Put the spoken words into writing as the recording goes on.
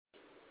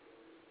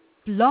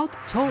Blog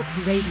Talk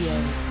Radio.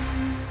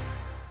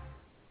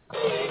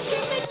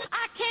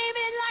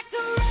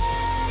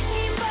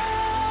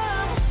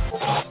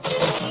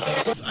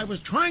 I was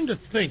trying to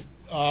think.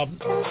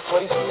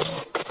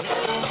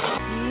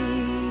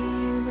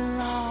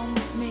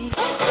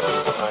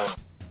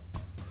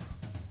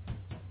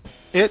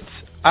 It's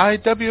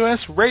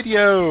IWS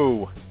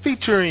Radio,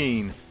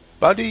 featuring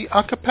Buddy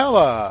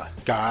Acapella,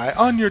 Guy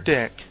on Your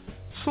Dick,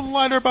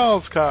 Slider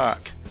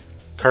Ballscock,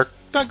 Kirk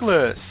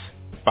Douglas,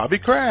 Bobby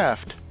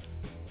Kraft,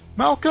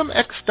 Malcolm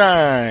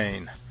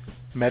Eckstein,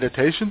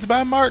 Meditations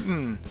by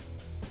Martin,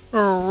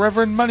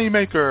 Reverend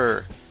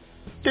Moneymaker,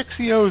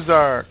 Dixie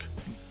Ozark,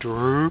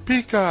 Drew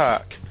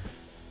Peacock,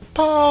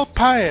 Paul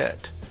Pyatt,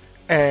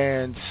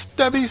 and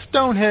Stubby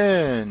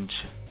Stonehenge.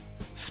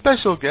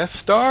 Special guest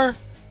star,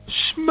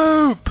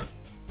 Schmoop,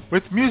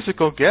 with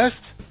musical guests,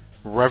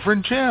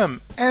 Reverend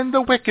Jim and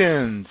the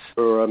Wiccans.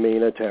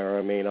 Uramina,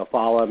 Terramina,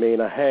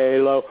 Falamina,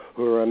 Halo,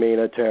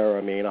 Uramina,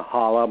 Terramina,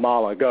 Hala,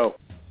 Mala, go.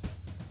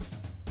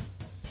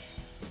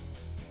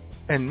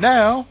 And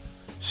now,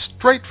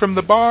 straight from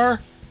the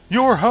bar,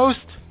 your host,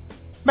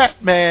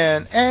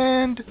 Mattman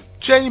and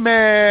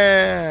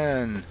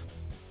Jayman.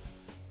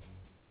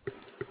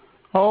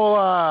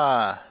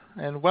 Hola,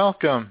 and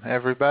welcome,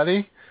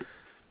 everybody.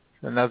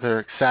 Another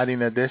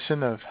exciting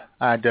edition of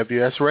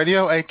IWS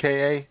Radio,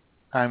 a.k.a.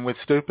 I'm with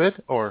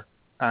Stupid, or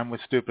I'm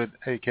with Stupid,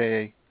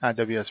 a.k.a.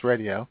 IWS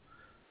Radio,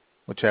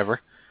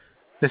 whichever.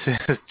 This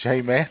is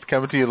Jayman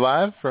coming to you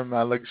live from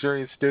my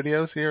luxurious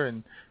studios here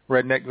in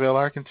Redneckville,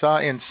 Arkansas,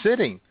 and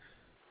sitting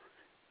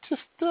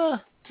just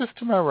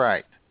to my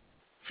right,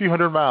 a few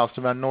hundred miles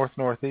to my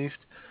northeast,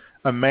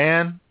 a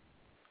man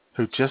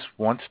who just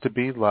wants to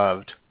be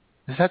loved.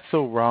 Is that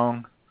so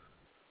wrong?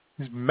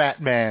 He's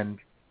Mattman,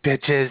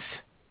 bitches.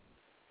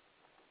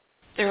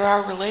 There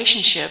are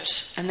relationships,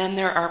 and then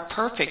there are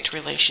perfect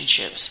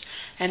relationships.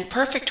 And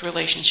perfect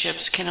relationships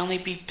can only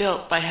be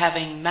built by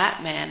having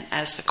Mattman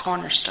as the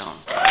cornerstone.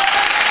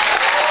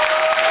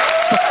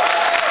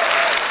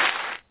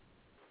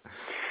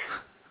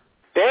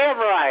 Damn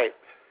right.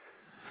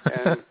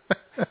 And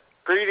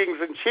greetings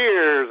and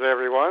cheers,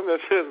 everyone. This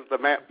is the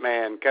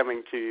Mattman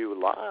coming to you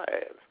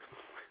live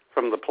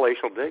from the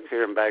palatial digs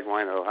here in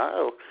Bagwine,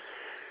 Ohio.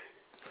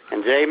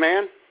 And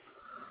Jayman?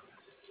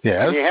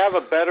 Yes. Can you have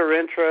a better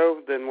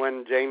intro than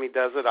when Jamie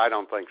does it? I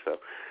don't think so.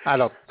 I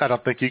don't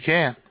think you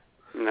can.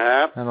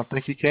 Nope. I don't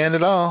think you can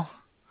at all.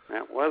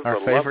 That was our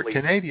favorite lovely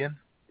Canadian.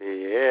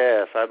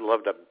 Yes, I'd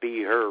love to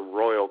be her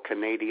Royal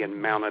Canadian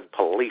Mounted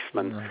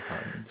Policeman.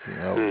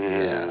 Oh,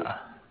 yeah.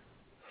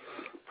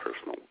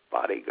 Personal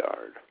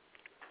bodyguard.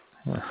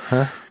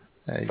 Uh-huh.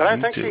 Hey, but I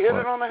think she hit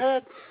it on the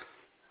head.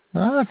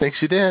 I think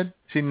she did.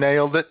 She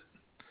nailed it.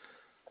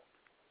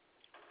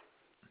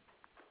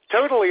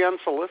 Totally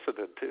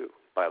unsolicited, too,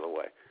 by the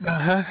way.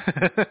 Uh-huh.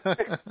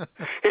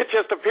 It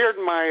just appeared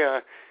in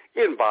my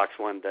inbox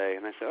one day,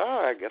 and I said,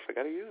 I guess I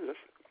got to use this.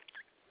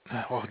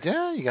 Well,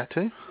 yeah, you got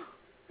to.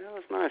 Yeah, it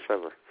was nice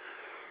of her.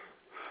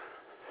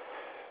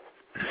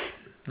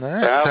 All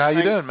right. So how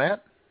you doing,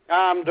 Matt?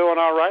 I'm doing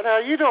all right. How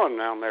you doing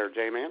down there,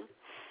 J-Man?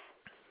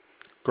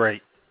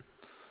 Great.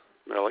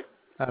 Really?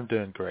 I'm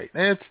doing great.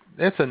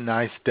 It's a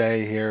nice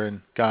day here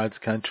in God's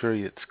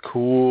country. It's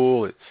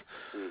cool.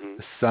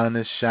 The sun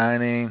is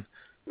shining.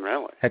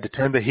 Really? Had to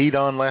turn the heat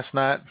on last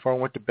night before I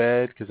went to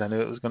bed because I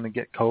knew it was going to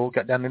get cold.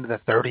 Got down into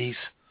the 30s.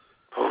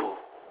 Oh,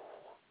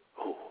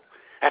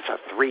 that's a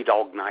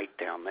 3-dog night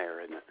down there,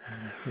 isn't it?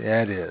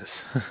 Yeah, it is.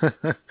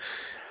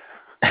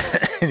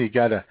 And you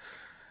gotta,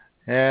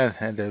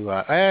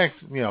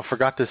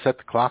 forgot to set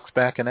the clocks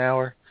back an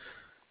hour.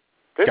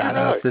 Got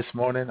up this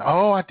morning.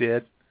 Oh, I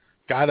did.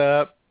 Got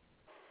up.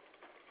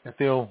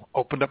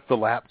 Opened up the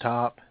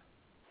laptop.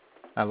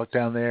 I looked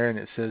down there and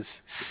it says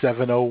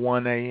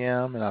 7:01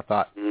 a.m. and I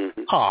thought,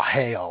 oh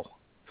hell!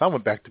 So I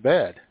went back to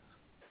bed.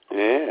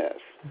 Yes.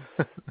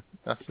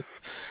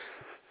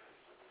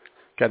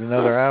 Got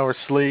another hour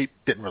sleep.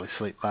 Didn't really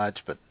sleep much,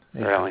 but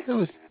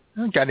really,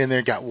 I got in there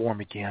and got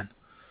warm again.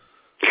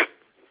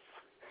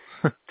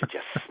 Did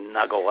you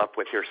snuggle up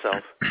with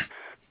yourself?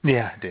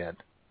 Yeah, I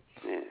did.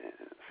 Yeah.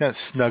 Got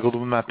snuggled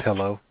with my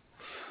pillow.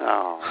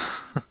 Oh,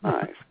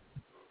 nice.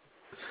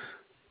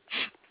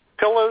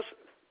 Pillows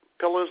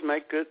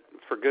make good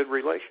for good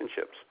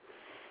relationships.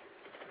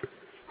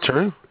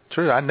 True.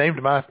 I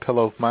named my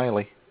pillow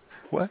Miley.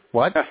 What?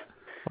 Of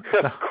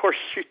course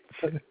you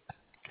did.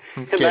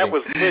 And that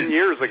was 10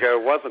 years ago,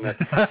 wasn't it?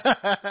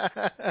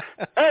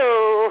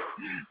 Oh.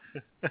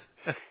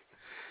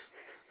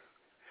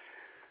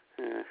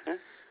 Uh-huh.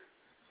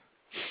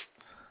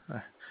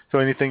 So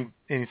anything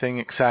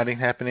exciting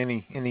happen?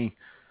 Any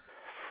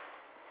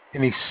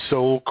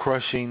soul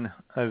crushing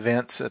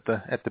events at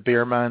the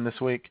beer mine this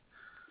week?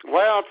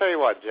 Well, I'll tell you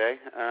what, Jay.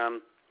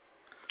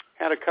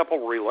 Had a couple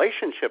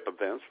relationship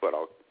events,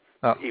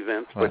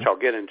 which I'll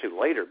get into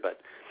later.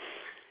 But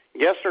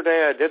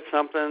yesterday I did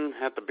something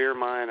at the beer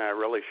mine I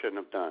really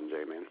shouldn't have done,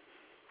 Jayman.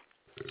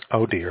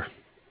 Oh dear.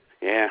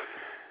 Yeah.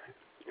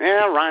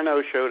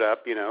 Rhino showed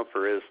up,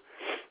 for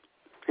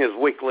his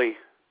weekly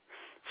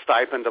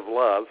stipend of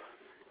love,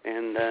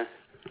 and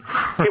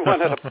he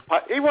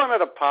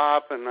wanted a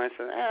pop, and I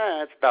said,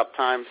 it's about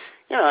time.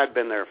 I'd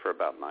been there for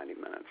about 90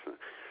 minutes.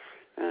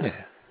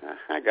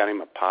 I got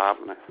him a pop,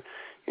 and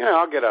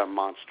I'll get a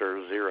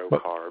Monster Zero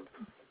carb.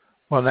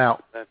 Well,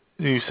 now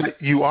you say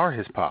you are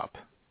his pop.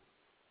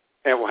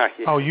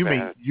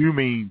 You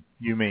mean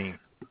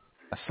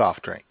a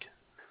soft drink?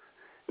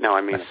 No,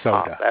 I mean a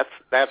soda. Pop.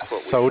 That's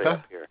what we soda say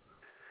up here.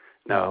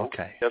 No,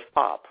 okay. Just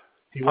pop.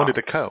 He wanted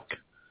a Coke.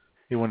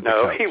 He wanted a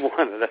Coke. He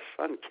wanted a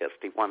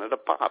Sunkist. He wanted a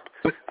pop.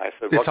 I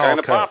said, It's what kind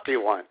of Coke. pop do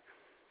you want?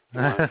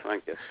 I want a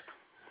Sunkist.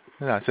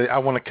 No, I say, I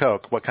want a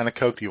Coke. What kind of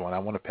Coke do you want? I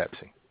want a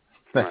Pepsi.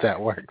 That's how it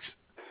works.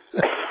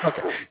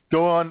 Okay.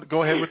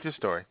 Go ahead with your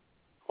story.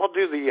 We'll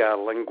do the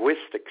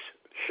linguistics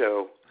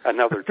show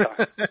another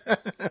time.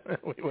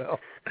 We will.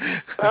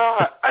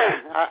 I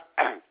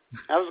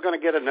was going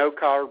to get a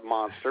no-carb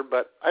Monster,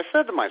 but I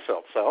said to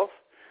myself,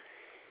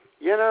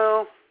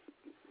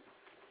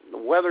 the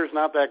weather's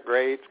not that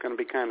great. It's going to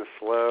be kind of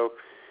slow.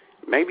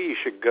 Maybe you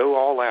should go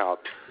all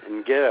out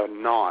and get a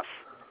NOS.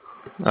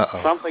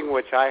 Uh-oh. Something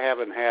which I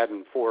haven't had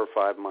in 4 or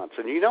 5 months.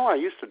 And I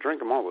used to drink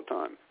them all the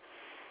time.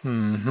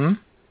 Mm-hmm.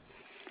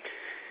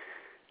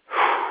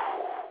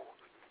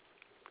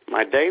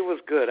 My day was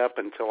good up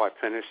until I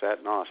finished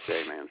that NOS,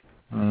 Jayman.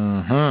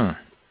 Mm-hmm.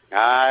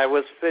 I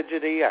was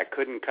fidgety. I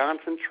couldn't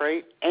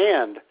concentrate.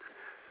 And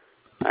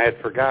I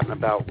had forgotten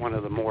about one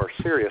of the more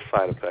serious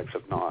side effects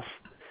of NOS.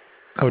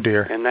 Oh,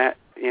 dear. And that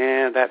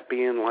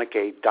being like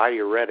a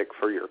diuretic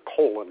for your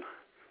colon.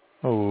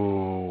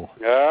 Oh.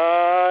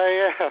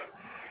 Yeah.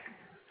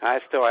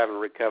 I still haven't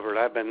recovered.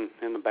 I've been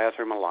in the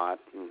bathroom a lot.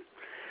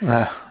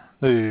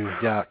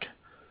 Yuck.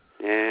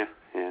 Yeah.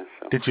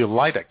 So. Did you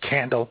light a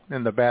candle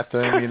in the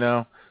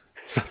bathroom,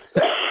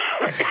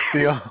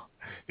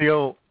 the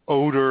old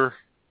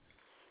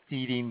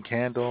odor-eating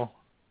candle?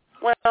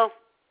 Well,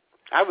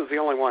 I was the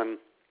only one,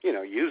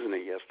 using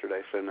it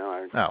yesterday, so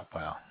no. Oh,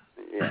 well.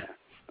 Yeah.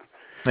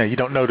 Yeah, you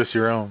don't notice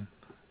your own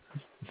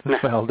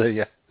smell, do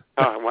you?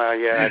 Oh, well,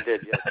 yeah, I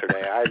did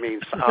yesterday. Oh,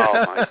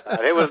 my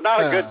God. It was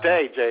not a good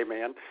day,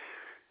 Jayman.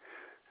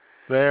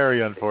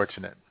 Very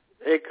unfortunate.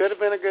 It could have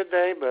been a good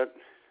day, but,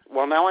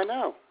 well, now I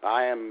know.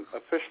 I am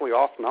officially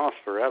off NOS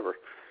forever.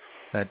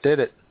 That did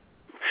it.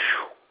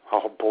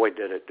 Oh, boy,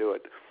 did it do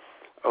it.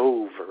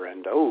 Over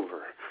and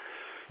over.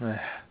 And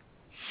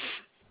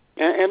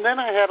then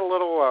I had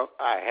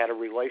a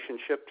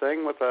relationship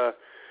thing with a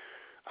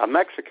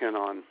Mexican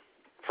on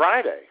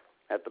Friday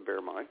at the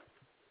Beer Mine.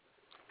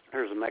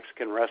 There's a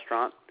Mexican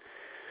restaurant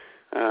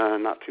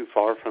not too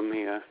far from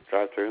the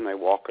drive-thru, and they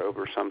walk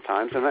over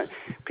sometimes. And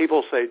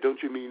people say,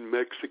 don't you mean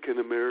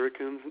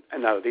Mexican-Americans?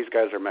 And no, these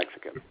guys are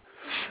Mexican.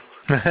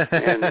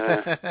 And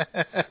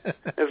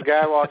this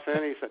guy walks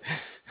in, he said,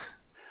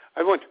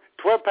 I want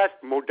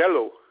 12-pack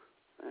Modelo.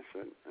 I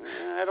said,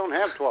 I don't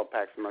have 12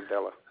 packs of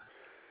Modelo.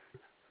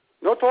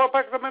 No 12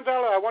 packs of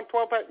Modelo. I want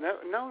 12 packs.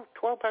 No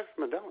 12 packs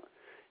of Modelo.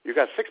 You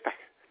got 6-pack.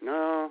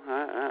 No,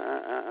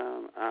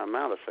 I'm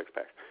out of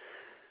 6-packs.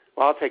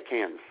 Well, I'll take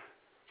cans.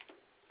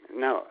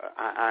 No,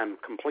 I'm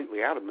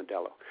completely out of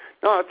Modelo.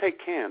 No, I'll take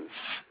cans.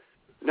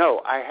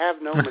 No, I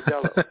have no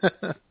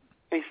Modelo.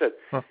 He said,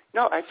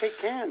 no, I take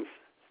cans.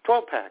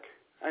 12-pack.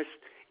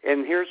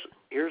 And here's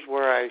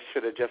where I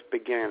should have just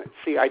began it.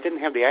 See, I didn't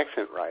have the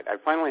accent right. I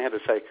finally had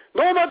to say,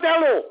 no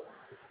Modelo!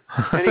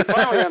 And he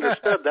finally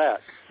understood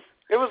that.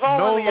 It was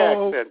all in the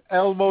accent.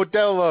 El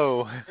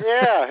Modelo.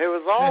 Yeah, it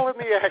was all in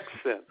the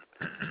accent.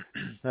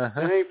 And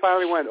then he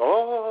finally went,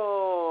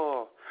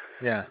 oh.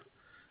 Yeah.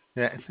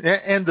 Yeah,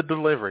 and the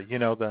delivery, you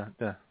have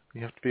to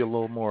be a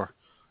little more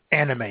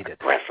animated.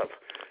 Aggressive.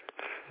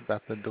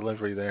 About the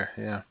delivery there,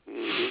 yeah.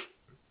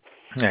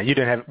 Mm-hmm. Yeah, you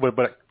didn't have,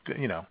 but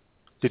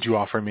did you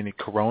offer him any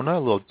Corona, a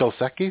little Dos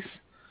Equis?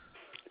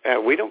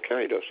 We don't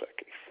carry Dos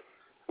Equis.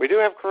 We do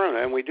have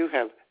Corona, and we do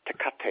have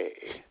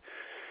Tecate.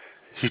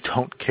 You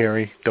don't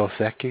carry Dos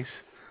Equis?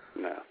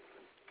 No.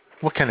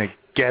 What kind of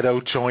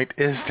ghetto joint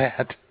is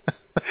that?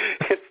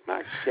 It's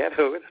not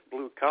ghetto, it's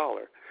blue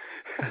collar.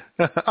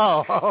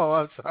 Oh,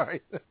 I'm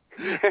sorry.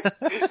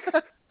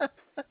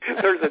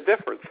 There's a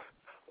difference.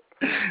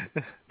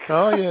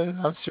 Oh, yeah,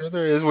 I'm sure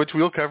there is, which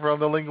we'll cover on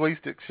the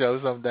linguistics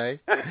show someday.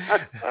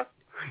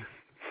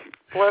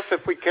 Plus,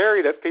 if we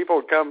carried it, people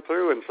would come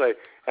through and say,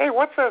 hey,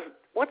 what's this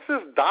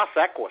Dos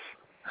Equis?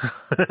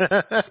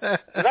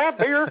 Is that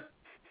beer?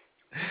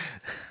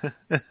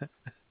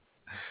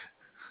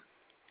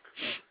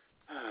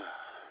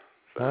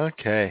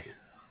 Okay.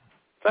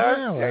 So,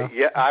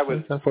 I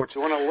was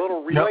doing a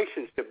little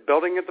relationship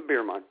building at the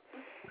beer mine.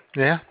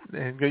 Yeah,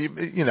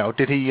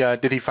 did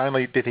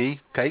he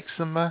take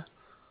some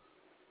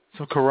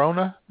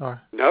Corona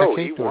or? No,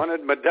 he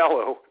wanted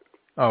Modelo.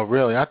 Oh,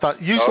 really? I thought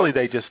usually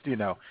they just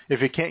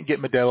if you can't get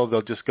Modelo,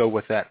 they'll just go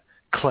with that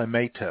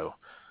Clamato.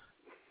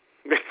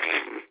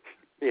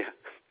 Yeah.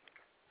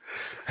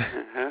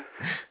 Uh-huh.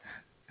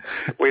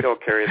 We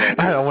don't carry that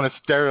either. I don't want to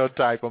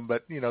stereotype them,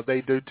 but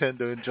they do tend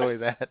to enjoy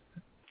that.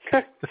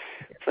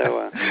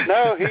 So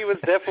no, he was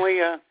definitely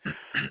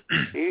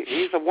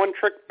he's a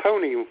one-trick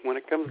pony when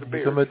it comes to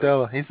beer.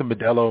 He's a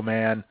Modelo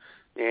man.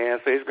 Yeah,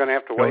 so he's going to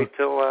have to wait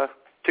till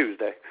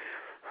Tuesday.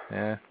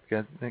 Yeah,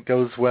 it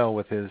goes well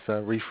with his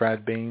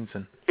refried beans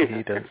and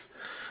fajitas.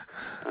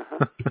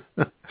 Uh-huh.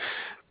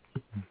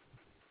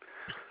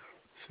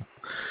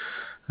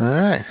 All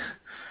right.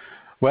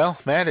 Well,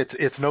 Matt,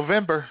 it's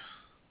November.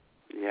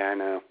 Yeah, I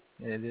know.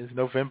 It is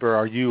November.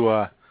 Are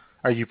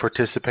you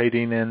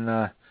participating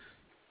in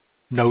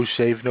No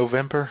Shave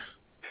November?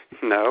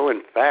 No,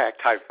 in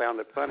fact, I found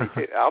it funny.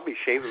 I'll be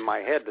shaving my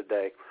head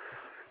today.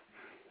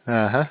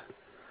 Uh-huh.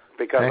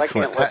 Because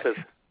Excellent. I can't let this.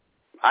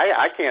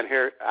 I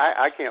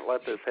can't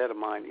let this head of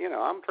mine. You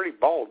know, I'm pretty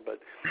bald, but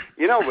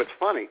you know what's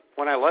funny?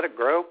 When I let it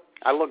grow,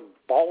 I look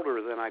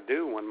balder than I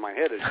do when my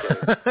head is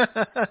shaved.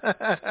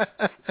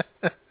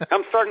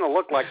 I'm starting to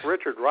look like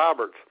Richard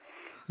Roberts.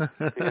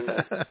 And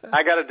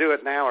I got to do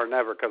it now or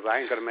never because I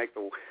ain't going to make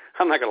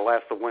I'm not going to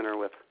last the winter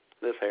with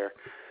this hair.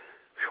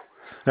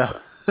 No.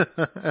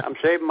 I'm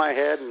shaving my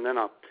head, and then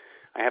I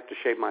have to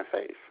shave my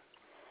face.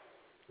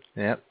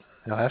 Yep,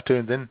 you'll have to,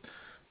 and then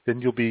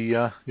you'll be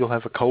you'll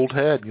have a cold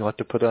head. You'll have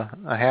to put a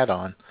hat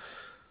on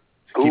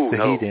to keep the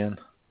heat in.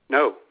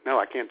 No,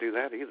 I can't do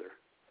that either.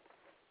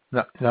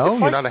 No,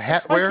 you're not a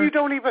hat wearer. Like you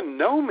don't even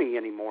know me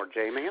anymore,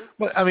 Jayman.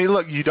 Well, I mean,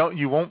 look,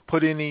 you won't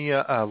put any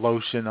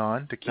lotion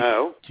on to keep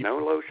no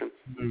lotion.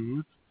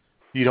 Smooth.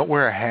 You don't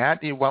wear a hat.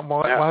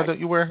 Why don't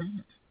you wear a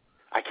hat?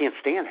 I can't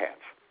stand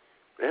hats.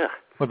 Ugh.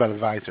 What about a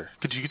visor?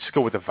 Could you just go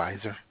with a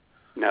visor?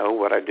 No,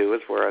 what I do is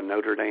wear a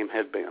Notre Dame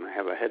headband. I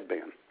have a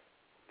headband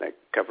that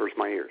covers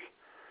my ears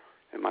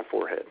and my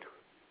forehead.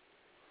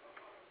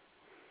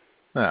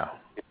 No.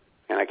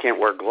 And I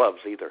can't wear gloves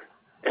either.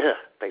 Ugh,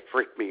 they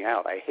freak me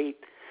out. I hate.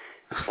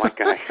 It's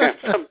like I have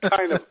some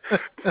kind of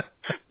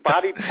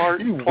body part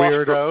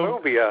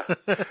claustrophobia.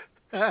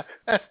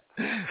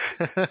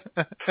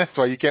 That's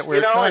why you can't wear.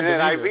 You know,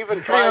 and I've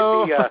even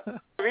tried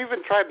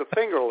the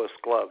fingerless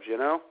gloves. You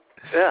know.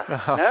 Yeah.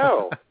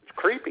 No, it's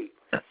creepy.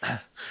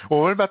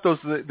 Well, what about those?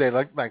 They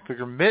like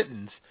they're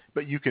mittens,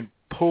 but you can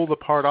pull the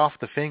part off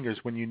the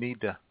fingers when you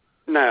need to.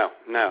 No,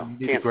 you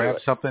need can't to grab do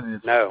it. something and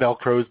it's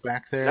Velcro's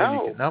back there.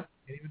 No, you can't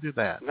even do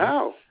that.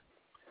 No.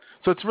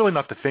 So it's really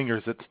not the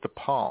fingers; it's the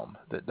palm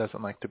that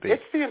doesn't like to be.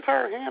 It's the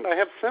entire hand. I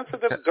have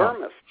sensitive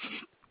dermis.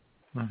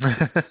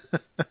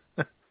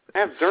 I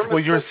have dermis. Well,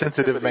 you're a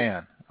sensitive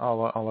man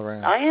all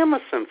around. I am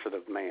a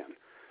sensitive man.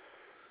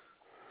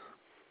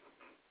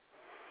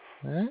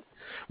 All right.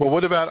 Well,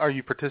 what about, are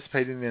you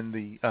participating in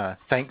the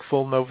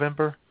Thankful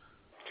November?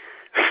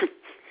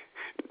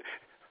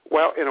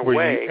 Well, in a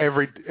way.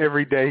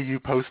 Every day you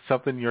post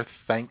something you're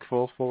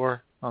thankful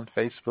for on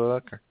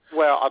Facebook? Or?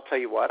 Well, I'll tell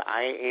you what.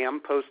 I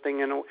am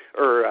posting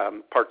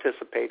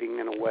participating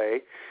in a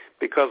way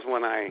because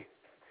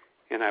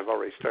I've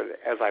already started,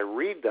 as I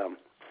read them,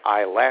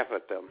 I laugh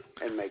at them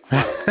and make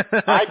fun of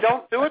them. I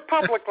don't do it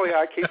publicly.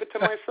 I keep it to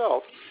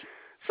myself.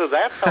 So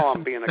that's how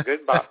I'm being a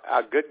good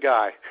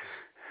guy.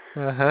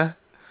 Uh-huh.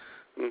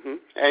 Mhm.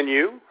 And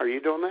you? Are you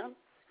doing that?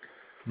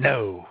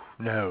 No.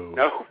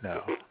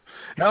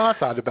 I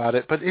thought about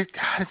it, but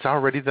it's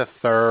already the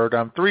 3rd.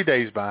 I'm 3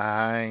 days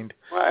behind.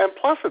 Well, and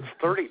plus it's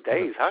 30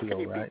 days. How can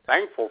you be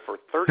thankful for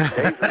 30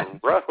 days in a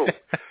row?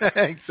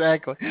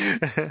 Exactly.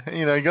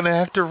 You're going to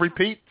have to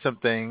repeat some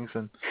things.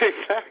 And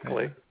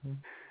exactly.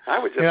 I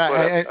would just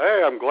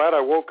hey, I'm glad I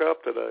woke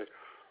up today.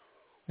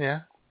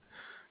 Yeah.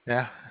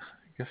 I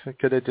guess I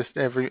could have just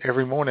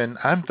every morning,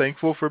 I'm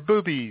thankful for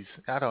boobies.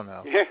 I don't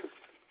know. Yeah.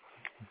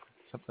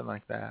 Something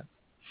like that.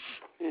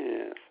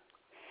 Yes.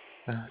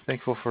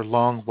 Thankful for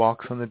long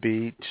walks on the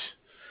beach.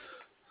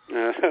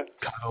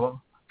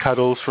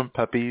 Cuddles from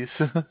puppies.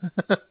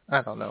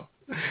 I don't know.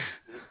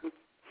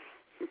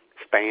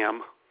 Spam.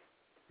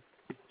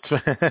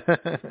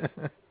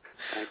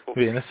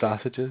 Vienna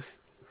sausages.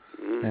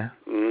 Mm-hmm. Yeah.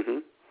 Mm-hmm.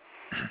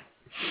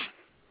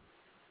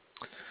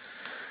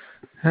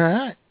 All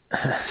right.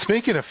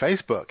 Speaking of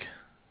Facebook.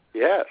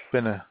 Yes.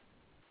 Been a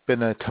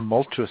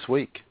tumultuous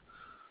week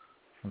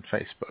on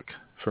Facebook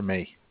for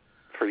me.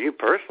 For you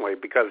personally,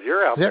 because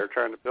you're out there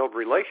trying to build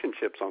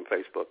relationships on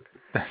Facebook.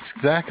 That's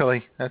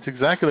exactly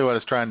what I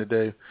was trying to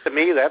do. To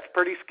me, that's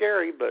pretty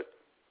scary, but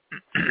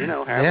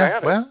have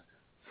at it. Well,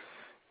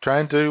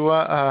 trying to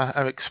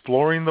I'm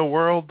exploring the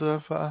world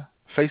of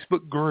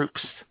Facebook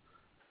groups.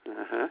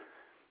 Uh-huh.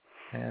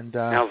 And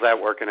how's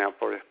that working out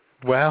for you?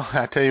 Well,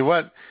 I tell you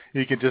what,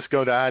 you can just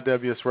go to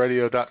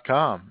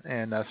iwsradio.com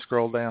and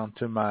scroll down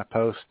to my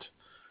post.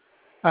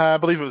 I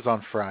believe it was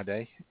on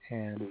Friday,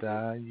 and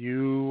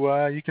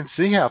you can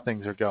see how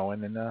things are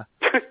going. And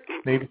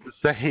needless to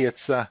say,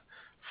 it's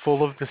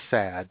full of the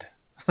sad,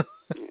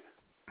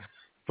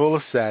 full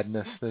of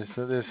sadness. There's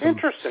some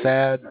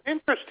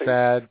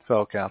sad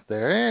folk out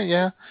there.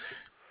 Yeah.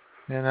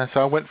 And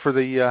so I went for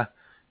the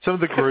some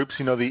of the groups,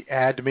 the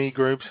add me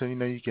groups, so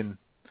you can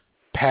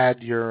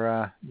pad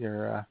your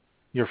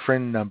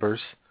friend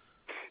numbers,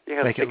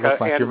 make it look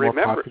like you're more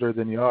popular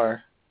than you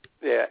are.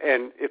 Yeah,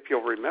 and if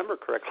you'll remember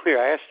correctly,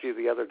 I asked you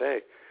the other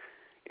day,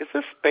 is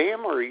this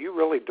spam or are you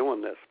really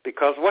doing this?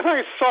 Because when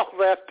I saw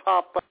that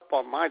pop up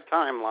on my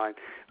timeline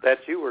that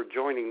you were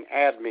joining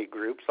AdMe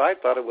groups, I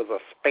thought it was a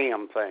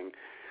spam thing.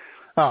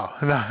 Oh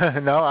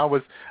no, I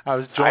was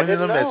joining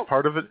them as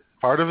part of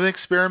an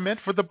experiment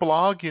for the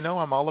blog.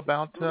 I'm all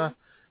about the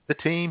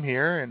team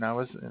here, and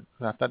I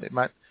thought it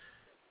might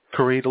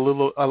create a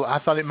little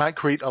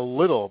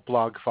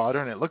blog fodder,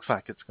 and it looks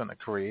like it's going to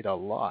create a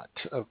lot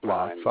of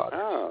blog fodder.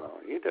 Oh,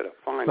 you did a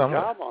fine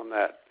job on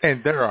that.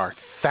 And there are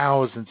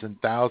thousands and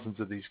thousands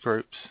of these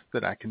groups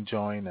that I can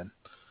join and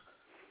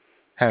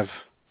have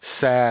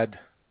sad,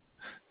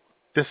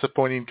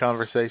 disappointing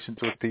conversations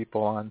with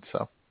people on.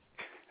 So.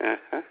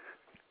 Uh-huh.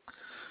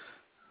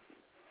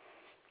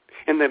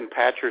 And then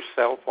pat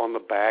yourself on the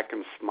back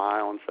and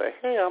smile and say,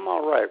 "Hey, I'm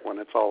all right" when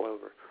it's all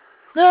over.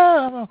 No,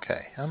 I'm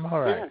okay. I'm all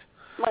right. Yeah,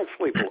 might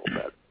sleep a little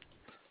bit.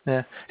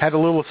 Yeah, had a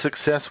little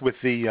success with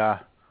the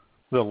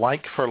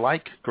like for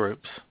like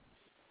groups,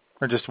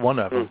 or just one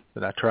of them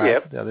that I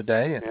tried the other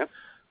day and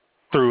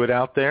threw it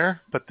out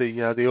there. But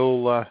the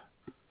old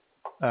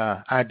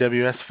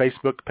IWS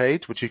Facebook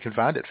page, which you can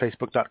find at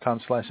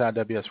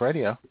facebook.com/IWS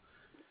Radio.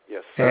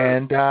 Yes,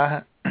 sir.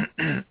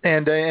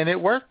 And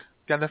it worked.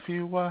 Got a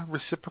few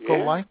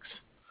reciprocal likes.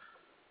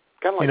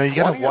 Got like you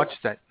got to watch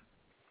that.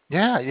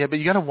 Yeah, but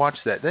you got to watch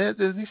that.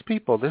 These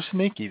people, they're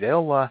sneaky.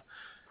 They'll,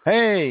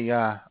 hey,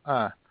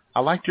 I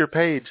liked your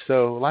page,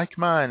 so like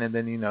mine, and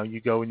then you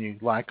go and you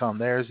like on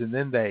theirs, and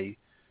then they,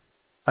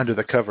 under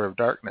the cover of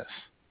darkness,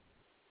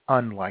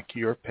 unlike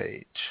your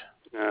page.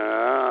 You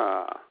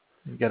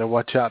got to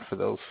watch out for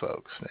those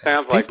folks. Man.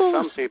 Sounds like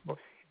some people.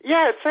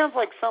 Yeah, it sounds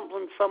like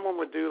something someone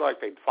would do, like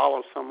they'd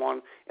follow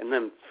someone and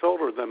then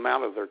filter them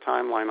out of their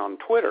timeline on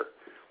Twitter.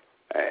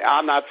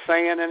 I'm not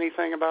saying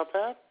anything about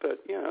that, but,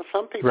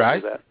 some people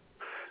do that.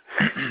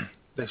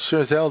 They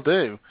sure as hell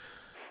do.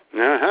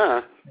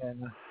 Uh-huh.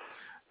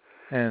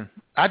 And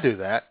I do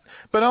that,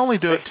 but I only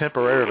do it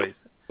temporarily.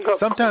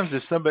 Sometimes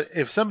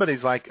if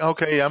somebody's like,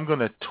 okay, I'm going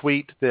to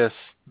tweet this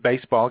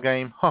baseball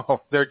game,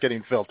 they're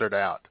getting filtered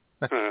out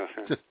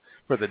just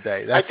for the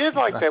day. I did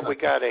like that we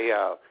got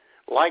a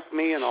like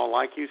me and I'll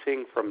like you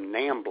thing from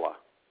Nambla.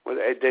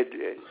 Did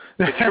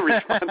you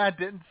respond? I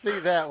didn't see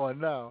that one,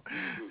 no.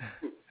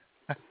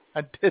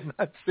 I did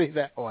not see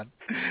that one.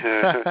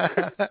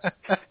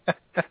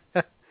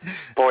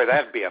 Boy,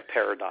 that'd be a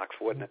paradox,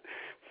 wouldn't it?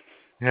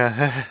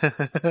 Yeah.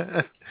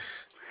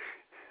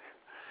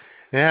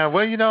 Yeah,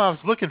 well, I was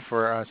looking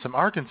for some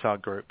Arkansas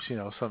groups,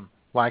 some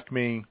like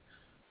me,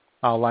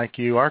 I'll like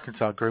you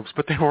Arkansas groups,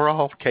 but they were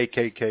all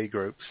KKK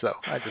groups, so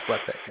I just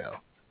let that go.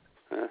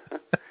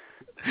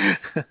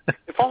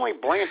 If only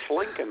Blanche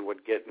Lincoln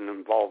would get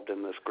involved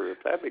in this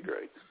group, that'd be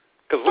great.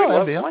 Because we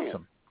love Blanche.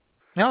 Awesome.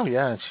 Oh,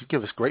 yeah, she'd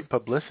give us great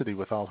publicity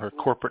with all her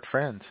corporate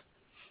friends.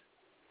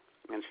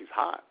 And she's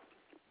hot.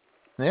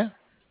 Yeah.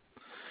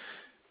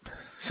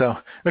 So,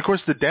 of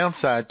course, the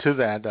downside to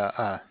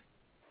that,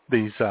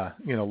 these,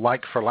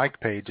 like-for-like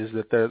pages,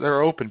 that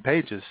they're open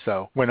pages.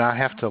 So when I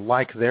have to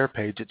like their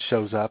page, it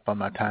shows up on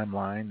my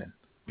timeline and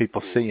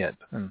people see it.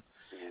 And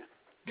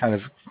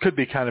could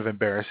be kind of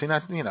embarrassing. I,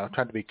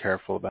 try to be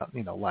careful about,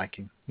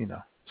 liking,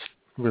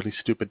 really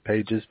stupid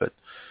pages. But,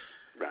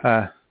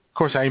 of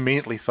course, I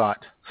immediately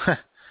thought,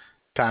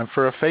 time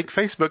for a fake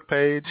Facebook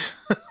page.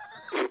 God,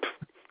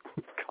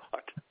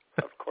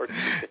 of course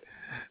you did.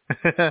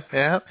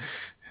 Yeah.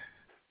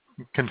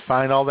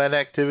 Confine all that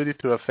activity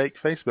to a fake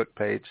Facebook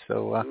page,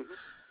 so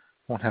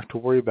won't have to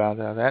worry about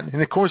that.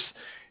 And, of course,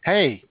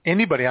 hey,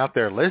 anybody out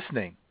there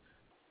listening,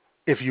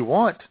 if you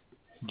want,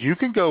 you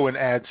can go and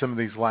add some of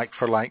these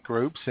like-for-like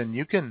groups, and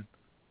you can,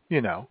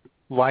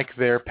 like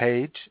their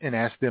page and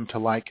ask them to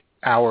like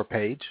our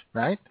page,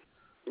 right?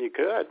 You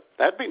could.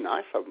 That'd be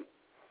nice of them.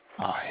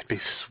 Oh, it'd be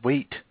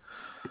sweet.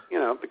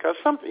 Because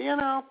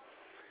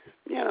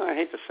I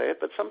hate to say it,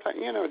 but sometimes,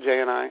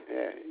 Jay and I,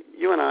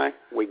 you and I,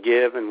 we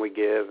give and we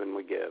give and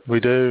we give.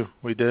 We do.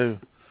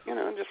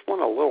 Just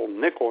want a little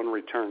nickel in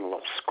return, a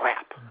little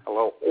scrap, a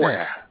little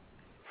order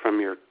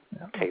from your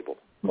table.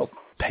 A little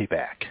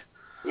payback.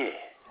 Yeah.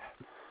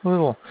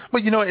 Well,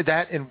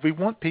 that, and we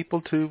want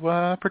people to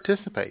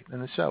participate in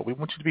the show. We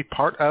want you to be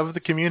part of the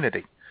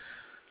community.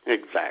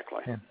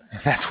 Exactly. And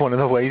that's one of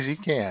the ways you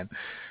can,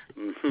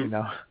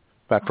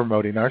 by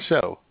promoting our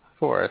show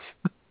for us.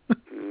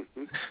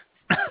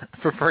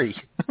 For free.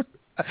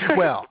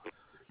 Well,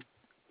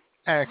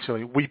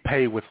 actually, we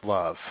pay with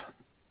love.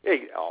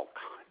 Hey, oh,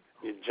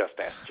 God. You just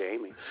asked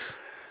Jamie.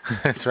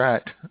 That's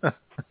right.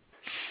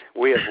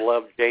 We have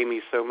loved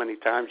Jamie so many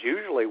times,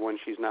 usually when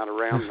she's not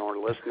around nor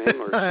listening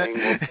or saying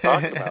what we're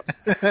talking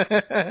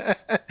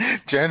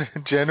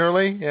about.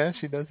 Generally, yeah,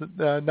 she doesn't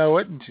know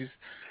it, and she's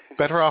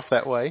better off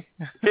that way.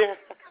 Yeah.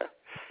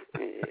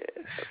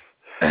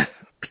 Yes.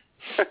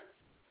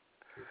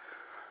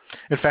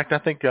 In fact, I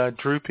think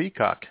Drew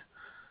Peacock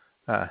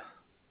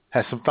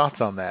has some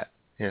thoughts on that.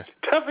 Yeah.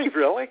 Does he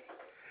really?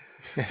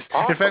 Yes.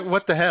 Awesome. In fact,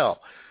 what the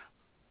hell?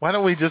 Why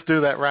don't we just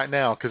do that right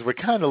now? Because we're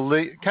kind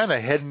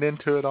of heading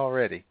into it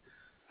already.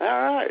 All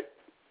right.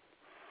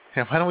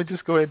 Yeah, why don't we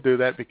just go ahead and do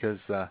that, because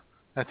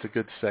that's a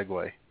good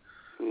segue.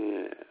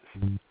 Yeah.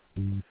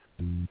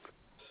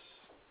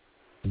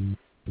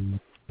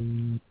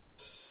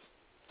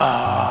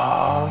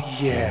 Oh,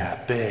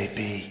 yeah,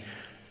 baby.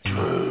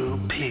 Drew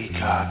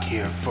Peacock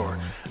here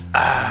for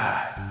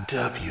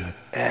IWS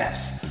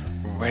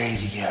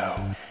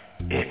Radio,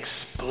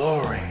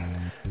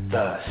 exploring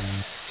the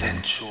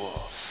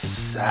sensual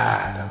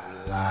side of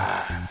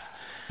life.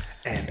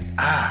 And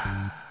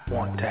I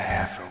want to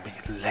have a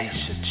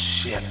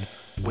relationship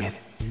with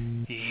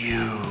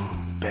you,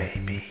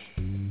 baby.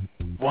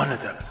 One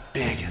of the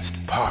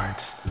biggest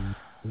parts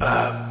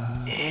of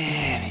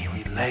any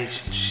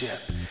relationship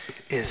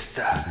is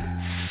the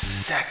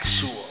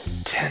sexual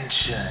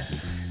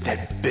tension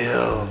that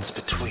builds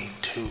between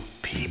two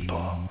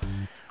people.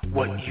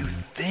 What you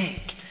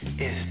think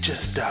is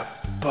just a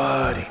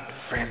budding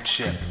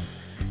friendship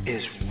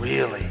is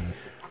really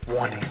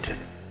wanting to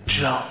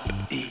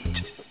jump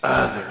each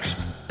other's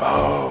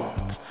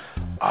bones.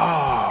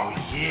 Oh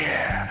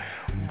yeah,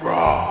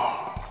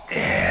 raw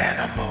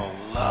animal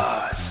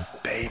lust,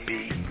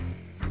 baby.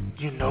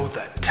 You know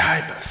the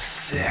type of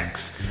sex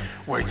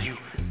where you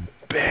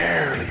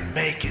barely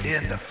make it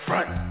in the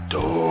front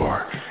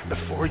door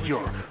before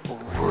you're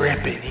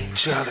ripping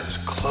each other's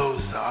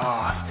clothes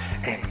off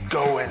and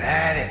going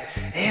at it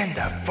in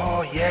the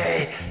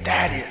foyer.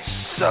 That is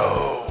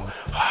so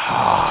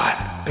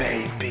hot,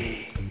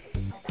 baby.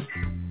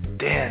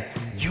 Then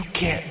you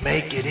can't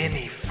make it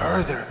any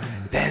further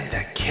than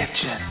the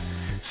kitchen,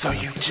 so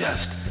you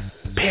just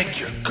pick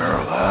your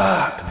girl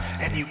up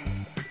and you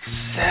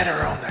set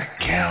her on the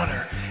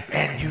counter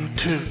and you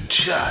two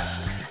just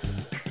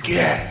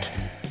get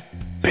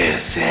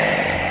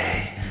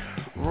busy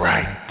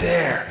right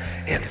there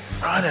in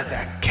front of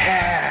the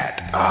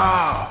cat.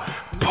 Oh,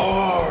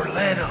 poor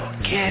little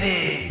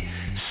kitty,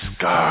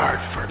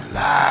 scarred for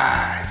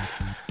life,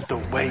 the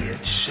way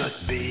it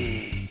should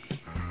be.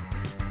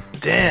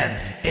 Then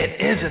it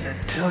isn't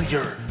until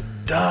you're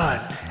done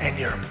and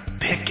you're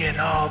picking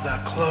all the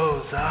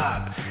clothes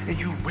up and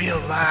you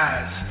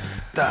realize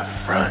the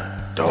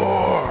front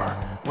door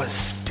was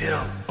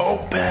still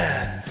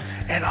open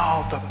and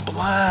all the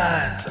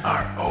blinds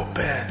are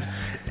open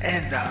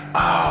and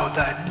all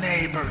the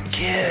neighbor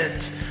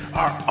kids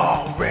are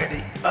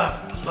already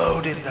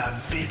uploading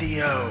the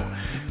video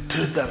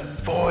to the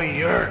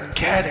voyeur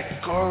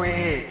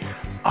category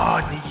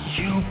on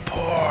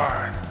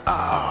YouPorn.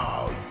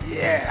 Oh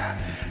yeah,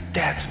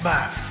 that's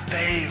my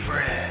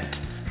favorite.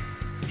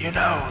 You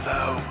know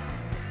though,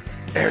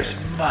 there's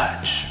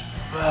much,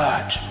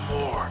 much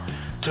more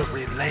to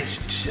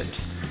relationships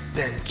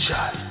than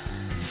just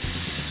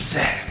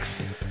sex.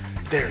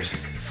 There's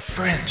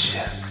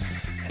friendship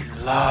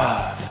and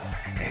love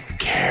and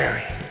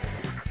caring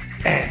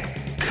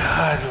and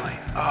cuddling.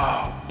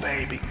 Oh,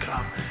 baby,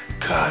 come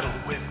cuddle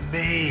with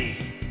me.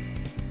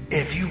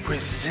 If you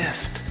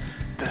resist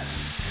the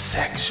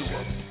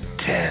sexual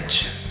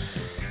tension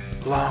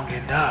long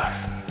enough,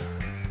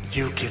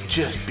 you can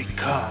just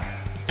become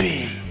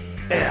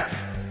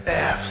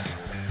BFFs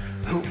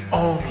who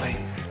only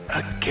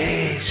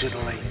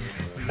occasionally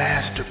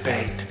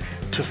masturbate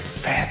to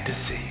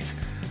fantasies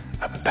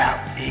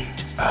about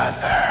each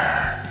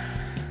other.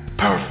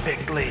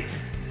 Perfectly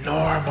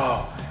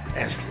normal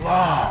as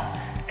long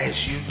as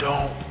you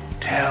don't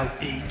tell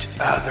each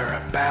other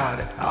about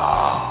it.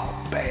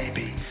 Oh,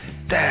 baby,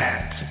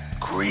 that's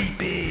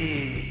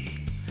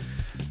creepy.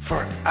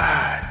 For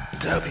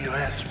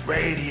IWS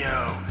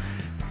Radio,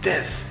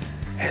 this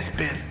has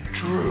been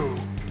Drew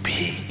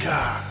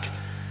Peacock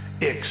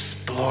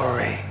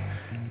exploring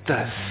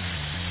the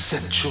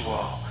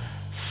sensual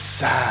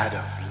side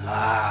of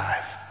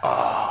life.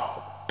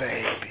 Oh,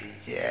 baby,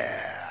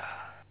 yeah.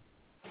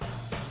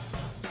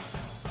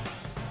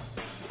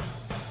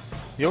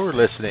 You're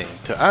listening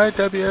to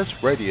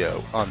IWS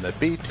Radio on the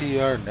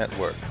BTR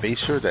network. Be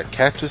sure to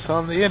catch us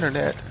on the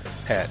internet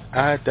at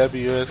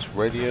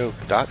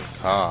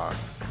iwsradio.com.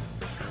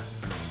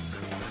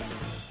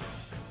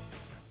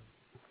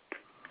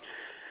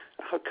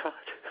 Oh, God.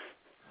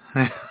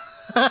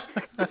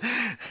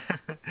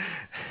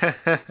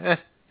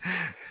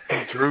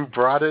 Drew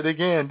brought it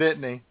again,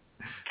 didn't he?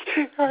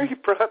 Oh, he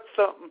brought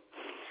something.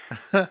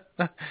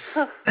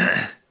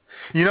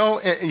 You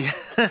know,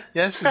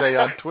 yesterday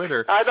on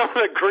Twitter... I don't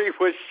agree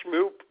with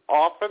Schmoop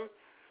often.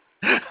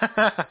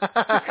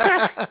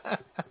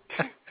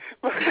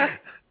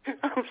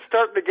 I'm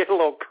starting to get a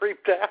little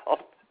creeped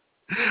out.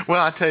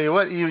 Well, I tell you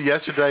what,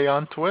 yesterday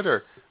on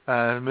Twitter,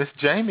 Miss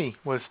Jamie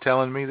was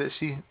telling me that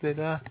she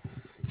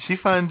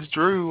finds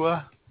Drew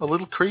a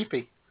little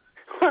creepy.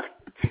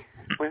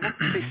 Well,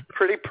 she's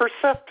pretty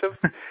perceptive.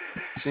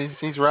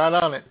 She's right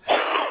on it.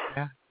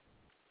 Yeah.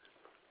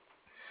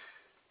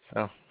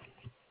 So,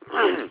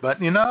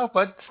 but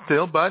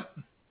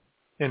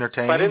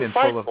entertaining but and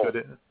full of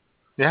good.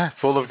 Yeah,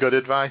 full of good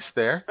advice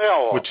there,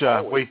 which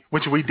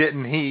we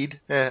didn't heed.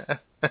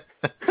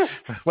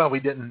 Well, we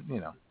didn't, we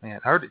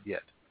hadn't heard it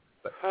yet.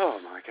 But. Oh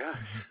my gosh.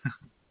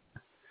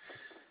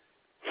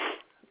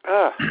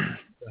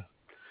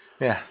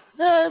 Yeah,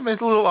 it was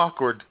a little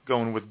awkward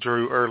going with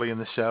Drew early in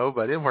the show,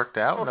 but it worked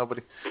out.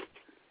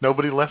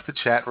 Nobody left the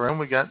chat room.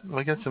 We got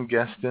some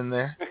guests in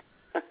there.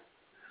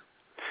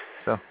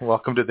 So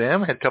welcome to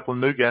them. We had a couple of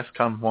new guests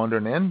come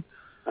wandering in.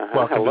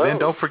 Welcome hello. to them.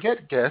 Don't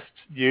forget, guests,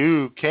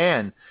 you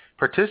can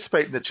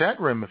participate in the chat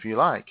room if you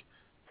like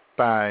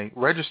by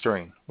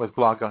registering with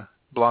Blog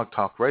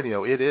Talk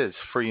Radio. It is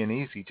free and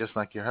easy, just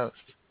like your host.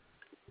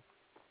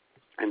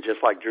 And just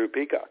like Drew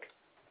Peacock.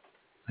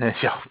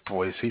 Oh,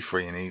 boy, is he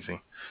free and easy.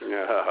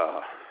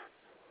 Yeah.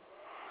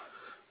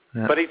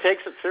 But he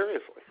takes it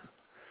seriously.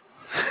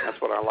 That's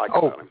what I like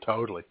about him.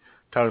 Totally.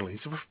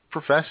 He's a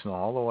professional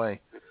all the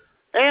way.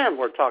 And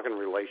we're talking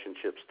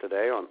relationships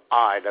today on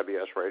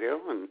IWS Radio,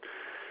 and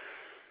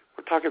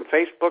we're talking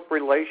Facebook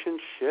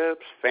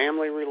relationships,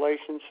 family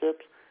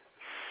relationships,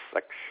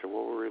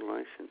 sexual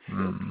relationships.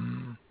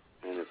 Mm-hmm.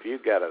 And if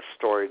you've got a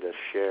story to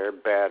share,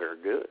 bad or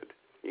good,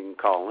 you can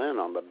call in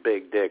on the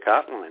Big Dick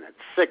Hotline at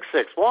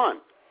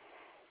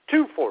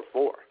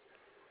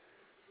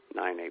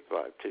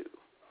 661-244-9852.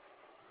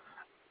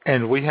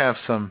 And we have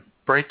some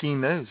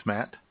breaking news,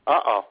 Matt.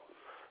 Uh-oh.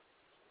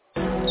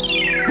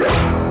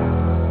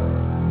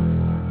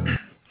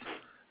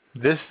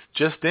 This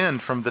just in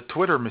from the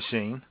Twitter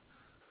machine.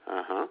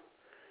 Uh-huh.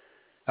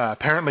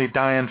 Apparently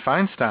Dianne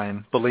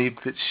Feinstein believed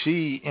that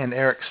she and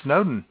Eric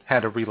Snowden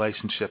had a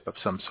relationship of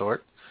some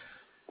sort.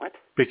 What?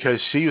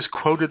 Because she was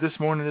quoted this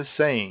morning as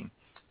saying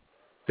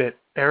that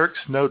Eric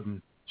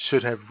Snowden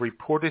should have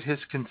reported his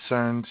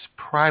concerns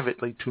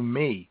privately to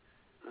me,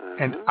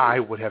 and I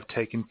would have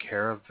taken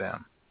care of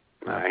them.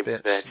 I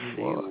bet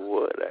she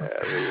would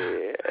have,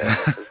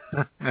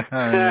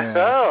 yeah.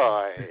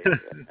 Oh,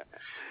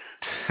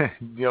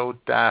 Yo,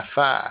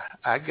 die-fi.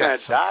 I got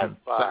some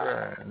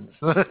concerns.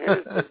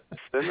 Here's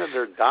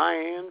Senator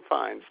Dianne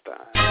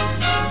Feinstein.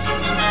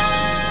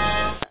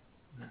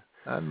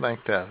 I'd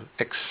like to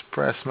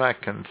express my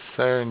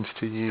concerns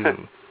to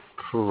you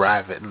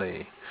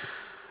privately,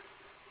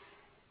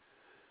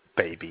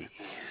 baby.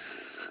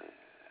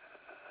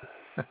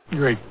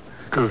 Great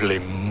googly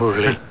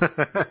moogly.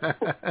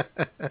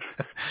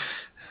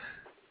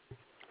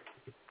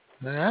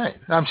 All right.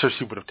 I'm sure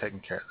she would have taken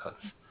care of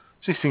those.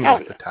 She seems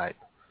like the type.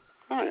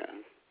 Oh,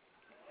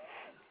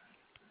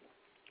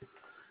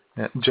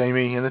 yeah.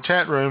 Jamie, in the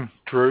chat room,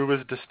 Drew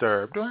was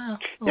disturbed. Well,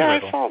 I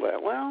saw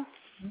that. Well,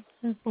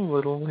 a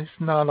little. He's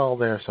not all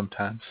there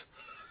sometimes.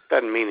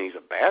 Doesn't mean he's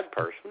a bad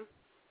person.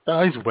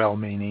 Oh, he's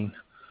well-meaning.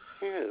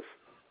 He is.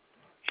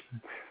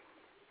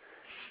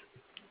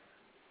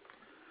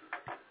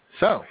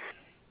 So.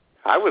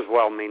 I was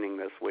well-meaning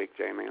this week,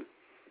 Jayman.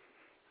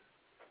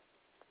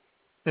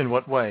 In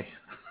what way?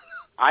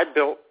 I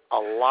built a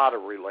lot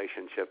of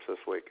relationships this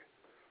week.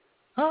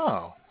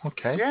 Oh,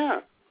 okay.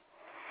 Yeah.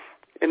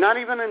 And not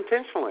even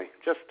intentionally,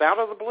 just out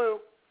of the blue.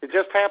 It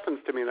just happens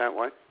to me that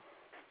way.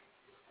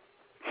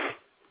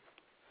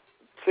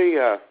 See,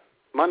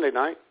 Monday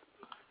night,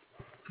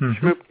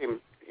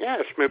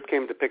 Schmoop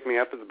came to pick me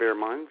up at the beer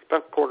mine. It's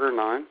about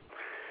 8:45.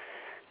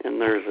 And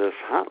there's this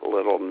hot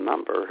little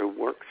number who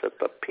works at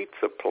the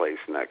pizza place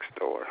next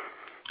door.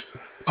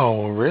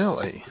 Oh,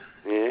 really?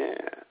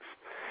 Yes.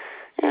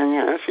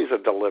 And, she's a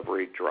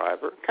delivery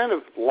driver, kind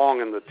of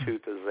long in the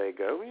tooth as they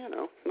go,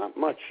 not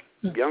much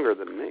younger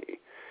than me.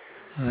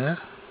 Yeah.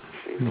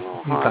 She's a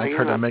little You'd like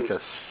her to make a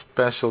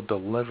special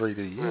delivery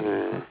to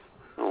you.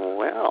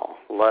 Well,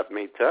 let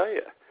me tell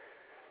you.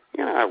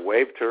 I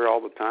wave to her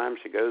all the time.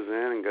 She goes in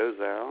and goes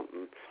out,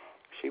 and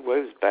she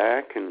waves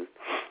back, and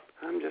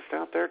I'm just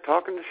out there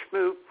talking to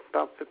Schmoop.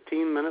 About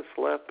 15 minutes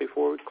left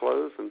before we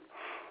close, and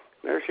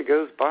there she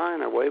goes by,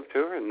 and I wave to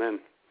her, and then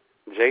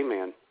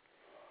Jayman,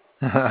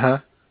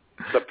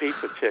 the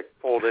pizza chick,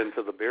 pulled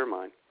into the beer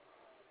mine.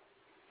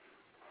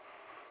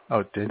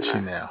 Oh, did she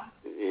now?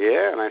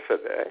 Yeah, and I said,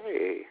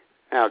 hey,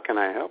 how can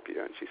I help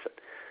you? And she said,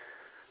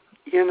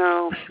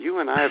 you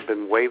and I have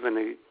been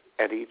waving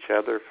at each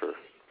other for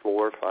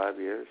 4 or 5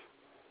 years.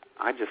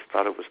 I just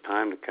thought it was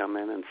time to come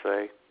in and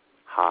say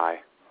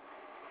hi.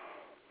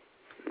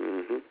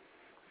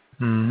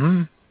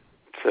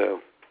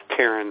 So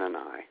Karen and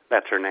I,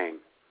 that's her name,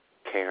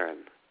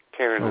 Karen.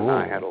 Karen and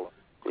I had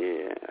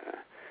we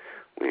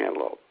had a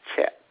little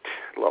chat,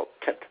 a little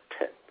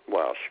tete-a-tete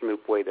while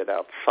Schmoop waited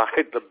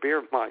outside the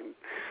beer mine.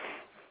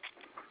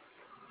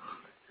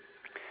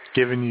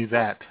 Giving you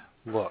that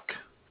look.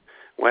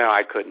 Well,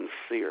 I couldn't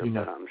see her,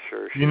 but I'm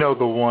sure she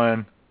the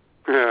one.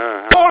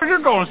 Oh, you're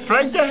going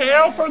straight to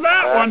hell for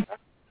that one.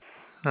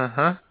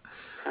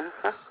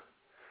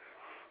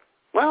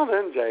 Well,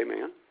 then,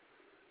 Jayman,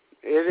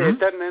 it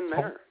doesn't end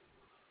there.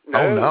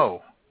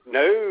 No.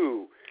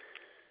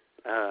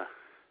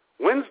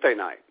 Wednesday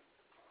night.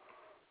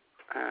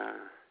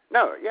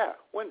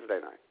 Wednesday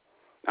night.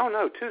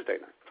 No, Tuesday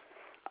night.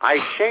 I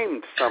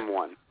shamed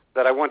someone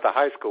that I went to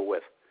high school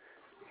with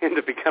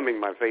into becoming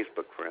my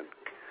Facebook friend.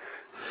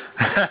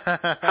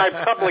 I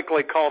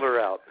publicly called her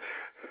out.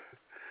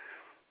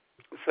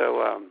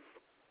 So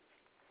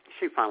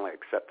she finally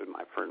accepted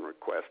my friend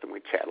request, and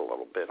we chat a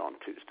little bit on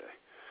Tuesday.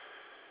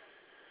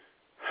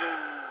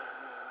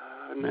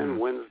 And then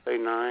Wednesday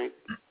night,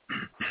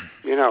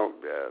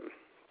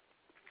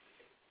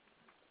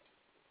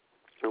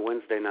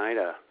 Wednesday night,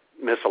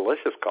 Miss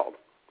Alicia's called.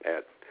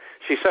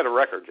 She set a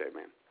record,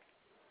 Jayman.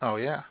 Oh,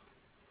 yeah.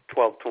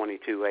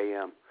 12:22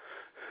 a.m.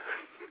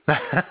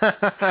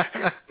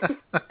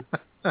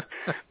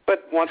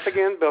 But once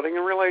again, building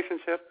a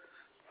relationship.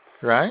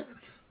 Right.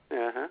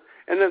 Uh-huh.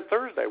 And then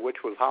Thursday,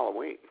 which was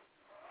Halloween,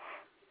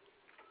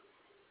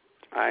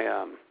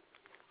 I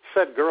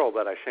said girl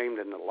that I shamed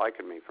into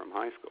liking me from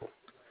high school,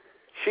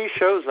 she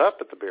shows up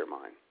at the beer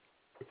mine.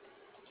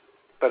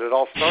 But it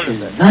all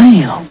started at...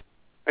 Damn.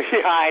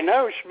 Yeah, I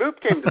know. Schmoop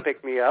came to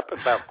pick me up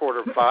at about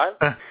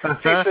 4:45.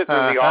 She's sitting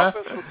in the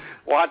office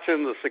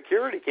watching the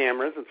security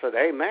cameras and said,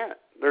 hey, Matt,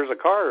 there's a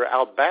car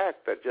out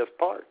back that just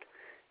parked.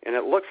 And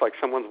it looks like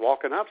someone's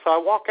walking up. So I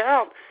walk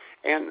out,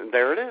 and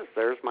there it is.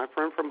 There's my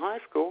friend from high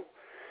school.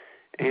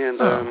 And,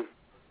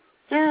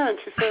 yeah, and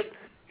she said,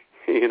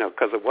 you know,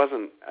 because it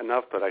wasn't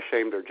enough that I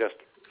shamed her just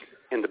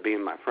into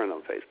being my friend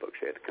on Facebook.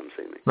 She had to come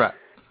see me. Right.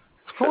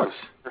 Of course.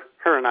 So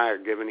her and I are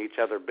giving each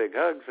other big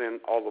hugs,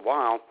 and all the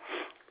while,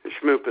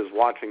 Schmoop is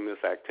watching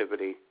this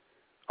activity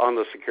on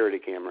the security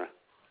camera.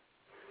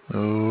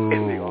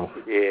 Ooh.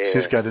 Yeah.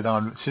 She's got it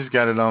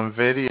on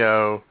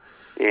video.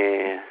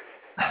 Yeah.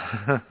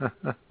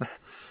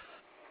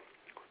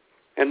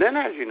 And then,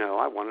 as you know,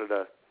 I wanted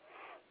to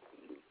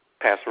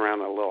pass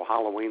around a little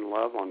Halloween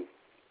love on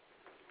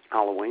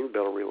Halloween,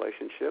 build a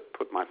relationship,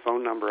 put my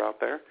phone number out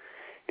there.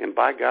 And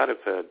by God,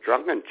 if a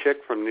drunken chick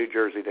from New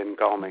Jersey didn't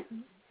call me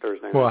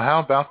Thursday night. Well, how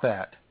about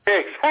that?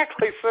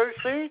 Exactly. So,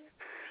 see?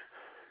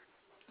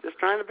 Just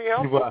trying to be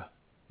helpful.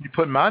 You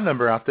put my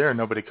number out there and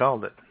nobody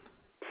called it.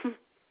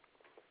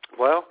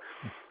 Well,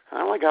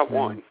 I only got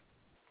one.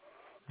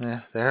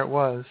 Yeah, there it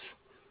was.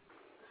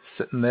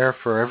 Sitting there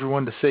for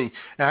everyone to see.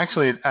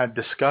 Actually, I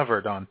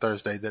discovered on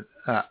Thursday that,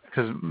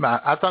 because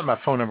I thought my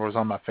phone number was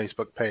on my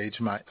Facebook page,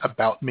 my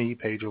About Me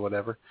page or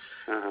whatever,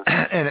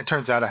 and it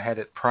turns out I had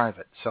it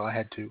private. So I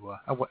had to,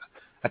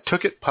 I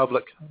took it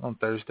public on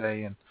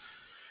Thursday and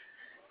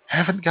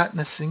haven't gotten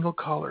a single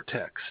call or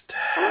text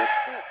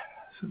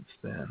since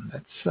then.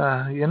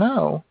 That's, you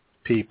know,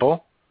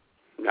 people.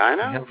 I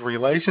know. We have a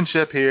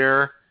relationship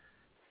here.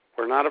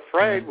 We're not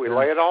afraid. We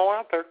lay it all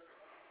out there.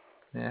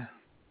 Yeah.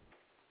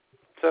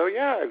 So,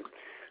 yeah,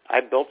 I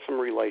built some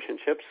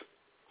relationships.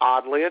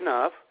 Oddly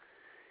enough,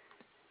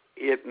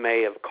 it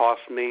may have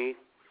cost me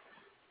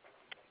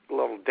a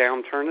little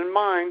downturn in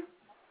mine,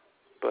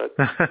 but...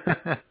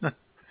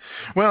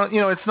 Well,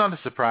 you know, it's not a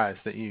surprise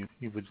that you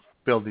would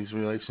build these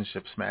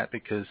relationships, Matt,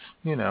 because,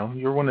 you know,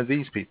 you're one of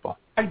these people.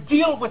 I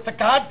deal with the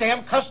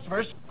goddamn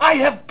customers. I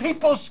have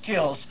people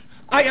skills.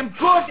 I am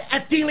good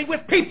at dealing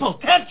with people.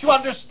 Can't you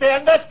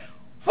understand that?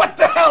 What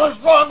the hell is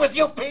wrong with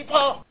you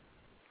people?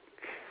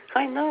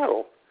 I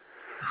know.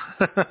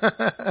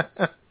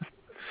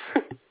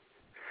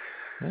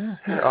 Yeah,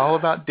 you're all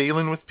about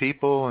dealing with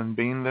people and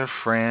being their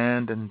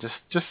friend and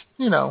just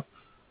you know,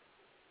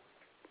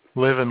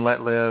 live and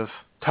let live.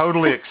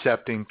 Totally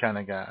accepting kind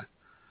of guy.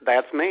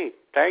 That's me.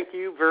 Thank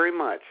you very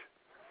much.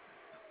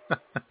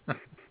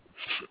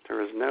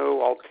 There is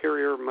no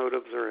ulterior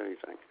motives or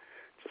anything.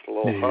 Just a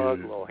little hug,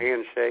 a little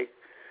handshake,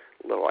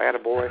 a little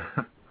attaboy.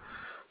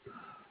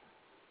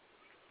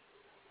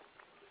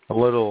 A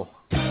little...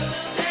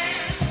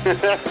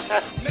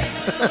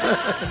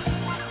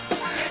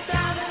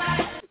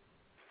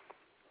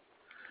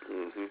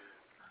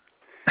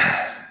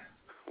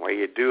 Well,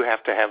 you do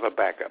have to have a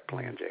backup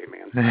plan,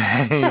 Jayman.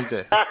 You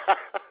do.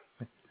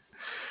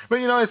 But,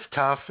 you know, it's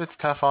tough. It's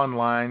tough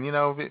online. You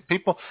know,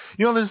 people,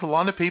 you know, there's a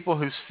lot of people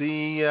who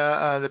see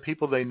the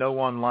people they know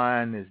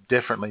online as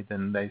differently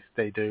than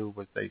they do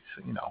with,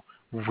 you know,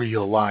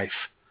 real life.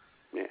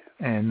 Yeah.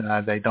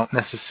 And they don't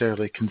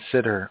necessarily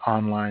consider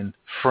online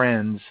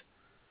friends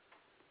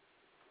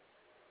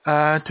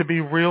to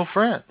be real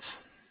friends.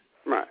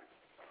 Right.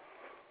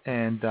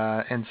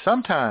 And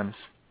sometimes,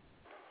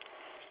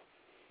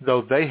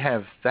 though they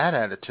have that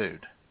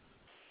attitude,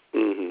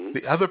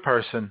 the other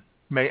person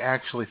may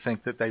actually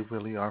think that they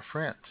really are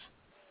friends.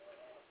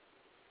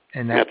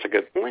 And that's a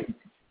good point.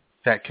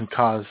 That can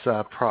cause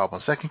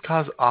problems. That can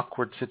cause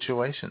awkward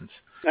situations.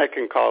 That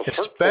can cause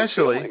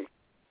especially,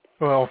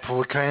 well,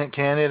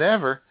 can it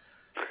ever?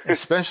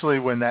 Especially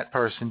when that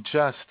person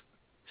just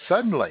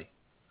suddenly,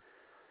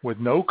 with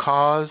no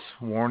cause,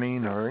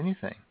 warning, or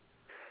anything,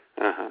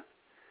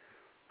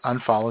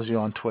 unfollows you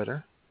on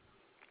Twitter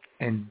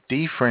and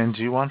defriends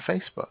you on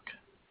Facebook.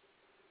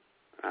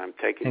 I'm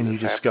taking and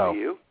this you just go, go,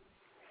 you?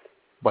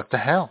 What the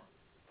hell?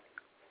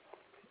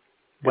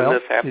 And well,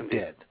 this happened it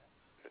did.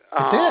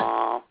 It did.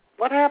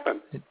 What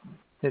happened?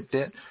 It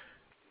did.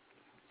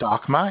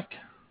 Doc Mike.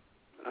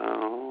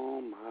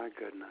 Oh, my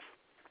goodness.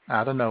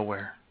 Out of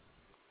nowhere.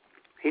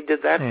 He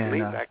did that to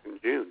me back in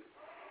June.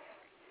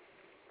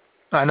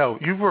 I know.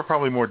 You were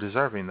probably more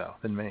deserving, though,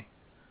 than me.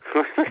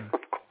 Of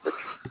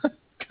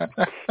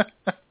course.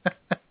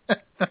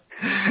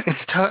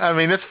 I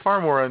mean, it's far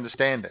more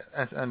understandable.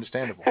 That's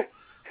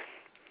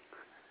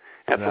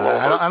a little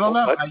I don't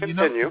know. Let's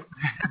continue.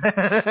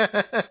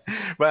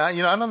 Well,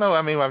 you know, I don't know.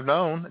 I mean, I've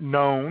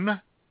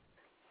known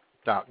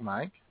Doc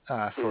Mike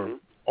for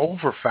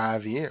over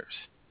 5 years,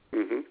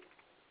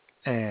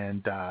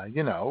 and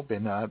you know,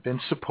 been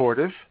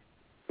supportive,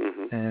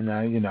 And,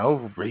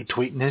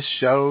 retweeting his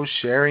show,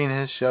 sharing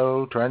his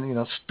show,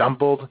 trying,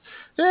 stumbled.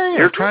 Yeah,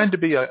 you're trying to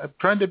be a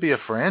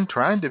friend,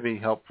 trying to be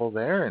helpful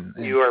there. And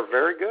you are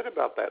very good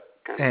about that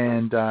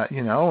kind of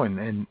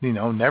thing.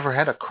 Never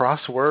had a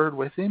crossword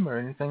with him or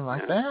anything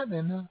like that.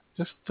 And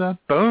just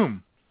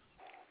boom.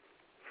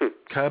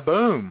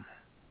 Kaboom.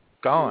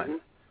 Gone.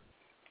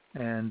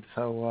 Mm-hmm. And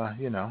so,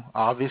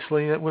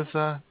 obviously it was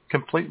a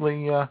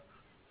completely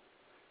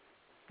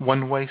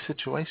one-way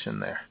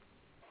situation there.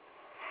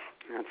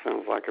 That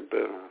sounds like a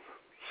bit of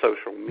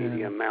social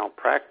media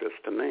malpractice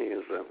to me.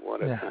 Is that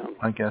what it sounds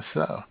like? I guess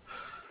so.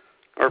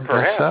 Or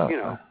perhaps,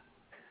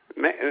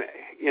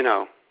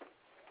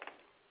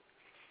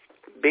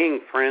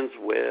 being friends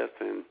with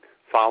and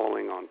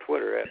following on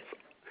Twitter,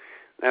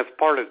 that's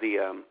part of the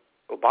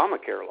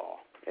Obamacare law.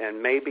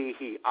 And maybe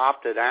he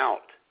opted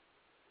out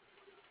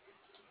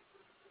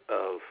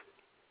of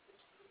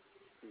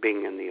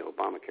being in the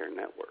Obamacare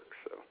network.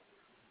 So.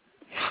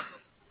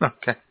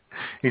 Okay.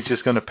 He's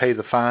just going to pay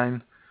the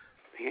fine?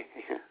 Yeah.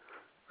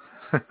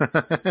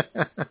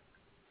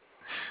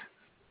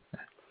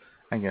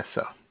 I guess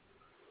so.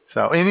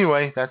 So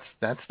anyway, that's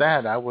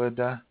that. I would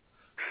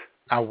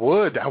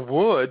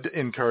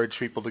encourage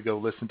people to go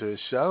listen to his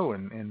show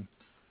and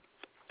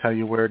tell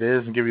you where it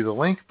is and give you the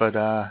link, but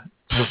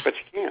you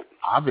can't.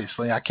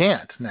 Obviously, I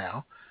can't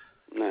now.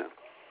 No.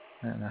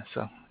 And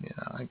so,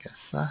 I guess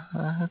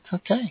it's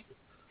okay.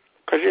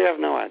 Because you have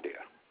no idea.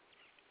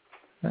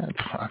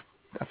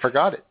 I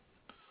forgot it.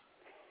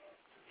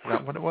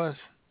 Forgot what it was.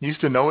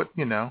 Used to know it,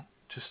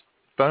 just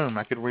boom,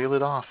 I could reel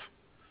it off.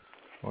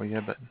 Oh yeah,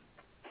 but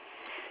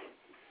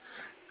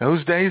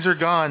those days are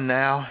gone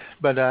now.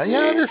 But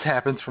this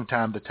happens from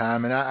time to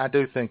time, and I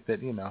do think that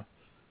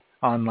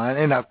online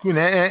and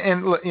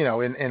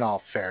in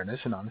all fairness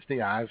and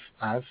honesty, I've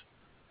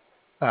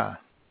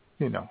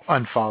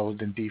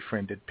unfollowed and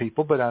defriended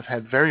people, but I've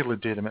had very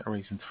legitimate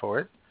reasons for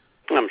it.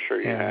 I'm sure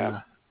you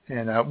have.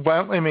 And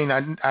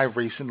I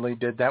recently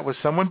did that with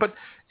someone, but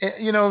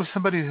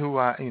somebody who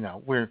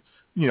we're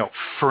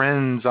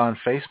friends on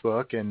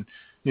Facebook and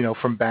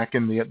from back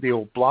in the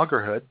old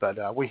bloggerhood,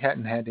 but we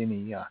hadn't had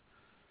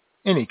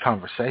any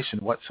conversation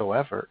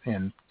whatsoever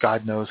in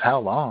God knows how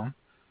long,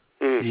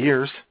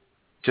 years.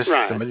 Just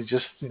somebody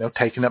just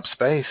taking up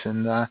space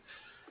and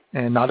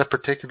not a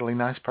particularly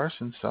nice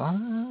person. So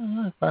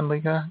I finally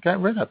got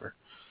rid of her.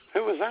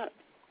 Who was that?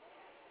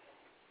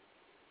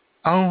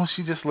 Oh,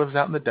 she just lives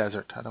out in the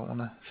desert. I don't want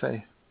to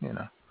say,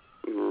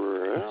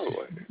 Really?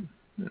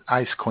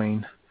 Ice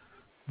Queen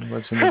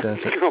lives in the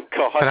desert. Oh,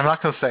 God. But I'm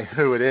not going to say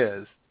who it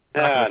is.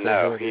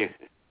 No.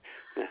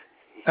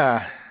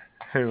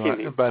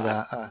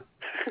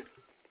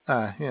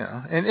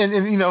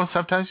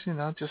 Sometimes,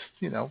 just,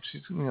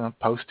 she's,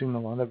 posting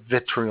a lot of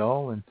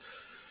vitriol and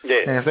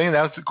everything.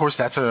 That's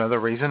another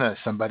reason.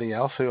 Somebody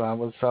else who I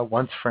was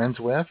once friends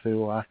with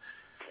who,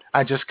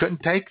 I just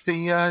couldn't take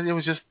it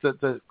was just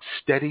the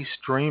steady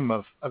stream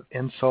of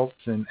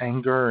insults and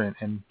anger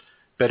and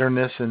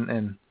bitterness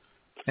and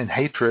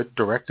hatred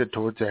directed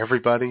towards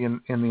everybody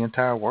in the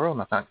entire world.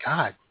 And I thought,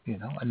 God,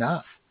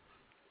 enough.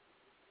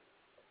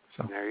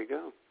 So there you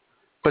go.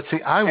 But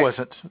see, I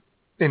wasn't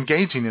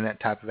engaging in that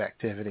type of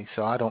activity,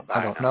 so I don't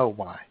know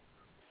why,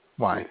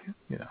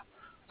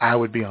 I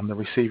would be on the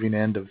receiving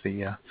end of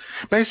the,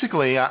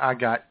 basically I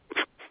got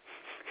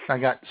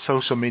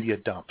social media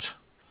dumped.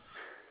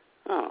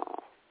 Oh.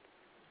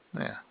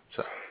 Yeah,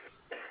 so.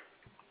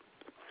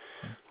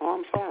 Well,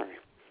 I'm sorry.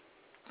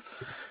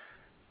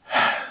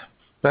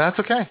 But that's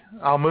okay.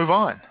 I'll move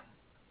on.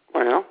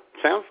 Well,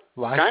 sounds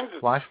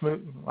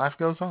life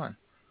goes on.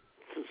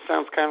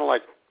 Sounds kind of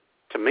like,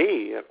 to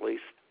me at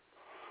least,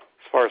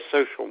 as far as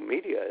social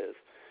media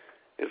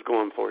is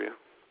going for you.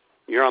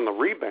 You're on the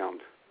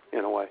rebound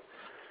in a way.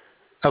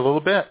 A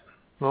little bit.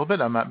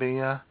 I might be,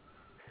 I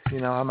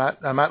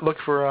might look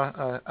for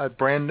a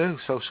brand new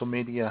social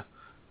media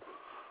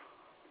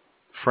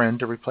friend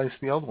to replace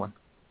the old one.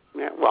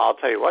 Yeah, well, I'll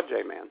tell you what,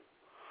 Jayman.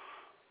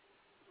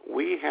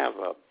 We have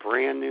a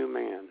brand new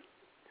man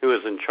who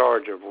is in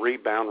charge of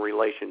rebound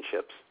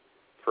relationships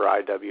for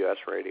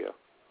IWS Radio.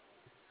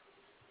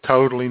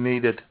 Totally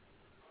needed.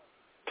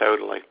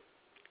 Totally.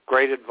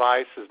 Great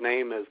advice. His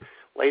name is,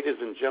 ladies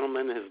and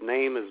gentlemen, his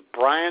name is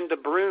Brian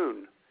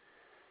DeBrune,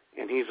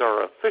 and he's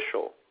our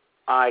official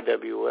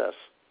IWS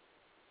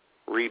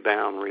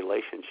rebound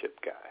relationship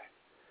guy.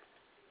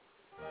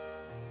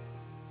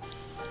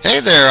 Hey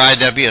there,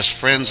 IWS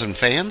friends and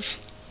fans.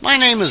 My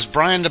name is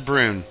Brian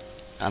DeBrune,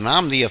 and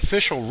I'm the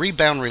official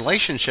rebound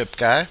relationship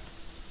guy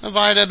of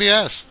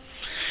IWS.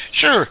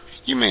 Sure,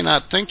 you may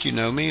not think you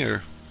know me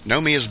or know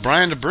me as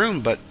Brian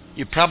DeBrune, but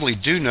you probably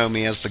do know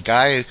me as the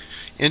guy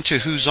into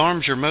whose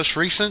arms your most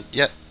recent,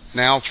 yet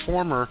now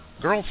former,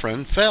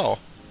 girlfriend fell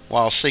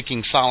while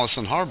seeking solace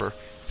and harbor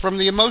from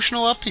the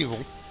emotional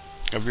upheaval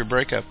of your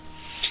breakup.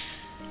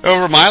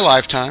 Over my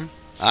lifetime,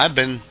 I've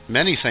been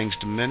many things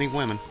to many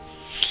women.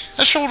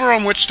 A shoulder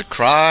on which to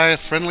cry, a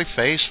friendly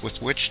face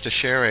with which to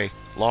share a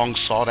long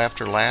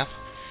sought-after laugh,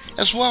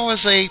 as well as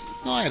a,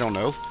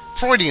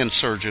 Freudian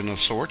surgeon of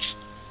sorts,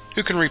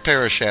 who can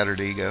repair a shattered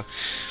ego.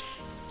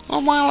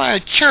 Well, while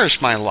I cherish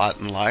my lot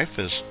in life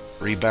as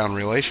rebound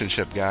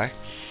relationship guy,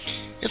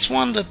 it's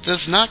one that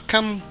does not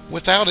come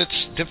without its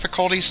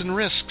difficulties and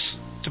risks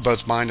to both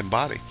mind and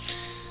body.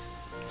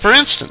 For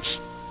instance,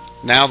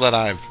 now that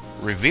I've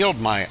revealed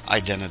my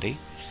identity,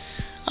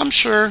 I'm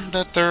sure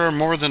that there are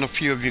more than a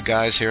few of you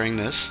guys hearing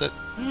this that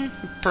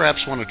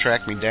perhaps want to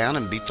track me down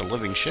and beat the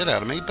living shit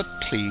out of me, but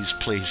please,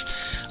 please,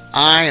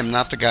 I am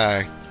not the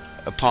guy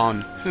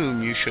upon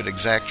whom you should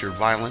exact your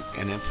violent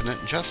and infinite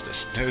justice.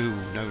 No,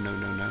 no, no,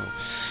 no, no.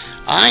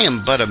 I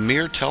am but a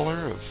mere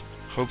teller of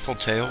hopeful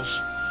tales,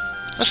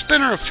 a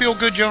spinner of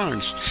feel-good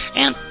yarns,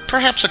 and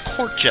perhaps a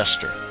court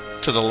jester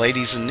to the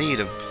ladies in need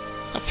of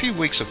a few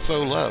weeks of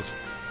faux love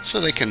so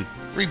they can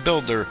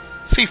rebuild their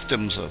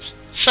fiefdoms of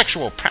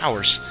sexual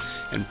prowess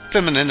and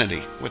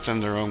femininity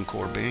within their own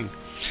core being.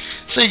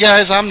 See,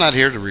 guys, I'm not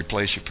here to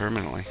replace you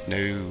permanently.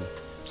 No,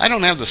 I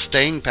don't have the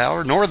staying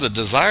power nor the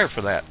desire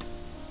for that.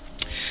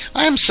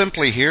 I am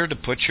simply here to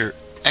put your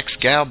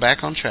ex-gal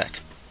back on track.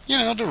 You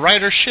know, to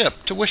right her ship,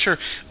 to wish her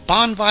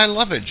bon vi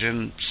lovage,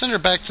 and send her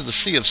back to the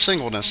sea of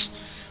singleness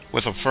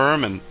with a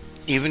firm and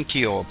even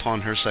keel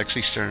upon her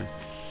sexy stern.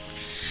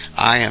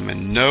 I am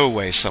in no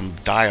way some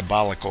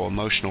diabolical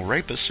emotional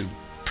rapist who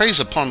preys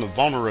upon the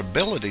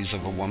vulnerabilities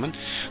of a woman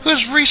who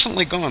has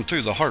recently gone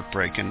through the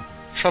heartbreak and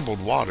troubled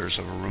waters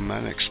of a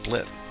romantic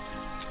split.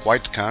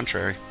 Quite the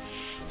contrary.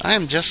 I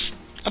am just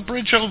a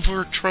bridge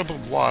over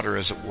troubled water,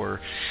 as it were.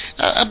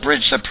 A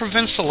bridge that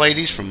prevents the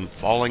ladies from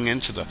falling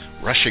into the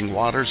rushing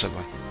waters of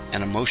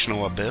an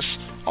emotional abyss,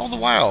 all the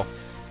while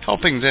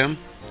helping them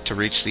to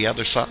reach the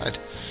other side.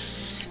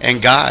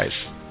 And guys,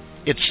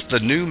 it's the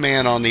new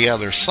man on the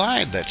other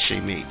side that she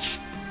meets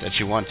that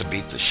you want to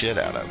beat the shit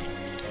out of.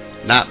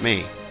 Not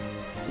me.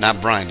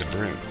 Not Brian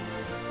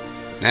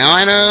DeBrune. Now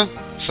I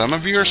know some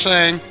of you are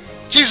saying,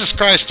 Jesus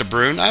Christ,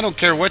 DeBrune, I don't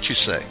care what you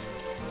say.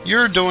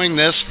 You're doing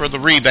this for the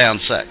rebound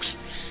sex.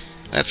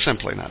 That's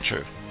simply not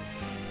true.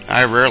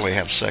 I rarely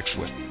have sex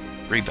with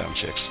rebound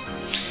chicks.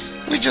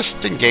 We just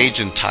engage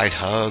in tight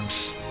hugs,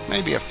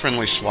 maybe a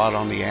friendly swat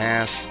on the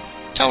ass,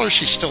 tell her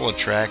she's still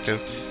attractive,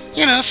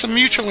 you know, some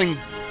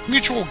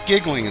mutual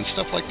giggling and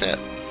stuff like that.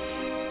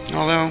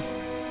 Although,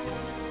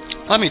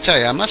 let me tell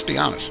you, I must be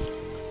honest.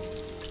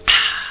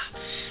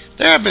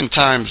 There have been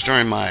times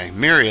during my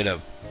myriad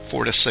of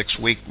 4 to 6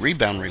 week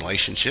rebound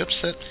relationships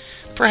that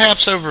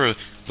perhaps over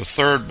the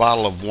third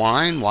bottle of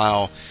wine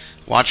while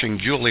watching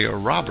Julia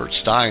Roberts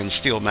die in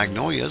Steel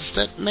Magnolias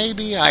that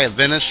maybe I have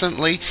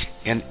innocently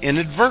and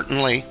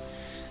inadvertently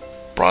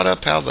brought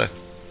up how the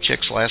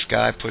chick's last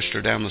guy pushed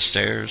her down the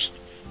stairs,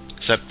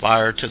 set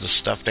fire to the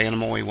stuffed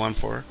animal he won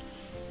for her,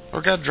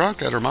 or got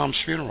drunk at her mom's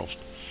funerals.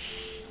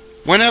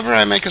 Whenever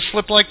I make a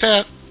slip like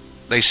that,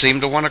 they seem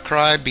to want to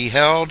cry, be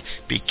held,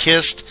 be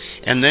kissed,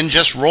 and then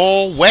just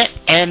roll wet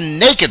and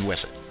naked with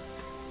it.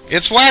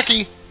 It's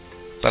wacky,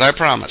 but I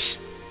promise,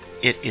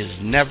 it is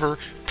never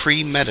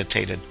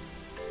premeditated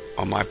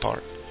on my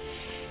part.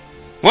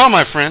 Well,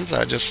 my friends,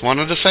 I just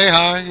wanted to say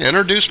hi,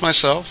 introduce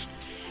myself,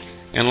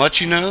 and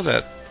let you know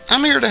that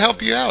I'm here to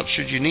help you out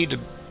should you need to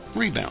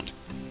rebound.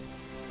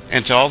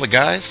 And to all the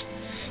guys,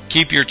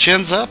 keep your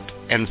chins up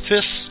and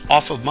fists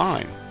off of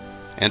mine.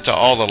 And to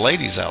all the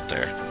ladies out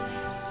there,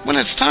 when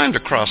it's time to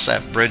cross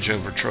that bridge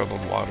over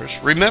troubled waters,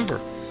 remember,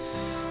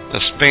 the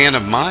span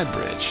of my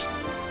bridge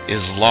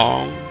is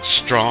long,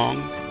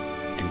 strong,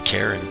 and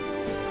caring.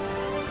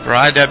 For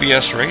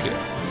IWS Radio,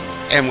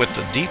 and with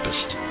the deepest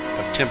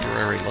of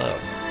temporary love,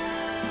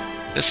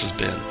 this has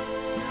been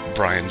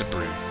Brian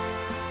DeBrune.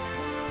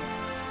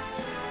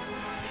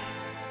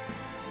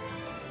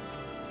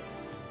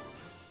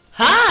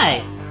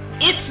 Hi,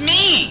 it's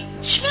me,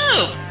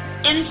 Snoop.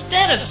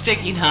 Instead of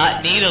sticking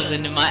hot needles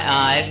into my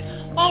eyes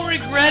while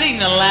regretting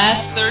the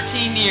last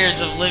 13 years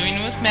of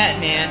living with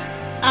Matman,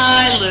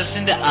 I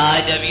listen to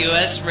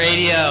IWS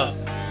Radio.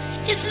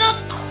 It's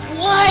not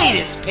quite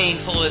as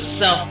painful as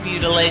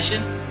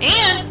self-mutilation,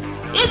 and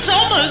it's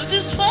almost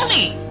as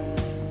funny.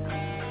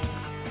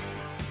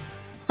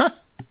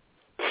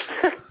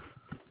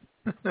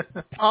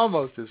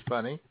 Almost as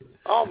funny.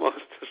 Almost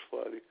as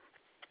funny.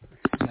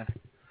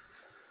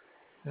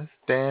 That's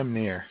damn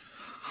near.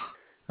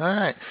 All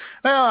right.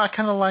 Well, I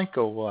kind of like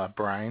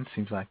Brian.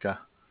 Seems like a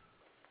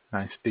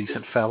nice,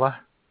 decent fella.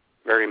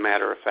 Very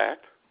matter of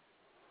fact.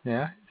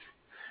 Yeah.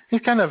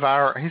 He's kind of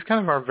our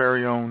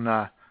very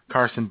own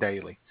Carson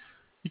Daly.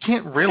 You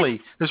can't really.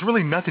 There's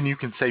really nothing you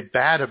can say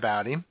bad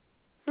about him.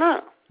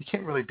 No. You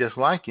can't really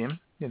dislike him.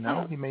 You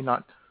know, he may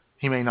not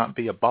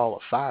be a ball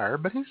of fire,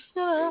 but he's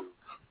very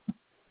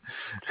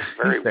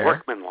he's there.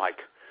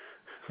 workmanlike.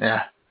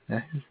 Yeah,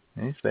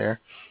 he's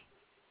there.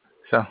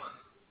 So,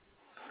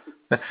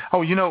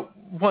 oh, you know,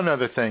 one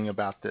other thing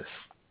about this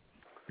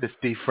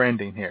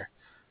defriending here.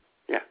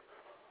 Yeah.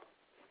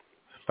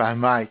 By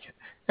Mike,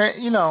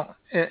 you know,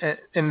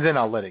 and then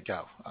I'll let it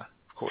go. Of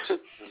course.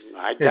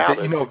 I doubt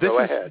it. You know, Go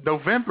ahead.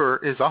 November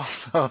is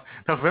also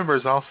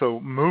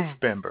Move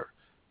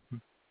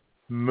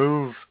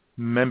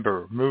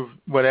member,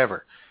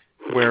 whatever,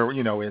 where,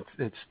 you know,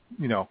 it's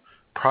you know,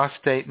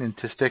 Prostate and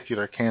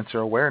Testicular Cancer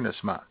Awareness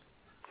Month,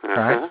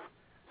 right?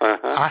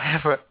 I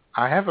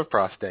have a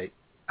prostate.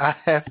 I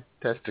have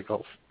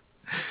testicles.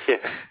 Yeah.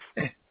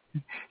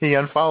 He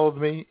unfollowed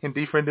me and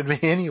defriended me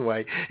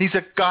anyway. He's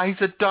a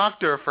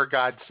doctor, for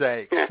God's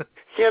sake.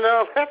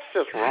 That's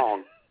just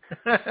wrong.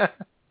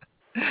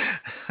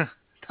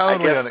 Totally I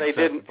guess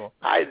unacceptable.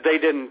 They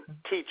didn't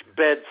teach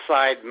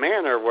bedside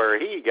manner where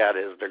he got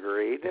his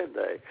degree, did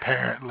they?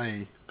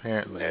 Apparently.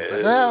 No. But,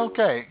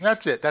 okay,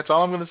 that's it. That's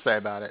all I'm going to say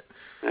about it.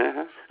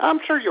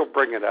 I'm sure you'll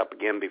bring it up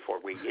again before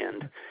we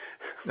end.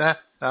 No,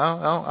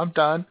 I'm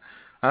done.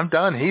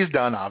 He's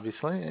done,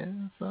 obviously. Yeah,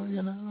 so,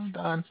 I'm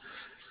done.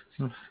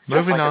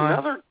 Moving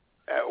on.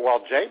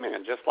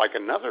 Jayman, just like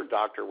another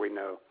doctor we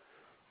know,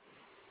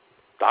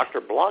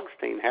 Dr.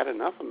 Blogstein had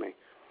enough of me.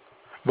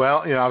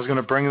 Well, I was going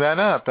to bring that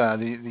up.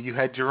 You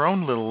had your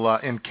own little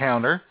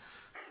encounter.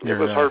 It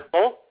was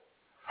hurtful.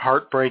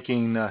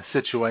 Heartbreaking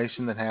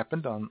situation that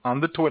happened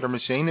on the Twitter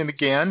machine. And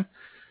again,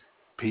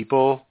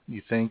 people,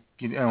 you think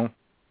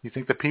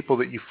the people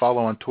that you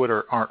follow on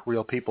Twitter aren't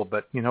real people,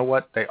 but you know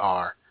what? They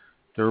are.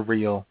 They're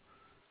real.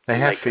 They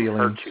have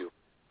feelings. Hurt you.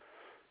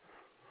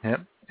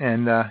 Yep.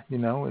 And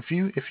if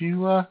you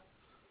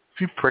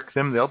prick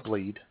them, they'll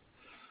bleed.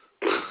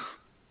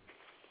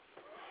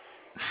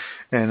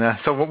 And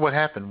so what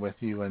happened with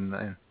you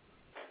and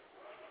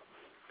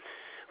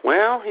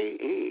Well,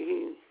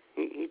 he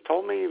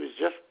told me he was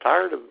just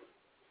tired of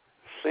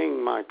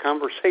seeing my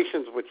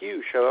conversations with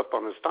you show up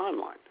on his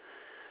timeline.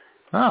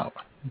 Oh,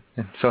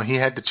 and so he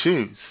had to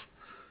choose.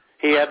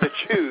 He had to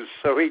choose,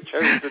 so he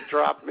chose to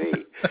drop me.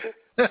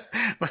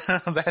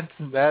 Well,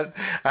 that.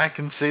 I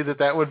can see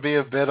that would be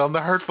a bit on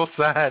the hurtful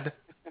side.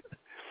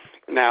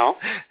 Now,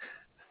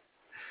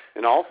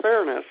 in all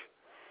fairness,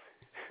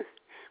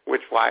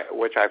 which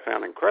I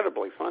found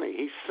incredibly funny,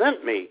 he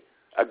sent me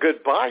a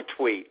goodbye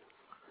tweet.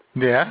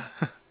 Yeah,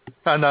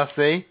 enough,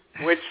 see?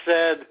 Which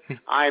said,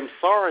 "I'm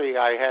sorry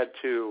I had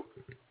to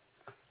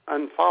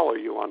unfollow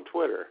you on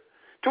Twitter."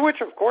 To which,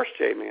 of course,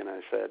 Jayman,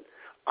 I said,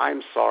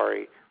 "I'm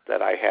sorry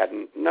that I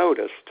hadn't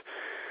noticed."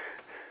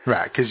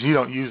 Right, because you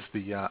don't use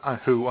the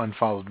Who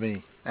Unfollowed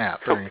Me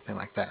app or anything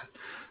like that.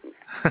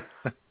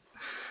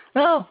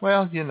 No,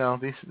 well, and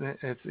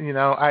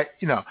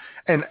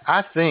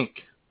I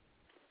think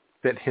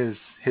that his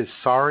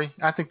sorry,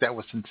 I think that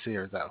was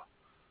sincere, though.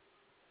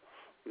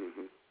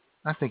 Mm-hmm.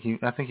 I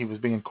think he was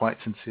being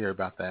quite sincere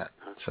about that.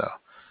 So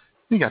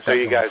you got that. So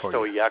you guys for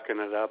still you. yucking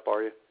it up,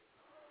 are you?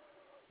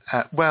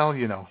 Well,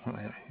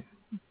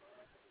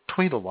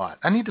 tweet a lot.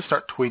 I need to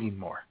start tweeting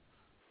more.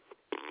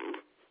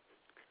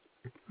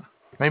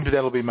 Maybe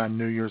that'll be my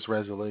New Year's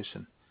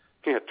resolution.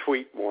 Yeah,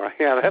 tweet more.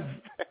 Yeah, that's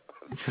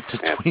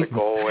the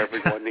goal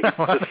everyone needs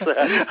to set.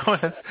 I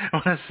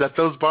want to set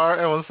those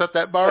I want to set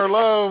that bar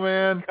low,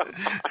 man.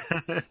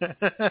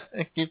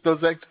 Keep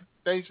those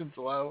expectations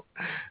low.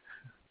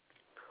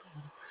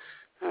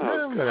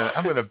 I'm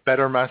gonna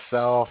better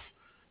myself.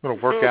 I'm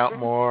gonna work out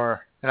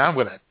more, and I'm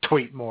gonna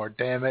tweet more.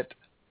 Damn it.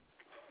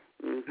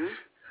 Mm-hmm.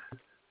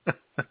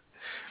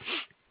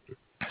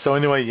 So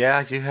anyway,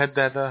 yeah, you had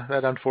that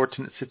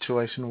unfortunate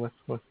situation with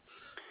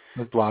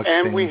Blogstein.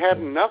 And we had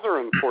another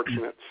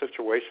unfortunate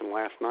situation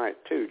last night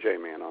too,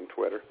 Jayman, on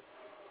Twitter.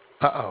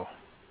 Uh-oh.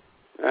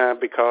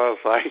 Because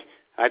I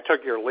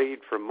took your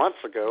lead from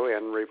months ago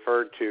and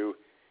referred to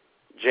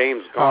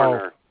James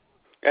Garner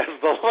as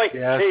the late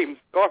James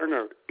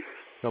Garner.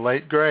 The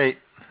late great.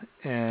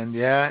 And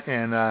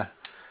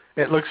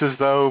it looks as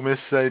though Miss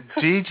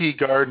Gigi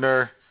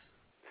Gardner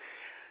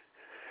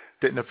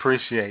didn't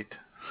appreciate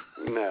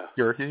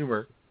your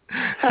humor.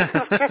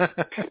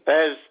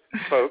 As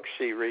folks,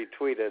 she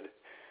retweeted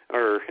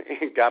or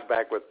got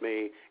back with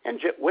me, and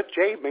with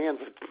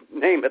Jayman's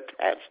name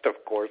attached, of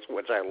course,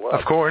 which I love.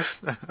 Of course.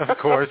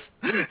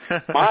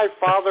 My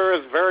father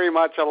is very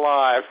much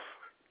alive.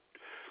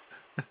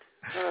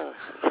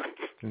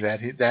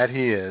 That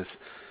he is.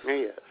 He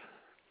is.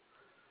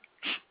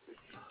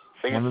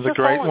 See, one of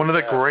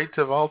the greats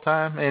of all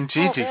time. And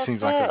Gigi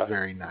seems like a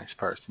very nice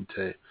person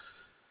too.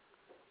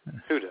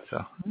 Who does?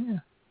 So yeah,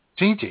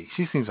 Gigi.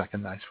 She seems like a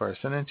nice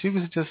person, and she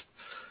was just,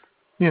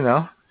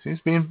 she's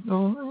being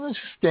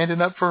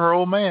standing up for her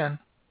old man.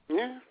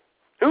 Yeah,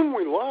 whom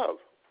we love.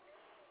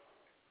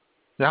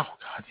 Oh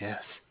God,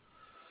 yes.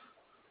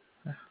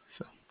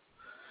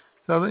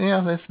 So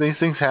yeah, these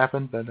things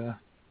happen, but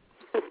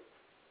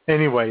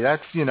anyway,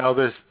 that's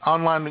there's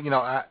online.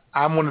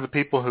 I'm one of the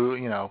people who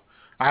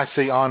I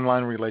see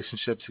online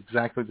relationships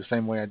exactly the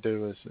same way I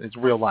do as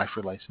real life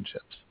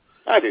relationships.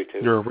 I do too.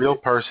 You're a real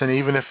person,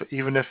 even if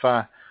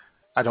I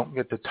don't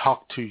get to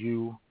talk to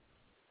you,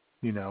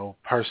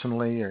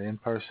 personally or in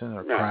person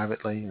or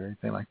privately or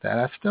anything like that.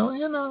 I still,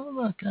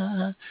 look,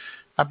 I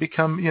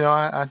become,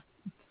 I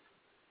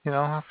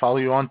follow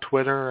you on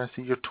Twitter. I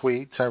see your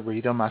tweets. I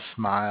read them. I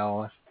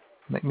smile.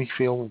 Make me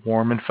feel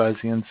warm and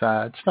fuzzy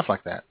inside. Stuff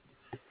like that.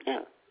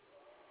 Yeah.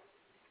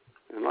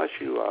 Unless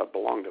you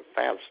belong to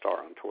Favstar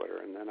on Twitter,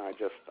 and then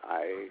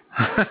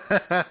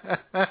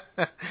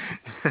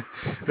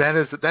That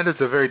is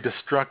a very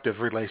destructive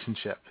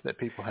relationship that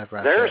people have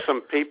right there. There are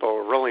some people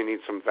who really need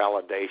some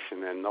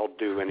validation, and they'll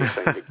do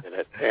anything to get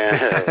it.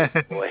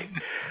 And, boy.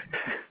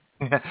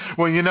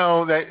 Well, you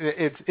know,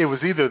 it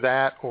was either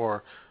that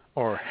or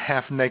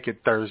Half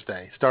Naked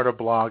Thursday. Start a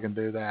blog and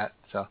do that.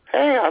 So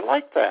hey, I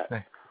like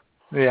that.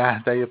 Yeah,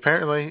 they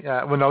apparently.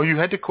 Well, no, you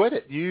had to quit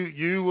it.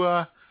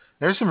 You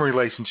there's some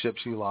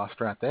relationships you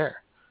lost right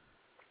there.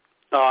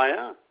 Oh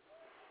yeah.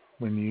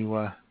 When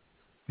you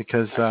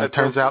because it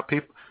turns out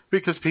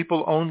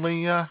people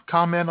only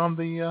comment on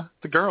the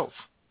girls,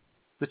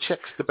 the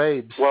chicks, the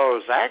babes. Well,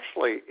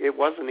 it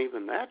wasn't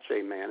even that,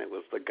 Jayman. It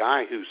was the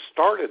guy who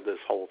started this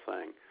whole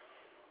thing.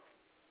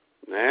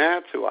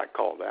 That's who I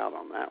called out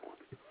on that one.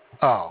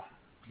 Oh,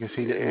 because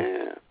he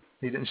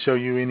didn't show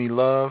you any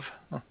love?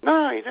 Oh.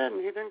 No, he didn't.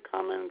 He didn't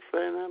comment and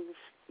say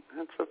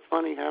that's a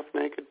funny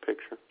half-naked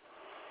picture.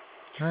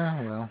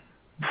 Oh, well.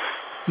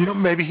 You know,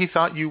 maybe he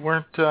thought you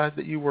weren't,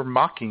 that you were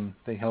mocking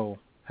the whole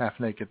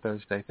Half-Naked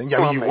Thursday thing. I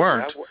mean, you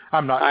weren't.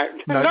 I'm not. I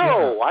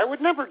would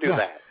never do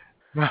that.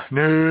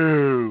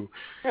 No.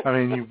 I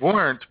mean, you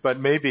weren't, but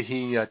maybe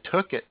he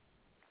took it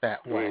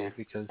that way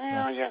because...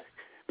 yeah.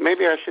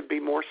 Maybe I should be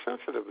more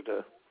sensitive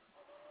to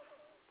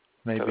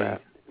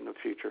that in the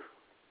future.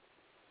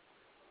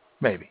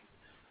 Maybe.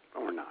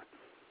 Or not.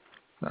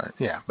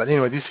 Yeah, but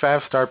anyway, these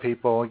 5-star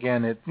people,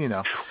 again, of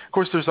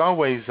course, there's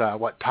always,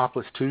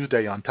 Topless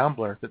Tuesday on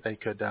Tumblr that they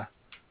could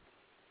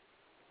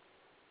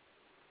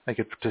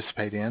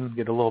participate in,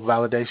 get a little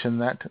validation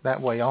that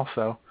way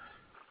also.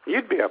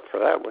 You'd be up for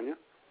that, wouldn't you?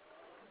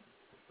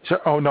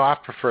 Sure. Oh, no, I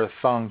prefer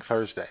Thong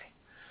Thursday.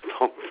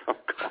 Oh, God.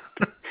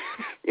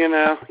 You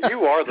know,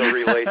 you are the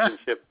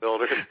relationship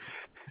builder.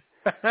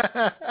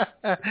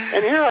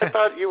 And here I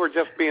thought you were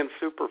just being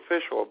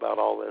superficial about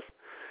all this.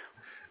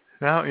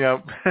 No, yeah,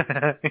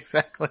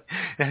 exactly.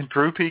 And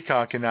Drew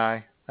Peacock and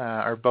I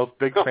are both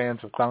big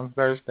fans of Thong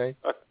Thursday.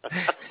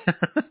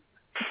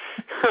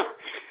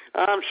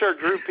 I'm sure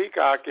Drew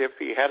Peacock, if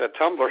he had a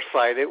Tumblr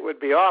site, it would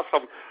be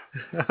awesome.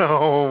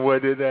 Oh,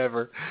 would it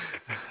ever?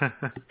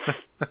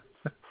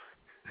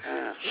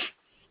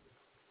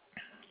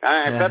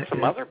 I bet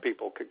some other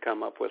people could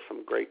come up with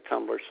some great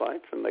Tumblr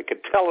sites, and they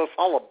could tell us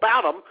all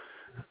about them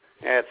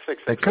at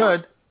 661. They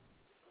could.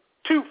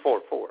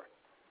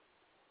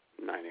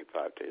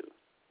 244-9852.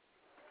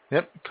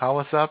 Yep, call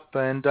us up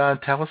and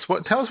tell us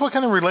what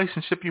kind of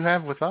relationship you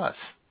have with us.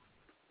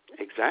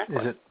 Exactly.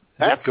 Is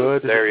it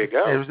good? There you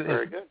go.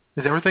 Very good.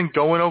 Is everything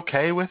going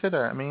okay with it?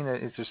 Or, I mean,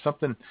 is there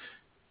something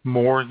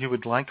more you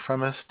would like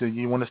from us? Do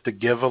you want us to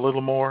give a little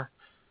more?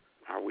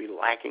 Are we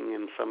lacking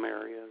in some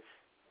areas?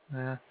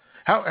 Yeah.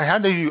 How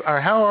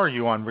are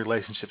you on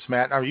relationships,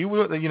 Matt? Are you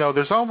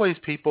there's always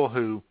people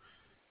who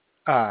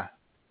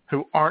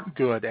aren't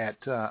good at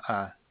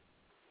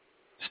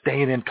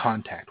staying in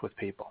contact with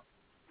people.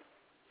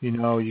 You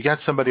know, you got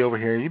somebody over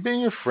here, you've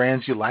been your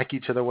friends, you like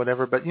each other,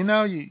 whatever, but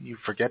you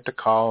forget to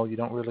call, you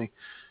don't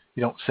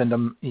send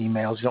them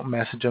emails, you don't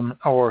message them,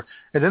 and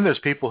then there's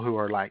people who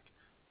are like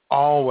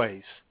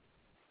always,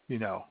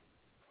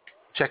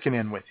 checking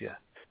in with you,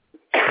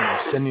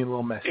 sending you a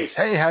little message.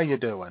 Hey, how you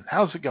doing?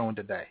 How's it going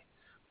today?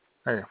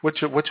 Hey,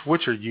 which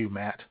are you,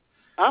 Matt?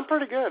 I'm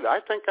pretty good.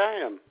 I think I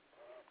am.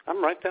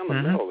 I'm right down the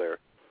middle there.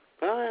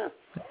 Oh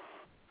yeah.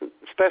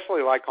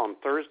 Especially like on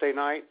Thursday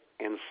night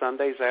and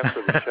Sundays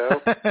after the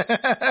show.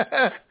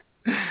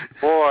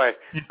 Boy,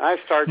 I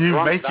start you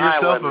drunk make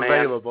dialing, yourself man.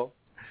 available.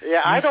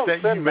 Yeah, I don't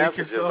send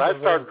messages. I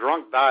start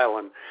drunk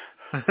dialing.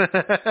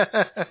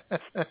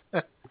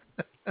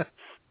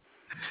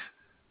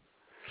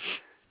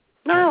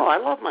 No, I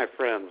love my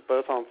friends,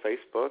 both on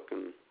Facebook,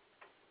 and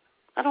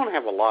I don't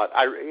have a lot.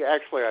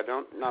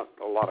 Not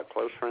a lot of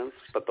close friends,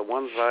 but the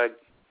ones I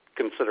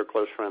consider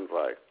close friends,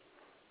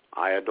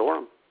 I adore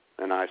them,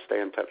 and I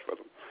stay in touch with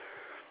them.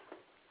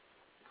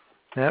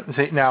 Yeah.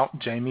 See, now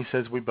Jamie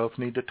says we both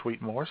need to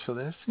tweet more, so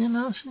there's, she's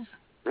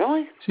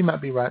really. She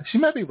might be right. She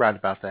might be right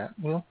about that.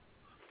 We'll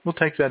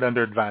take that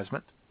under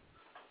advisement.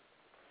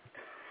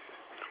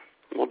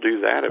 We'll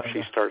do that if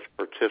she starts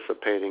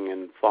participating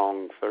in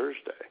Thong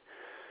Thursday.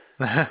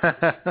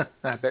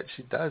 I bet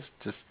she does.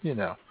 Just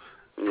Yeah,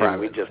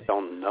 privately. we just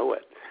don't know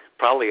it.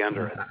 Probably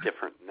under a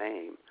different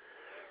name.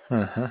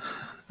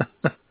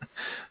 She's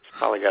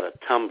probably got a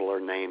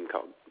Tumblr name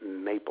called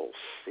Maple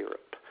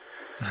Syrup.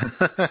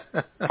 God.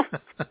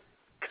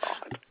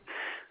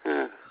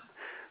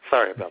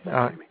 Sorry about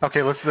that.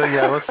 Okay, let's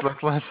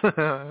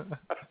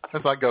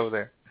not go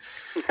there.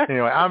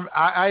 Anyway,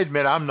 I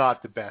admit I'm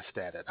not the best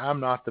at it. I'm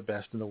not the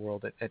best in the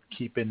world at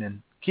keeping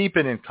in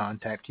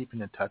contact,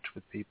 keeping in touch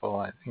with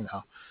people.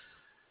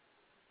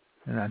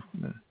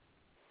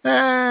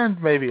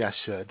 And maybe I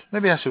should.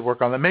 Maybe I should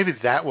work on that. Maybe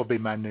that will be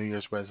my New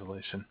Year's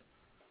resolution.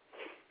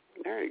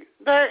 There you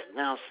go.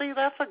 Now, see,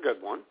 that's a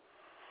good one.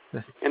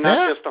 And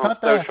not just on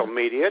social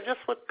media, just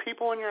with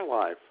people in your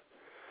life.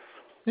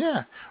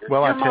 Yeah.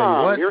 Well, I tell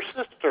you what. Your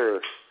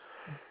sister.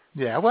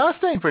 Yeah, well, I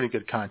stay in pretty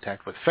good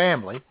contact with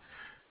family.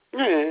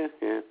 Yeah.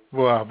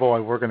 Well,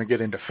 boy, we're going to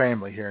get into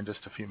family here in just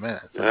a few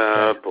minutes.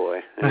 Oh, boy.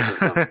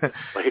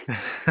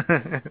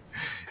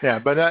 Yeah,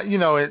 but,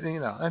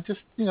 and just,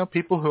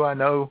 people who I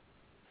know,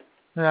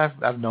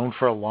 I've known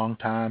for a long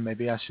time.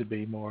 Maybe I should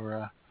be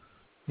more,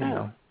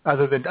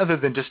 other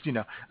than just,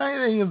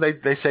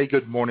 they say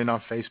good morning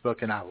on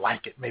Facebook and I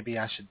like it. Maybe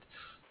I should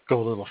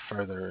go a little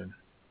further.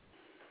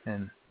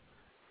 And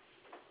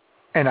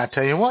I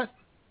tell you what,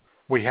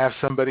 we have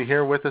somebody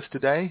here with us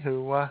today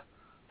who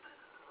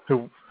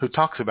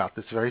talks about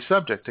this very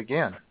subject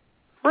again.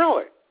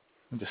 Really?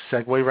 And just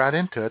segue right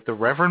into it. The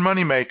Reverend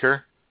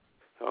Moneymaker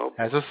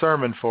has a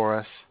sermon for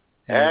us,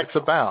 and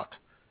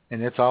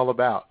it's all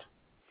about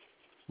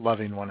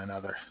loving one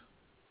another.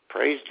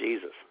 Praise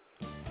Jesus.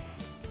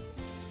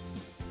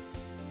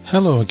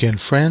 Hello again,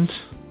 friends.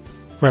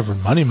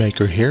 Reverend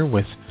Moneymaker here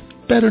with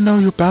Better Know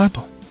Your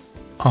Bible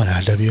on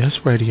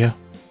IWS Radio.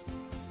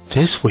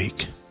 This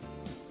week,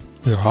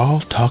 we're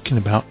all talking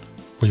about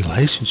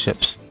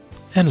relationships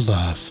and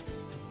love.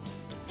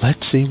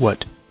 Let's see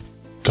what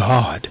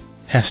God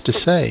has to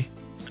say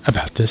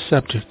about this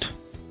subject.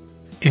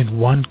 In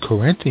 1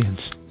 Corinthians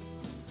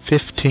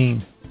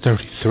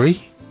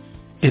 15:33,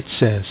 it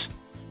says,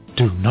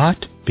 "Do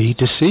not be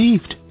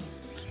deceived.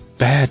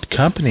 Bad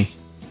company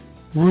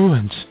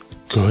ruins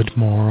good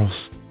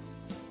morals."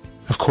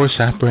 Of course,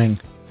 I bring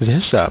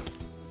this up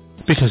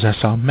because I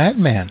saw Matt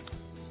Man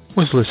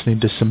was listening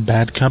to some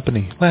bad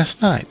company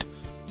last night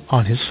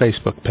on his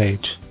Facebook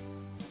page.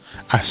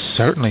 I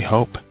certainly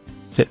hope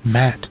that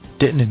Matt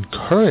didn't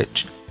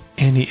encourage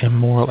any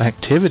immoral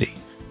activity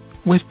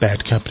with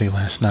bad company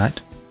last night.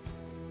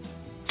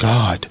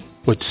 God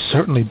would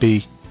certainly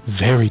be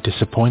very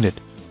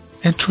disappointed,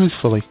 and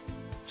truthfully,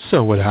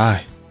 so would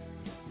I.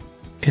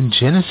 In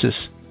Genesis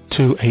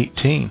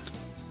 2:18,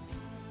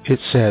 it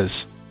says,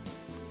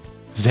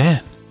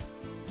 "Then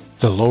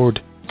the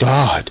Lord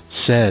God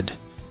said,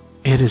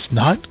 'It is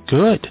not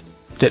good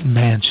that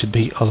man should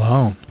be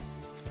alone.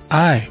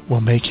 I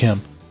will make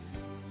him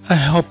a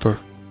helper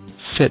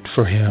fit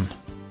for him.'"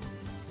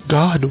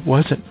 God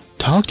wasn't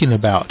talking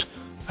about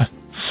a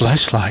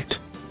fleshlight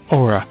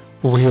or a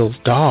real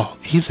doll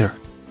either.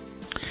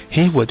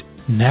 He would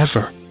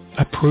never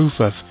approve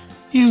of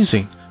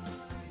using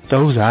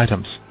those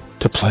items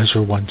to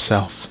pleasure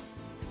oneself,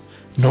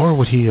 nor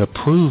would he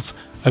approve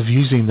of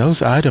using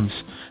those items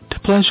to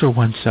pleasure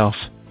oneself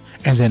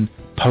and then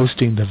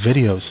posting the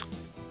videos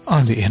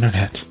on the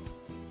internet.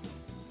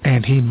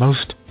 And he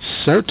most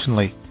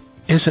certainly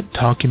isn't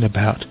talking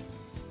about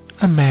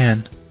a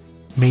man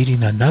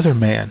meeting another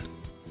man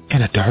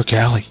in a dark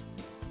alley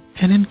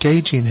and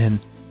engaging in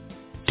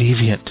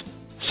deviant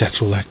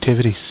sexual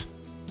activities.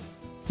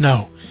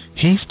 No,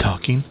 he's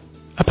talking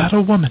about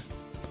a woman.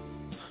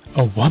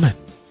 A woman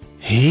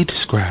he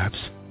describes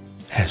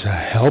as a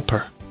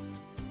helper.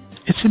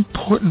 It's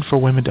important for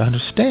women to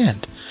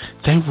understand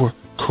they were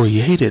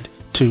created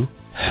to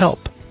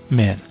help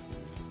men.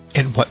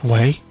 In what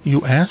way,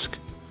 you ask?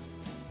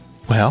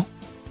 Well,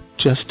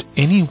 just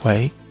any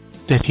way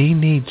that he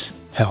needs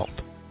help.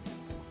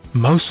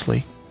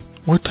 Mostly,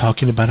 we're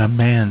talking about a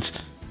man's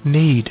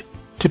need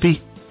to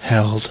be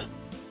held,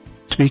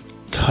 to be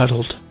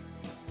cuddled,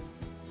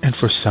 and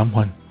for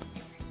someone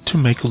to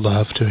make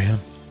love to him.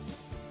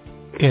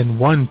 In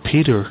 1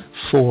 Peter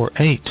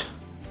 4:8,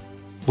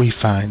 we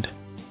find,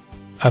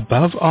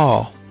 "Above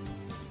all,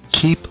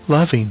 keep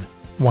loving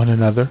one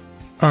another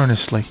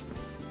earnestly,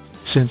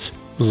 since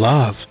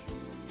love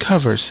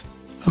covers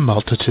a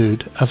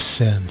multitude of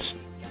sins."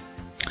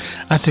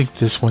 I think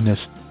this one is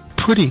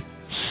pretty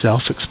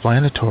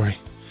self-explanatory.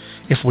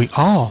 If we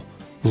all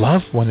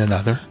love one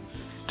another,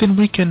 then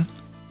we can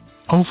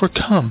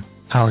overcome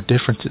our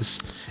differences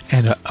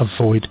and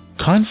avoid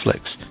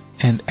conflicts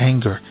and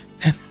anger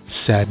and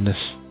sadness.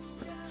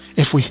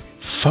 If we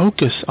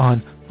focus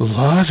on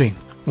loving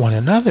one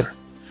another,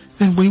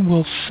 then we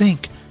will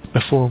think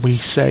before we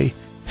say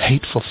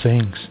hateful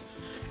things,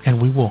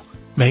 and we will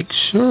make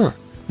sure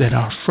that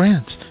our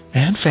friends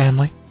and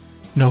family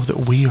know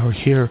that we are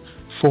here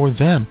for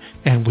them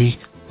and we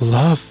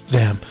love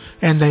them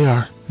and they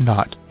are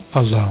not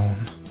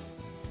alone.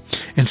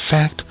 In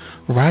fact,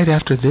 right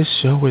after this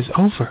show is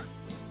over,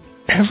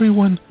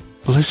 everyone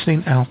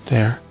listening out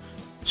there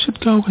should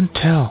go and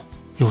tell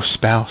your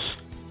spouse,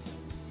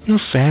 your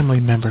family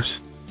members,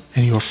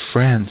 and your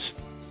friends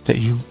that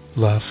you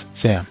love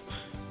them.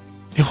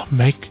 It will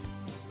make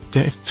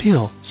them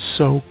feel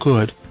so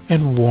good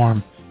and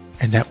warm,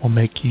 and that will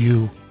make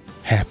you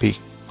happy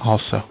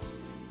also.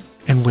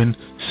 And when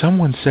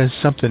someone says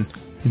something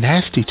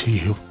nasty to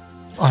you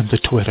on the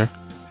Twitter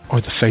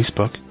or the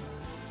Facebook,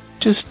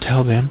 just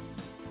tell them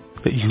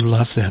that you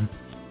love them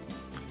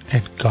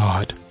and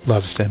God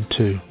loves them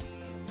too.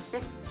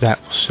 That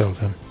will show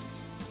them.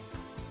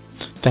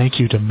 Thank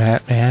you to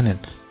Matt Man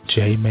and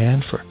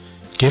Jayman for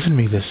giving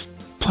me this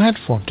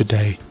platform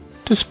today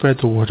to spread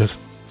the word of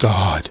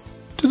God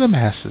to the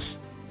masses.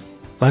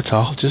 Let's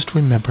all just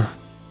remember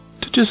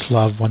to just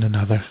love one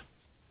another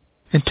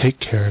and take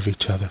care of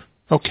each other,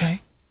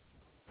 okay?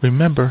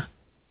 Remember,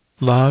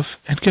 love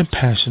and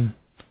compassion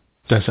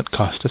doesn't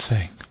cost a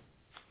thing.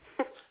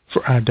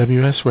 For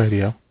IWS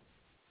Radio,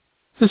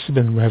 this has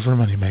been Reverend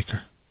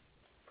Moneymaker.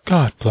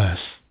 God bless.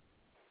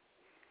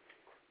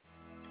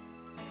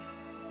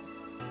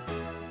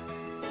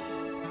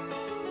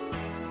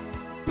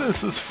 This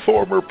is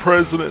former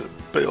President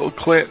Bill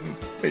Clinton,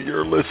 and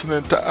you're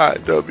listening to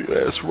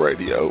IWS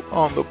Radio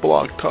on the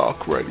Blog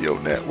Talk Radio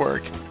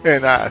Network,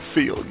 and I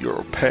feel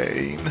your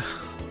pain.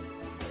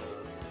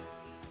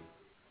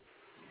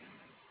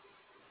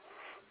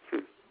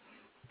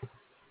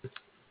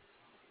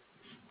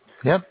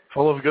 Yep,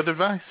 full of good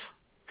advice.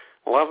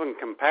 Love and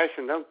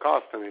compassion don't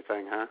cost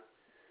anything, huh?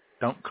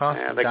 Don't cost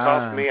a dime. They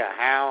cost me a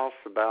house,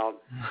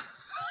 about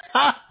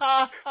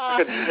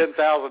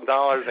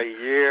 $10,000 a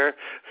year.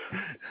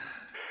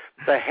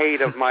 The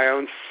hate of my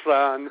own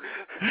son.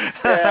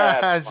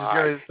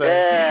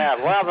 Yeah,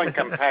 love and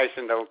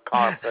compassion don't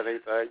cost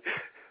anything.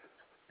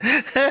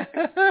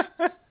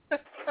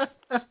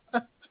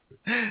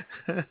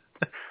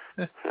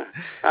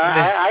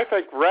 I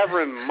think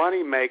Reverend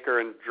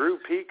Moneymaker and Drew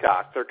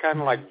Peacock, they're kind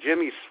of like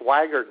Jimmy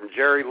Swaggart and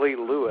Jerry Lee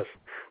Lewis.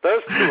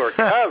 Those two are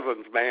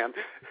cousins, man.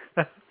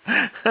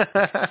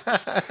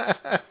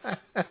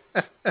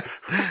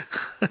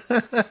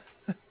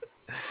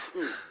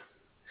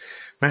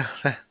 Well,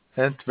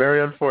 that's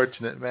very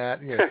unfortunate,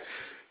 Matt. You're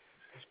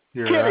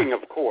kidding,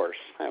 of course.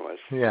 That was.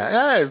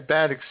 Yeah, I have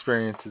bad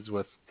experiences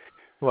with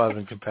love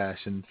and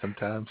compassion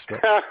sometimes.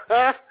 But.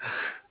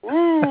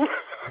 Woo.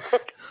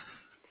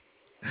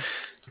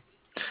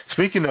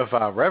 Speaking of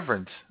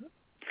reverends,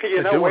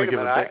 wait a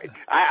minute.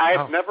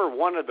 I've never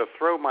wanted to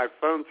throw my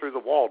phone through the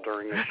wall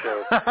during this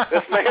show.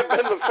 This may have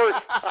been the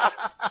first time.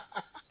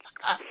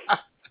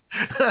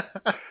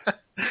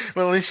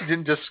 Well, at least you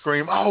didn't just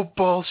scream, "Oh,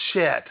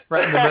 bullshit,"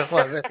 right in the middle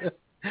of it.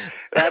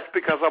 That's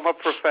because I'm a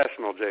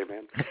professional,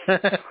 Jayman.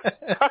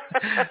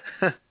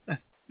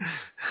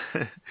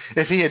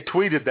 If he had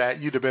tweeted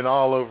that, you'd have been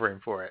all over him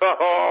for it.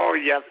 Oh,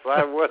 yes,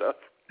 I would have.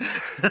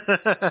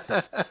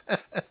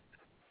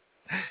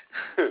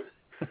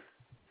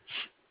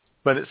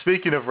 But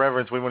speaking of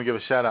reverends, we want to give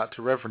a shout out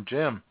to Reverend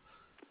Jim.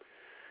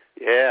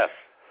 Yes.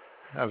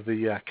 Of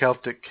the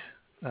Celtic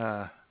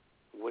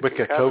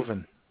Wicca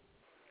Coven.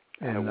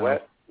 In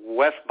West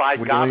by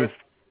Goddess,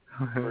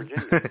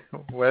 Virginia.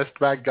 West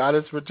by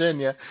Goddess,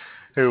 Virginia,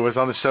 who was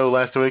on the show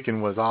last week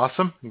and was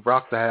awesome. He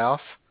rocked the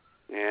house.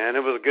 And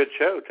it was a good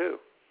show, too.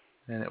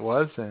 And it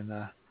was.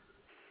 And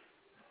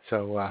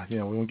so, we want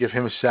to give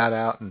him a shout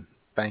out and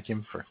thank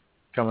him for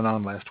coming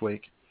on last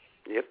week.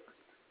 Yep.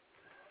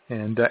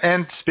 And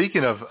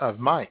speaking of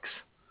Mike's,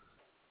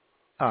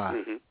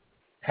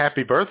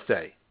 happy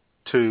birthday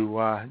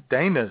to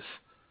Dana's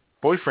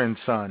boyfriend's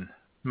son,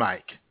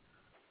 Mike.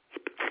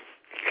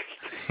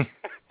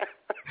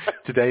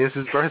 Today is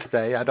his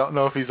birthday. I don't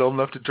know if he's old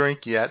enough to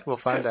drink yet. We'll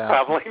find out.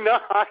 Probably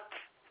not.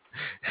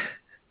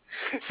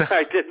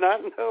 I did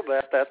not know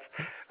that.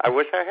 I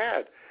wish I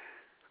had.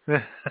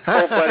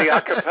 Old buddy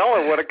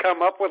Acapella would have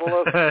come up with a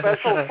little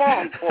special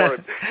song for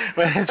him.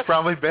 Well, it's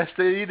probably best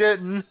that he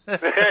didn't.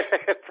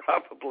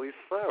 Probably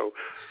so.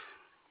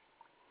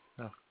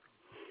 Oh.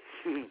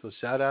 So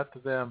shout out to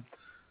them.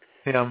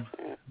 Them.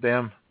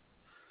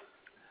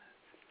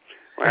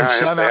 Well,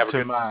 and shout out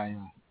to my...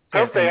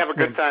 Hope they have a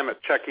good time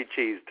at Chuck E.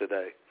 Cheese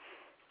today.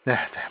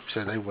 Yeah, I'm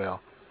sure they will.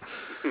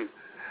 And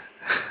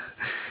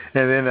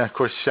then, of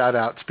course, shout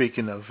out,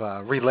 speaking of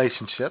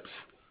relationships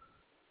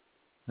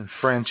and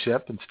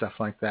friendship and stuff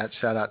like that,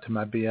 shout out to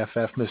my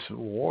BFF, Miss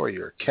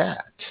Warrior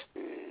Cat,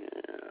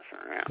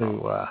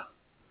 who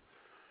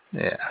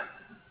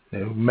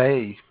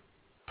may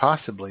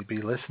possibly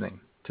be listening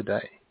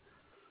today.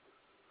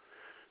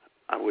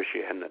 I wish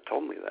you hadn't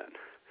told me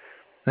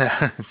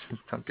that.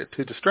 Don't get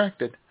too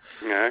distracted.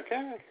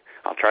 Okay.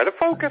 I'll try to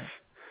focus.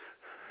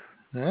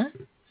 All right.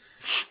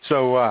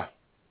 So,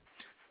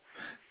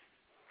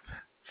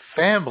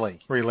 family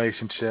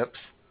relationships.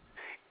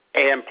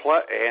 And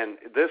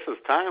this is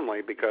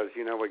timely because,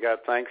 we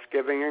got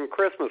Thanksgiving and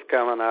Christmas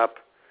coming up.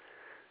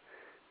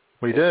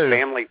 We do.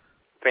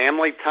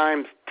 Family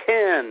times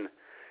 10.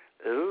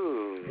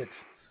 Ooh.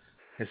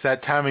 It's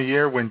that time of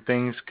year when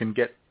things can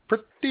get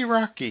pretty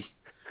rocky.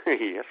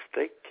 Yes,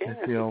 they can.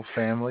 With the old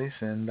families.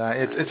 And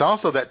it's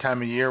also that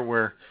time of year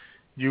where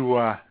you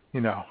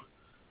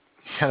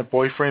got a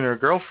boyfriend or a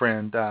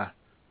girlfriend,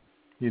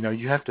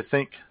 you have to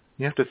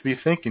be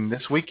thinking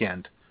this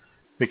weekend,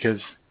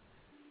 because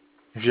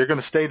if you're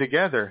going to stay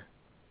together,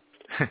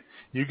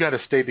 you got to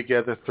stay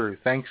together through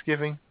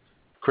Thanksgiving,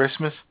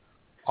 Christmas,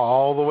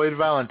 all the way to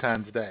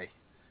Valentine's Day.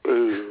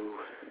 Ooh.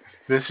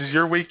 This is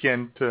your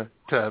weekend to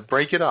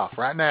break it off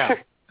right now.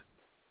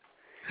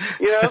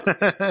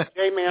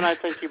 Jayman, I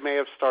think you may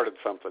have started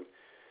something.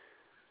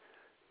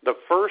 The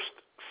first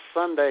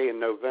Sunday in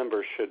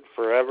November should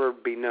forever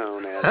be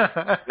known as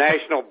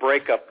National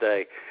Breakup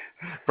Day.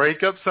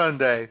 Breakup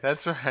Sunday.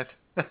 That's right.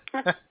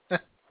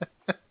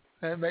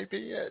 That may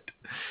be it.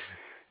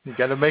 You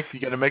got to make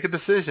a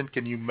decision.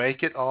 Can you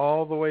make it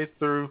all the way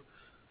through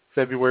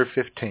February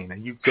 15th? Are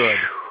you good?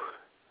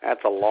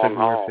 That's a long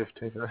haul.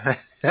 15th.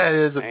 That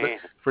is a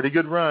pretty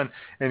good run.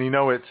 And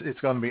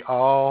it's going to be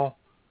all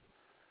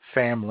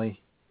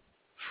family,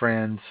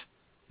 friends.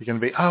 You're going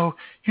to be,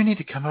 you need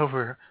to come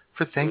over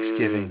for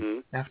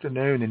Thanksgiving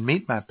afternoon and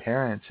meet my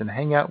parents and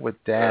hang out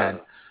with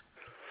Dad.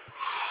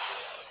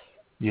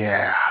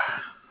 Yeah.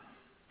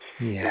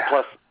 And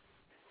plus,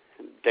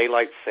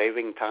 daylight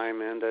saving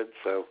time ended,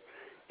 so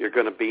you're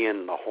going to be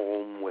in the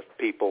home with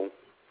people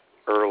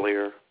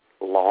earlier,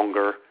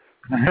 longer.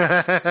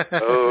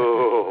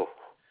 Oh.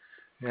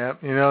 Yeah,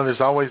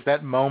 there's always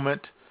that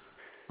moment.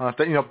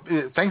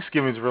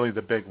 Thanksgiving is really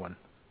the big one.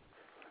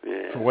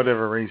 Yeah. For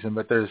whatever reason,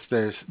 but there's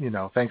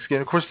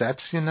Thanksgiving. Of course,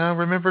 that's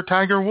remember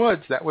Tiger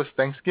Woods? That was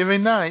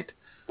Thanksgiving night.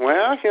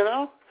 Well,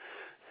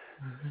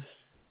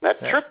 that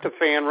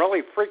tryptophan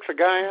really freaks a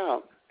guy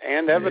out,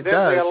 and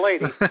evidently a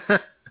lady.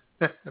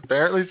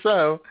 Apparently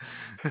so.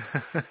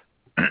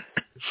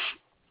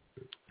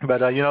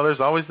 But there's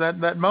always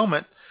that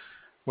moment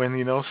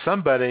when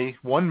somebody,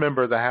 one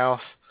member of the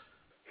house,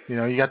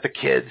 you got the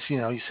kids.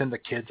 You send the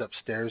kids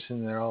upstairs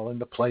and they're all in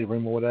the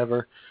playroom or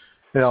whatever.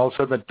 And all of a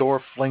sudden the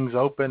door flings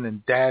open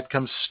and Dad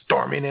comes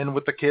storming in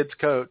with the kids'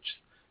 coats.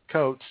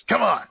 Come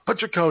on,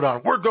 put your coat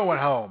on. We're going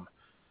home.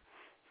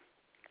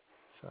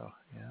 So,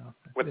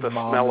 with the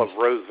smell of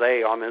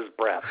rosé on his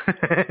breath.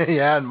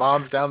 Yeah, and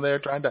Mom's down there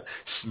trying to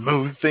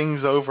smooth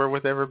things over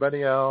with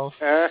everybody else.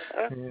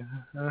 Trying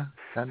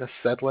to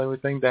settle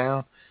everything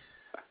down.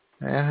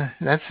 And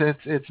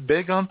it's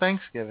big on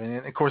Thanksgiving.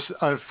 And, of course,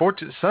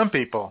 unfortunately, some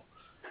people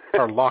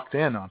are locked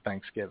in on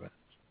Thanksgiving.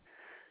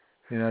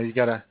 You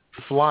got to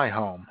fly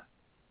home.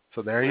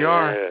 So there you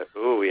are.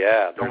 Oh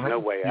yeah, there's no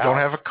way out.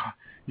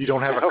 You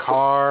don't have a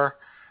car.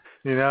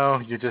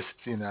 You just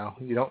you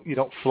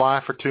don't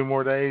fly for 2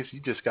 more days. You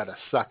just got to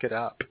suck it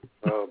up.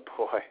 Oh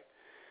boy.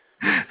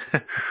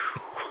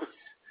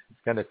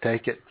 Got to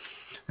take it.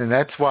 And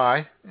that's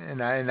why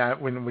and I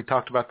when we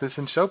talked about this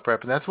in show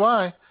prep, and that's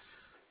why,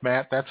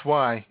 Matt, that's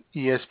why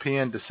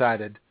ESPN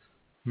decided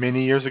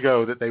many years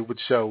ago that they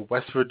would show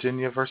West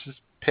Virginia versus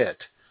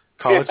Pitt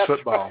college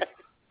football. Right.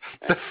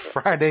 The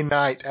Friday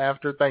night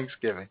after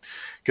Thanksgiving,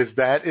 because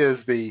that is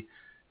the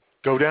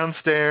go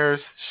downstairs,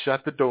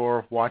 shut the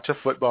door, watch a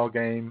football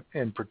game,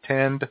 and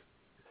pretend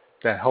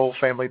that whole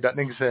family doesn't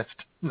exist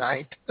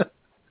night.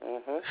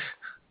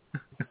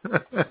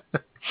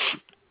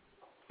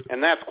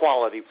 And that's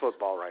quality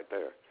football right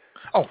there.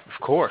 Oh,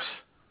 of course.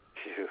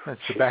 Phew. That's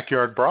the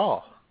backyard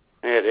brawl.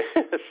 It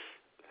is.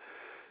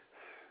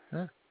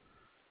 Yeah.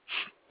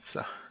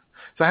 So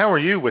how are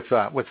you with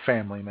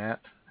family, Matt?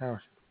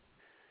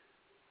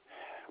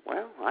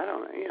 Well, I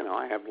don't know.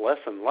 I have less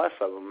and less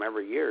of them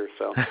every year,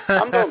 so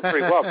I'm doing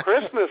pretty well.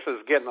 Christmas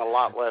is getting a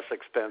lot less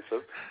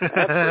expensive, that's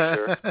for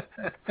sure.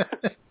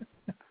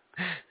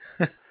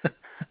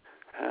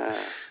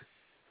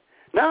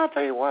 No, I'll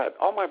tell you what.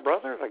 All my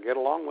brothers, I get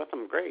along with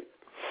them great.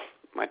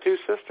 My 2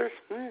 sisters,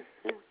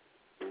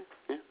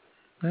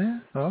 Yeah,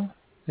 well,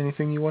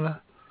 anything you want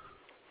to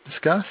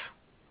discuss?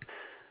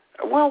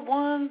 Well,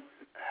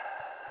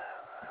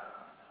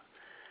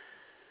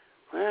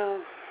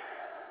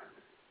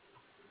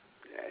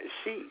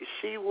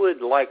 she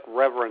would like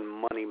Reverend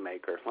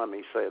Moneymaker. Let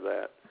me say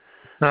that.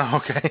 Oh,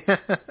 okay.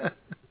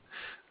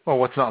 Well,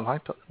 what's not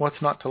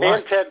to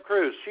like? And Ted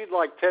Cruz. She'd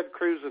like Ted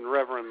Cruz and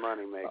Reverend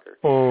Moneymaker.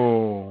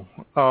 Oh,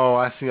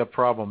 I see a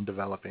problem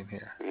developing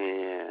here.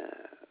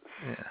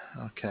 Yeah.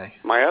 Okay.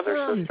 My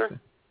other sister,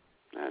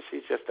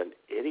 she's just an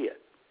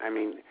idiot. I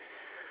mean,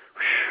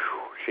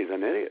 she's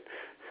an idiot.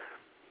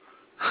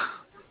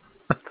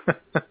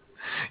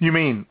 You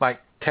mean like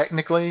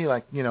technically,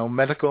 like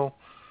medical?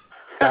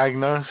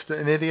 Diagnosed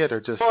an idiot, or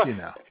just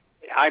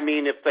I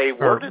mean, if they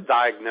were to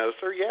diagnose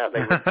her, yeah,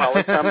 they would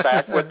probably come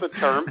back with the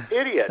term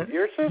idiot.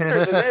 Your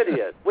sister's an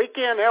idiot. We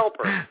can't help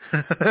her.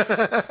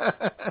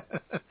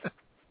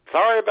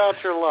 Sorry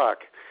about your luck.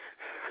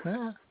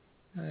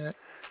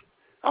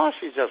 Oh,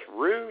 she's just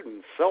rude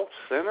and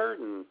self-centered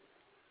and.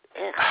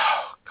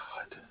 Oh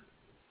God,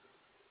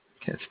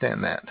 can't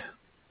stand that.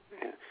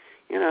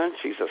 And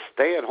she's a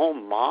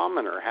stay-at-home mom,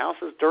 and her house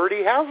is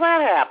dirty. How's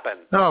that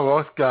happen? Oh,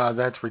 well, God,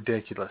 that's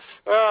ridiculous.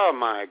 Oh,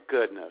 my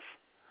goodness.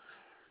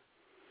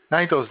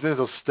 I think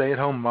those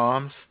stay-at-home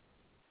moms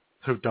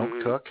who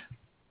don't cook.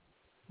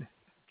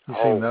 You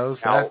seen those?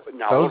 Now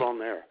hold on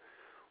there.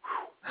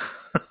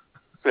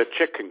 The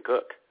chick can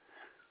cook.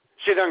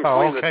 She doesn't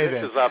clean the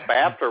dishes up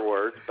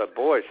afterwards, but,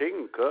 boy, she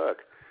can cook.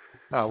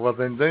 Oh, well,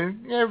 then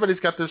everybody's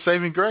got their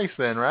saving grace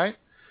then, right?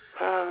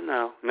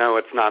 No,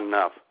 it's not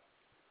enough.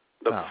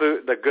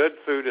 The good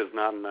food is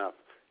not enough.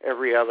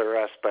 Every other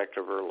aspect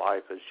of her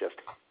life is just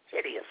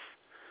hideous.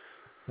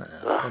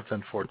 Yeah, that's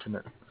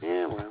unfortunate.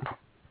 Yeah, well.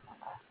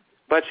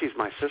 But she's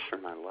my sister,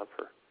 and I love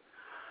her.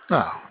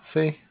 Oh,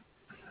 see,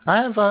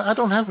 I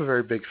don't have a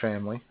very big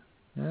family.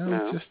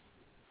 It's just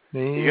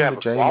me and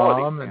the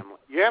J-Mom.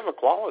 You have a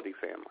quality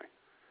family.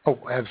 Oh,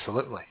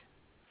 absolutely.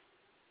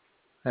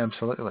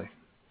 Absolutely.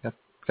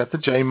 Got the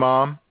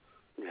J-Mom.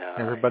 Yeah.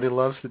 Everybody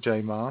loves the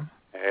J-Mom.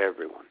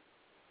 Everyone.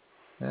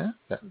 Yeah,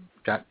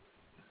 got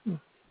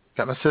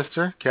got my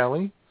sister,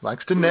 Kelly,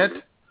 likes to knit.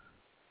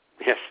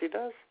 Yes, she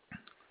does.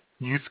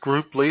 Youth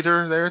group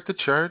leader there at the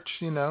church,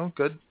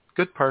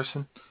 good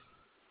person.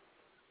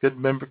 Good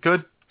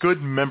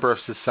member of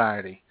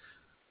society.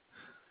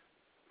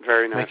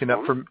 Very nice.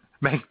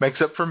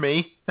 Makes up for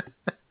me.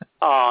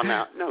 Oh,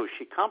 no,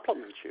 she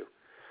compliments you.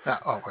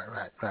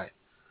 Right.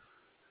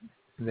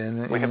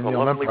 Then we have a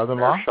lovely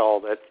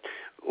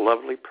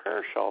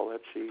prayer shawl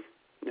that she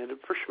knitted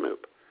for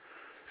Schmoop.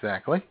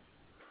 Exactly.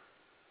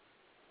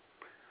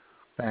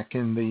 Back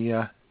in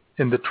the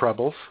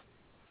troubles.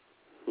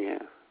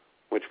 Yeah,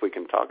 which we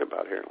can talk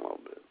about here in a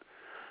little bit.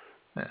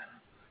 Yeah.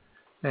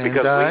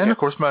 And of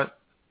course my.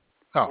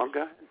 Oh.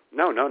 Okay.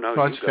 No.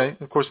 It's okay.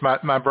 Of course,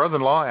 my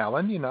brother-in-law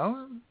Alan.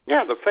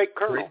 Yeah, the fake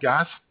colonel. Great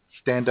guy,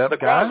 stand-up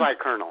guy. The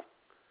quasi-colonel.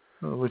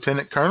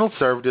 Lieutenant Colonel,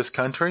 served his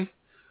country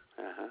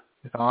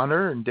with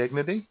honor and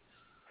dignity.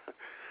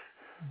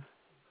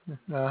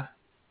 So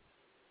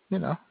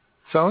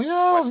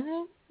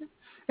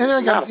and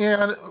I've got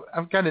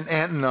an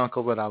aunt and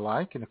uncle that I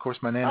like, and of course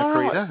my Nana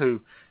Creta,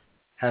 who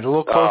had a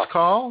little close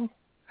call.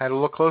 Had a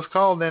little close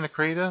call, Nana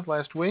Creta,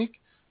 last week.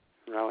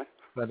 Really?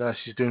 But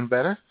she's doing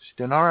better. She's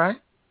doing all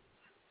right.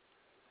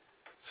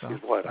 So,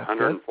 she's what,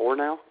 104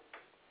 now?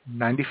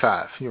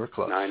 95. You were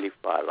close.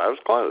 95. I was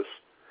close.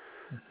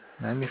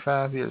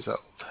 95 years old.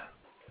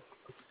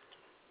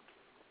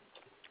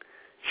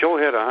 She'll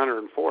hit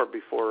 104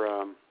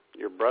 before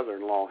your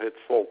brother-in-law hits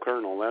full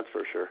colonel, that's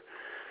for sure.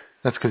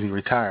 That's because he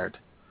retired.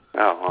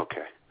 Oh,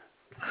 okay.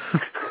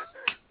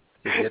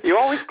 You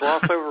always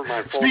gloss over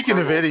my full Speaking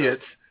colonel. of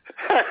idiots.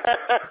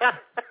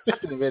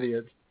 Speaking of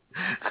idiots.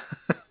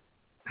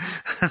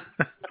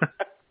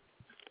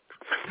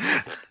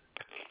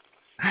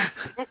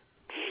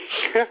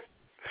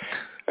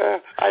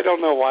 I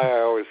don't know why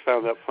I always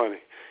found that funny.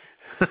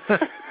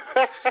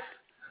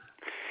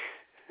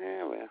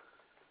 Yeah, well.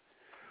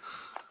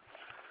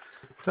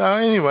 So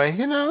anyway,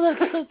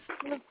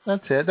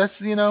 that's it. That's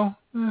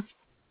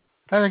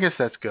I guess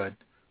that's good.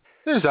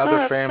 There's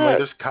other family.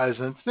 There's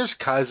cousins. There's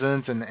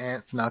cousins and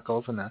aunts and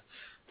uncles, and I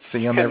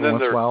see them every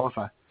once in a while.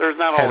 There's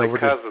not only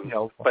cousins,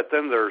 but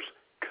then there's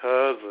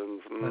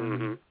cousins.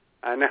 Mm-hmm.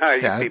 I know how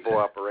you people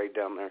operate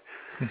down there.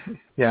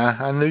 Yeah,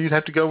 I knew you'd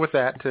have to go with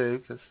that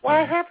too. Cause,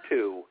 I have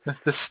to. That's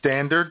the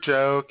standard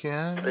joke.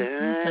 Yeah.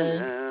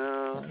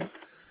 Okay.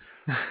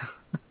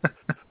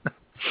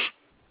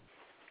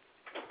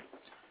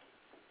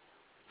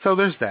 So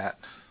there's that.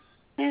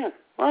 Yeah,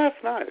 well,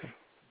 that's nice.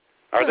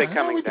 Are they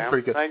coming down for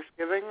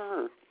Thanksgiving?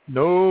 Or?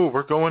 No,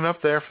 we're going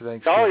up there for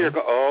Thanksgiving.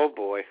 Oh,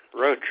 boy,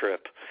 road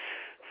trip.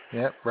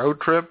 Yep,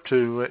 road trip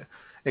to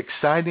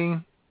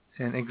exciting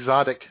and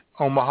exotic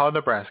Omaha,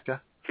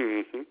 Nebraska.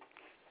 Mm-hmm.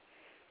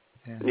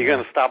 And, you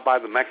going to stop by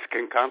the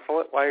Mexican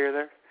consulate while you're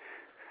there?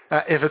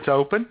 If it's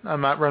open, I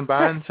might run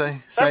by and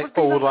say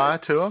old eye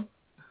to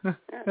them.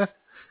 Yeah.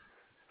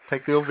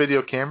 Take the old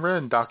video camera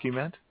and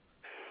document.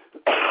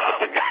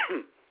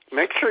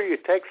 Make sure you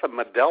take some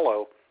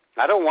Modelo.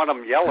 I don't want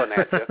them yelling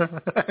at you.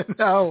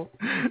 No.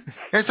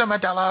 Here's some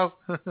Modelo.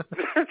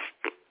 Mm-hmm.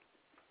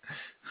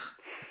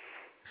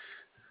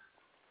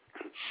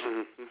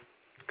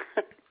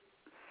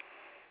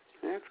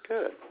 That's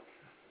good.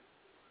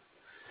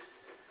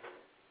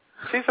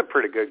 She's a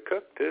pretty good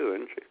cook, too,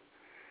 isn't she?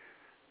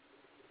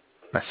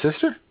 My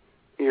sister?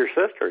 Your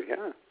sister,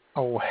 yeah.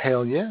 Oh,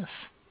 hell yes.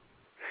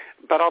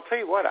 But I'll tell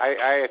you what,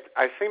 I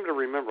seem to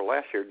remember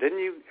last year, didn't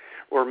you,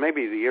 or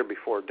maybe the year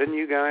before, didn't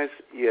you guys,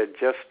 you had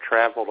just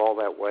traveled all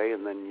that way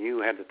and then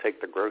you had to take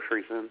the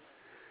groceries in?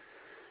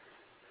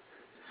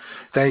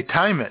 They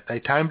timed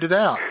it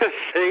out.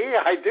 See,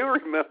 I do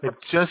remember. It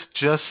just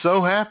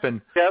so happened.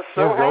 They're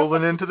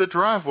rolling into the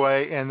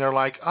driveway and they're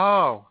like,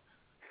 oh,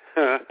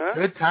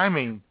 good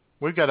timing.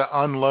 We've got to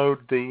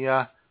unload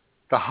the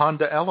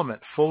Honda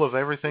Element full of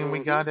everything we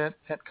got at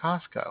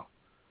Costco.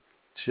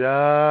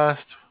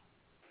 Just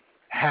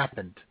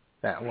happened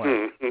that way.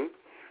 Mm-hmm.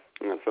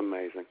 That's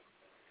amazing.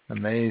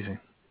 Amazing.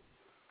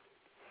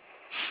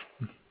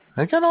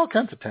 They got all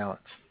kinds of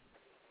talents.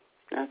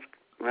 That's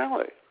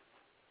really.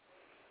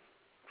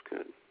 That's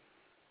good.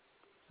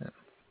 Yeah.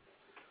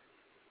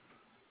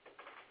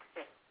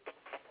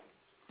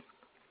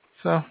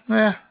 So,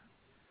 yeah.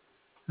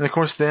 And of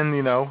course then,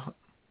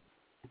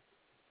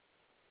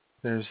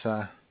 there's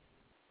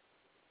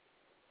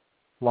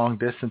long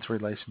distance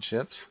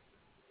relationships.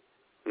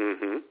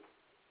 Mm-hmm.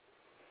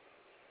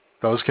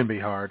 Those can be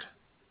hard.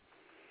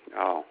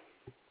 Oh.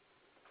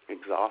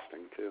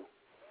 Exhausting too.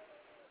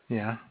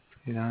 Yeah.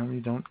 You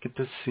don't get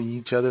to see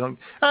each other.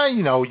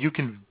 You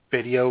can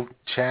video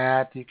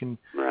chat, you can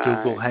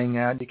Google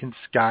Hangout, you can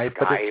Skype,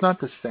 but it's not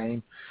the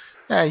same.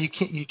 Yeah, you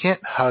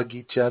can't hug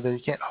each other,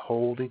 you can't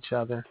hold each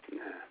other.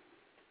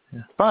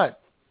 Yeah. But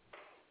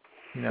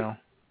you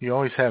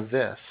always have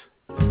this.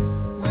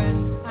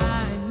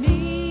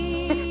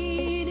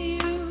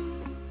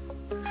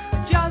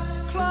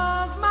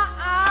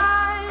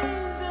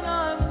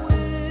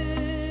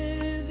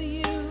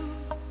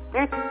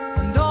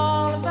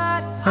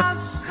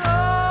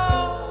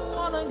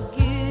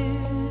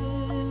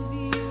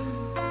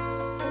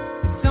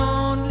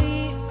 Only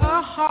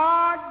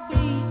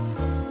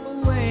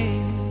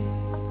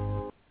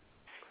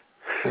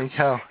There you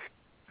go.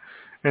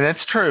 And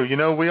that's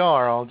true. We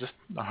are all just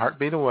a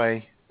heartbeat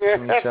away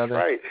from each other. That's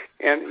right.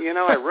 And,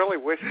 I really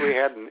wish we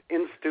had an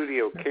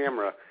in-studio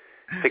camera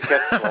to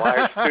catch the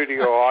live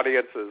studio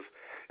audience's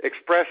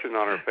expression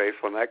on her face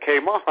when that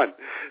came on.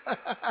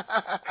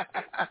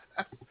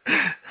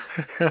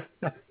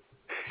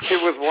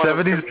 It was one of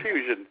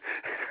confusion.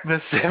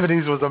 The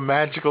 70s was a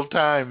magical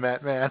time,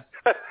 Matt Man.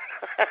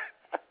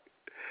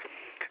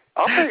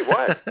 I'll tell you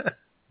what.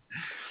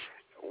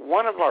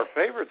 One of our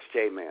favorites,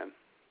 Jayman,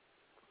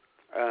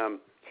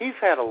 he's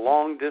had a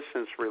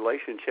long-distance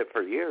relationship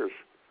for years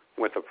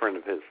with a friend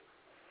of his.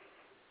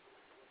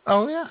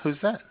 Oh, yeah? Who's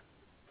that?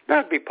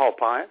 That'd be Paul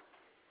Pyatt.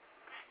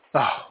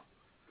 Oh.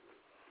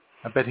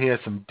 I bet he has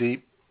some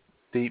deep,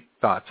 deep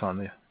thoughts on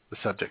the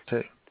subject,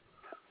 too.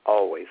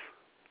 Always.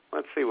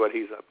 Let's see what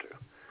he's up to.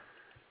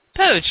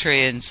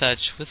 Poetry and such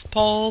with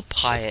Paul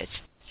Pyatt.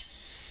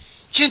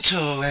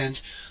 Gentle and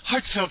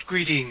heartfelt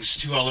greetings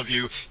to all of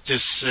you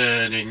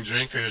discerning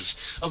drinkers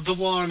of the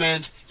warm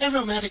and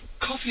aromatic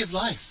coffee of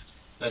life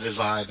that is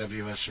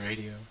IWS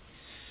Radio.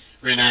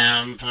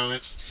 Renowned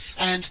poet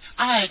and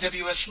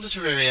IWS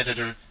literary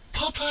editor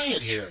Paul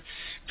Pyatt here,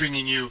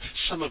 bringing you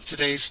some of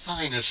today's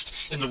finest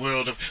in the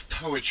world of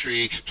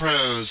poetry,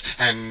 prose,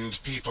 and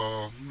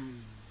people.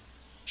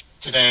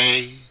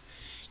 Today,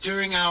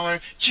 during our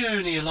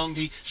journey along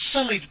the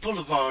sullied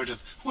boulevard of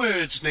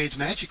words made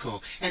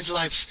magical and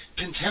life's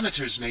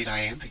pentameters made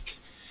iambic,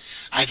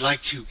 I'd like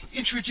to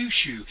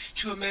introduce you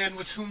to a man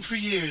with whom for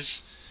years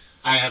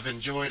I have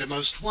enjoyed a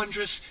most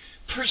wondrous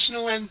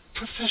personal and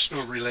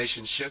professional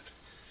relationship,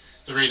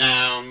 the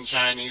renowned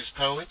Chinese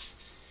poet,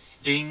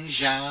 Ding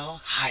Zhao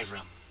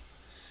Hiram.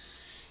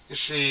 You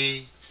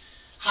see,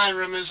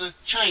 Hiram is a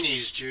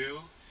Chinese Jew,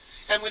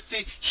 and with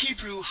the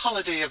Hebrew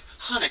holiday of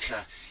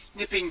Hanukkah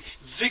nipping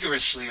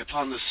vigorously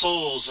upon the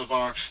soles of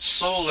our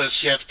soulless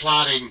yet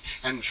plodding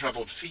and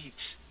troubled feet,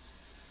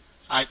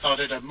 I thought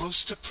it a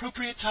most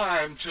appropriate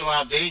time to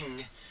allow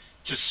Ding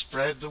to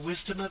spread the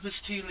wisdom of his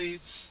tea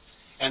leaves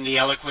and the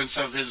eloquence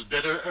of his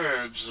bitter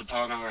herbs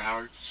upon our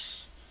hearts.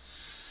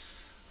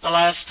 The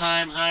last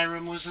time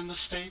Hiram was in the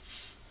States,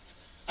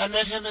 I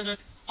met him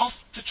off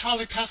the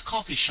Trolley Path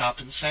coffee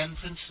shop in San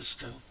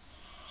Francisco.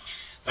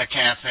 The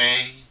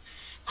cafe,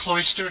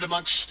 cloistered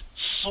amongst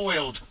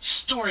soiled,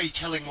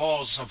 storytelling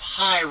walls of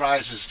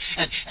high-rises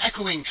and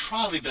echoing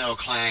trolley bell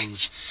clangs,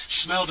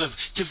 smelled of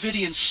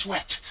Davidian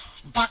sweat,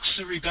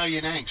 Boxer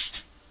Rebellion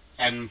angst,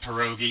 and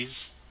pierogies.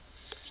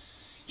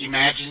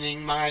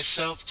 Imagining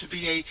myself to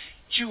be a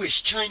Jewish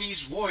Chinese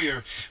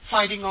warrior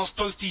fighting off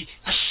both the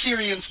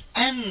Assyrians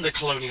and the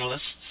colonialists,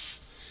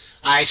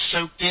 I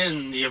soaked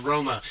in the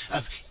aroma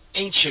of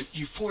ancient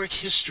euphoric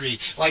history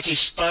like a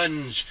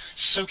sponge,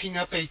 soaking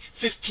up a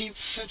 15th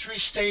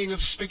century stain of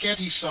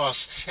spaghetti sauce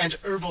and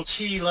herbal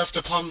tea left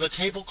upon the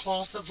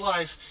tablecloth of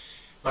life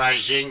by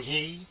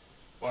Jinghe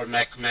or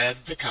Mehmed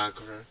the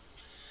Conqueror.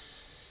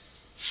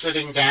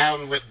 Sitting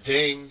down with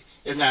Ding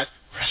in that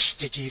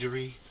rustic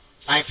eatery,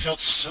 I felt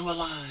so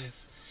alive.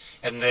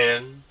 And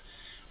then,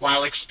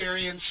 while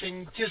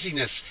experiencing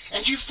dizziness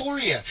and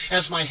euphoria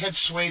as my head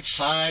swayed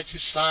side to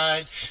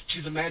side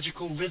to the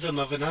magical rhythm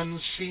of an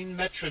unseen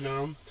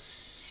metronome,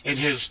 in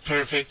his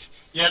perfect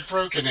yet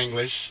broken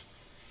English,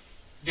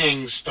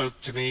 Ding spoke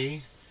to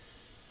me.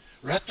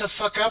 "Ret the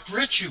fuck up,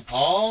 rich you,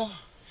 Paul."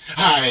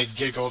 I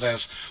giggled,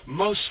 as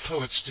most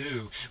poets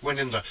do when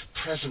in the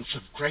presence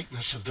of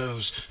greatness of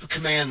those who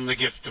command the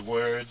gift of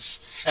words,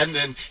 and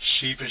then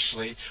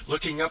sheepishly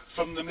looking up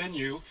from the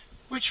menu,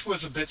 which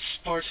was a bit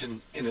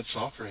Spartan in its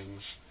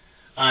offerings,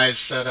 I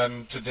said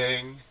unto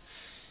Ding,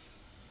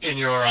 "In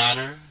your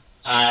honor,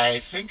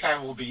 I think I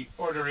will be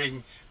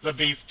ordering the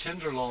beef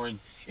tenderloin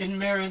in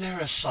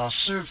marinara sauce,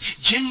 served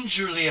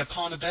gingerly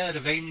upon a bed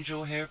of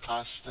angel hair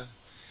pasta.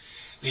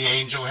 The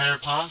angel hair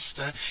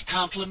pasta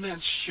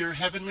complements your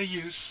heavenly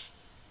use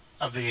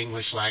of the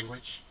English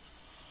language."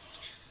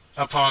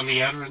 Upon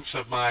the utterance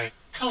of my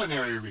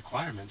culinary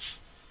requirements,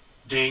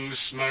 Ding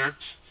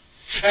smirked,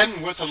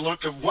 and with a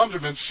look of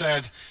wonderment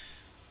said,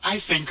 "I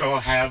think I'll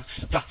have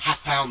the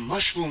half-pound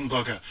mushroom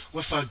burger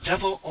with a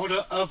double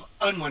order of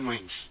onion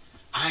wings.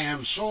 I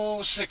am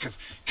so sick of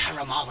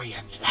caramari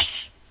and rice."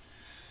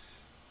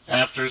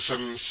 After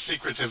some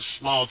secretive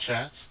small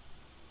chat,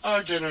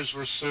 our dinners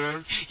were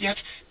served, yet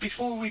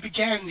before we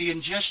began the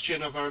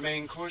ingestion of our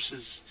main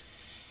courses,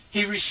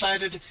 he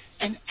recited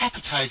an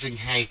appetizing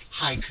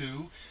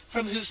haiku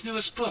from his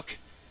newest book,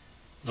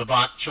 The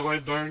Bok Choy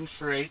Burned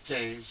for 8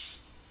 Days.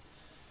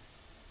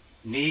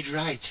 Need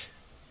right.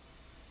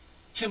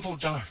 Temple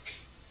dark.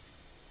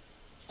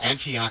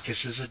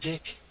 Antiochus is a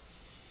dick.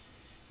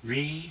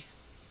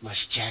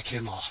 Must jack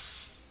him off.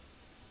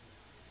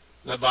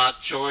 The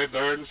bok choy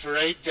burned for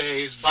 8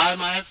 days by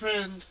my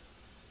friend,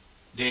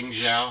 Ding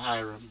Zhao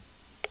Hiram.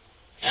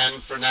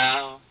 And for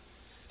now,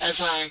 as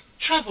I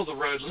travel the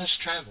road less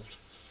traveled,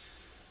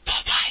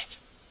 Paul Pyatt.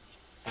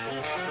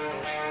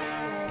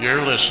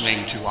 You're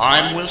listening to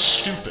I'm With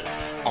Stupid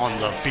on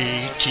the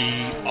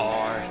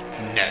BTR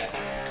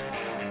Network.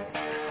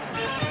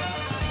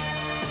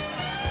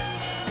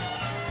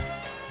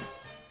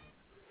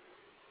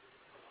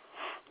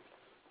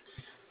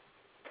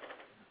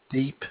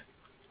 Deep.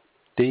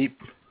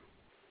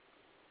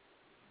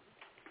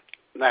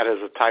 That is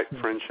a tight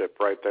friendship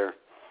right there.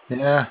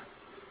 Yeah.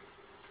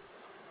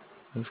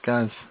 Those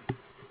guys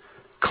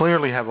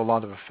clearly have a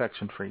lot of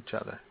affection for each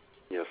other.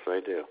 Yes,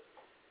 they do.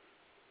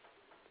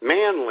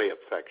 Manly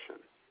affection.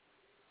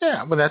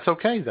 Yeah, but that's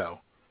okay, though.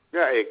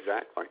 Yeah,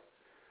 exactly.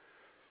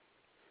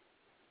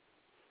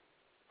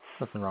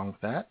 Nothing wrong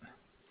with that.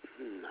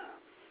 No.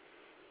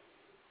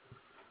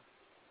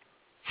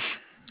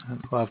 I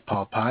love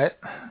Paul Pyatt.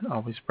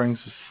 Always brings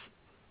us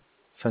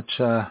such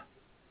good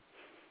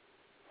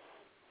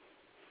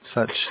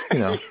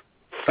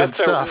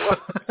stuff.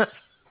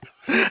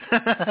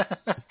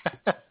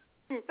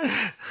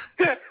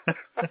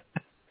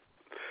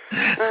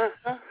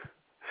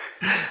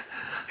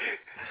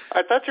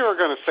 I thought you were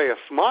going to say a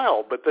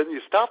smile, but then you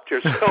stopped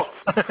yourself.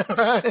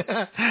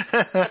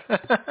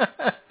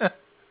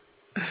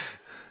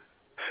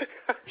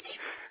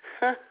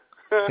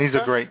 He's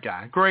a great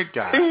guy. Great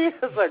guy. He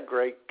is a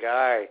great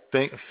guy.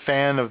 Big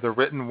fan of the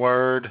written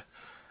word.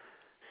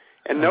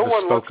 And no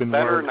one looks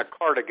better word. in a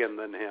cardigan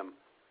than him.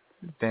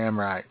 Damn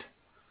right.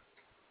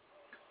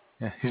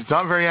 Yeah, he's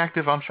not very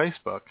active on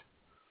Facebook.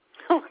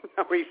 No,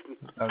 he's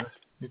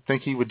You'd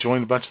think he would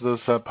join a bunch of those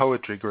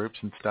poetry groups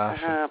and stuff.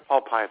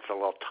 Paul Pyatt's a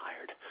little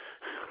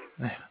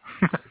tired.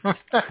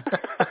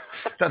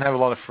 Doesn't have a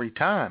lot of free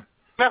time.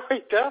 No, he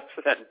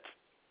doesn't.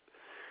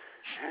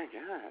 My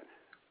God.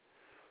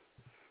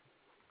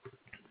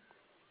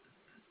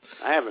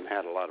 I haven't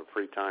had a lot of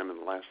free time in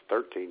the last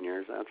 13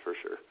 years, that's for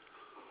sure.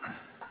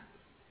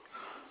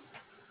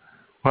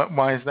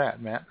 Why is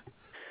that, Matt?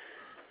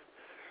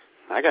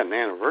 I got an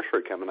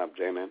anniversary coming up,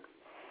 Jayman.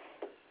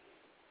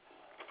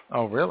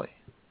 Oh, really?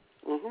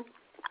 Mm-hmm.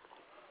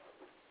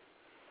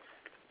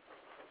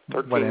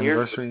 What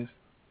anniversary is?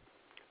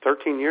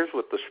 13 years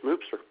with the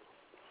schmoopser.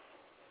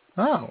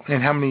 Oh,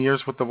 and how many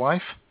years with the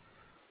wife?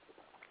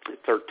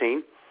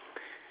 13.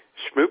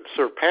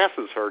 Schmoopser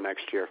passes her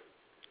next year.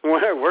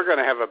 We're going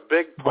to have a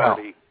big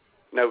party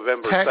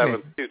November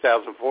 7th,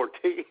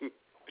 2014.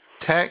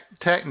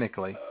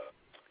 Technically.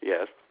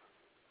 Yes.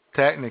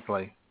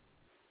 Technically.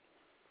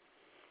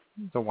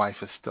 The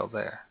wife is still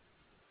there.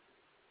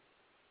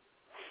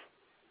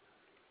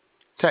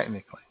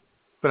 Technically.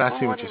 But I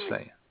see what you're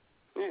saying.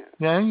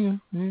 Yeah.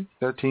 Yeah,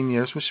 13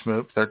 years with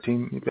Schmoop,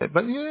 13,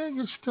 but yeah,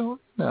 you're still,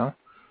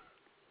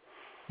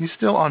 you're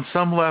still on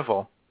some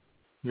level,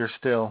 you're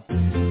still.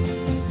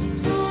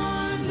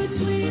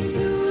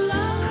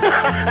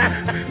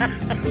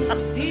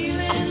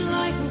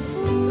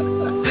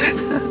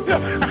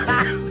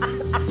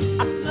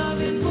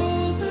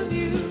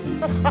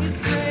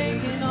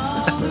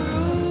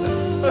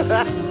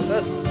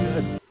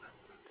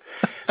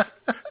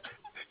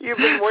 You've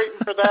been waiting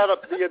for that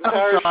up the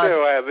entire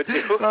show, haven't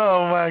you?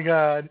 Oh, my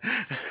God.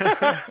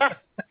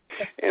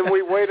 And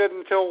we waited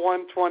until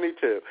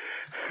 1:22.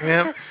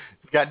 Yep.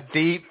 Got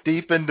deep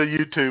into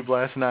YouTube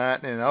last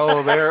night, and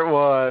there it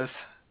was.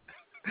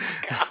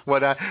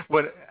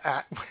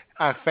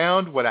 I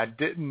found what I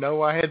didn't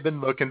know I had been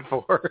looking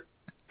for.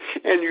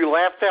 And you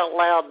laughed out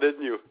loud,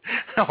 didn't you?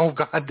 Oh,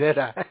 God, did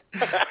I?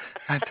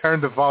 I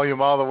turned the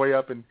volume all the way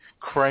up and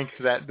cranked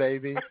that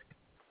baby.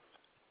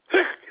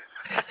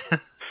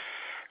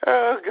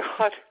 Oh,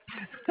 God.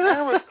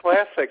 That was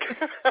classic.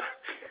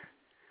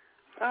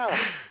 Oh.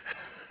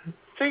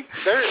 See,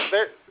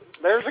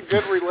 there's a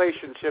good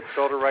relationship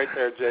builder right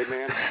there,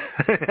 Jayman.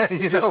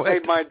 You just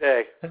made my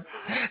day.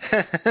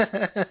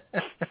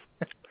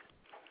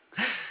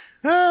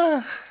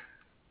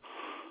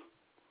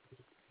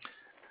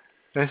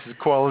 This is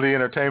quality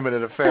entertainment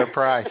at a fair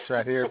price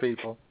right here,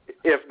 people.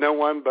 If no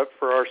one but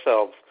for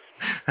ourselves.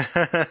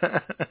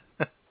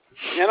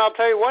 And I'll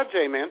tell you what,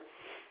 Jayman.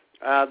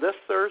 This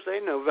Thursday,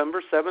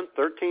 November 7th,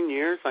 13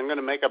 years, I'm going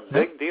to make a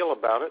big deal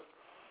about it.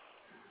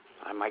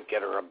 I might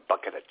get her a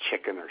bucket of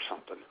chicken or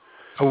something.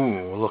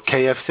 Ooh, a little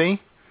KFC?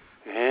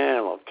 Yeah,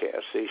 a little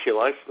KFC. She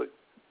likes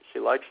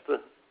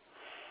the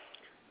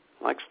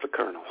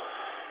Colonel.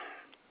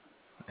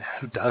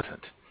 Who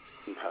doesn't?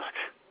 But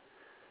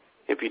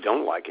if you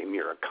don't like him,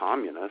 you're a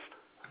communist.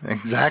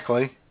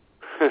 Exactly.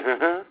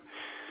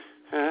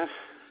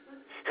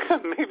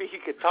 Maybe you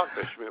could talk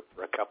to Schmidt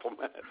for a couple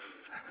minutes.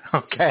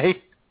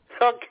 Okay.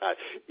 Oh, God,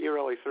 you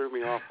really threw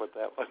me off with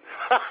that one.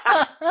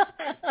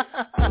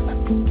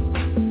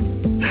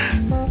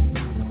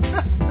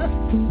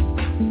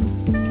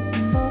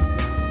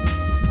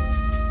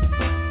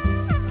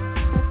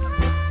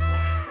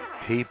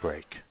 Tea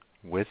break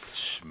with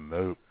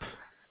Schmoop.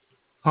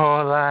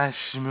 Hola,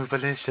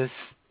 Schmoopalicious.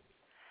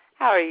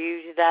 How are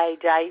you today,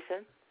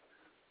 Jason?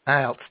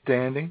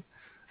 Outstanding.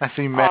 I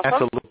see Matt's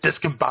a little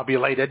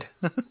discombobulated.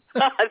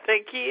 I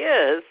think he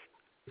is.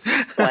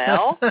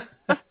 Well.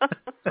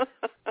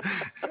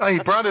 Oh, he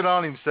brought it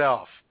on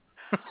himself.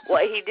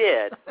 Well, he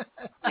did.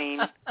 I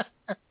mean,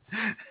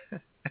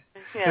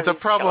 it's a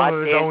problem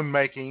of his own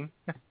making.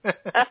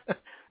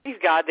 These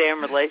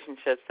goddamn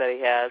relationships that he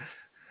has.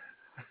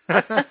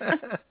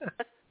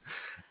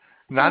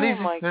 Not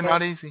easy. They're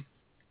not easy.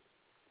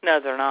 No,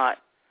 they're not.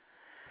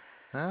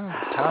 Oh,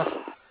 tough.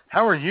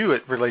 How are you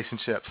at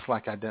relationships?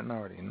 Like I didn't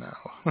already know.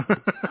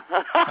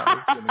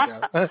 How it's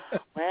gonna go.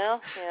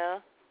 Well, yeah.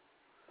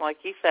 Like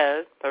he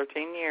said,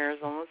 13 years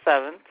on the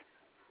 7th.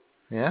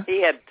 Yeah?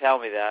 He had to tell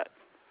me that.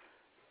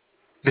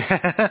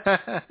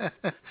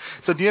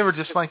 So do you ever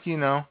just like,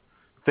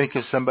 think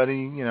of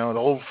somebody, an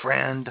old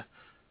friend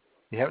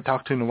you haven't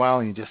talked to in a while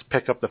and you just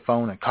pick up the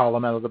phone and call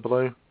them out of the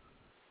blue?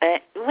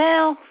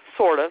 Well,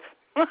 sort of.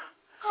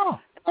 Oh,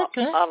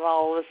 okay. And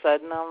all of a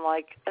sudden I'm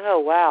like, oh,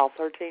 wow,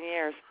 13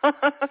 years.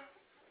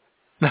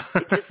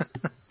 It just,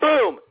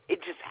 boom,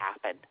 it just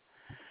happened.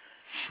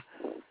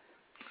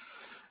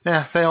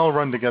 Yeah, they all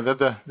run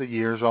together. The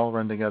years all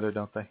run together,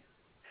 don't they?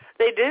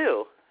 They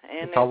do.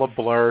 And it's all a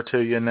blur to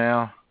you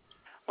now.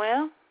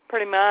 Well,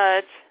 pretty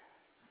much.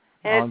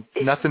 It's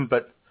just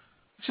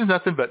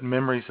nothing but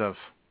memories of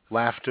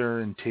laughter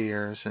and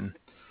tears and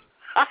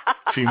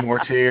a few more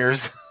tears.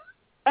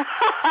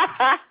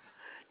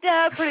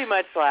 Yeah, pretty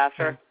much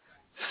laughter.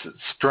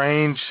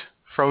 Strange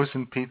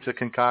frozen pizza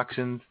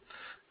concoctions.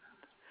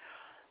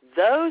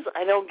 Those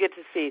I don't get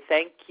to see.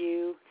 Thank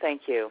you.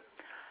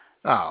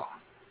 Oh.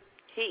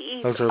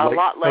 He eats a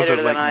lot later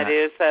than I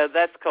do, so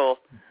that's cool.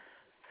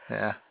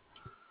 Yeah.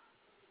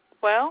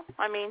 Well,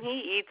 I mean,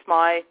 he eats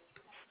my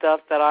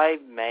stuff that I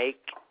make.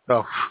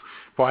 Oh,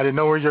 well, I didn't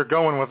know where you're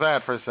going with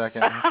that for a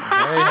second. Hey.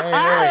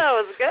 That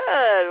was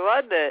good,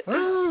 wasn't it?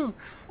 Woo,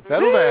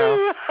 settle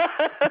down.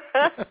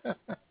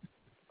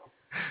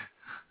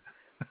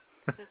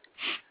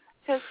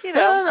 Because,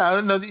 I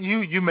don't know.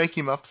 You make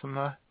him up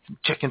some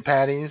chicken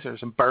patties or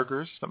some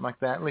burgers, something like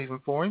that, and leave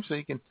them for him so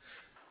you can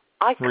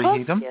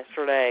reheat them. I cooked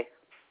yesterday.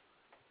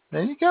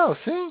 There you go.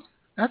 See?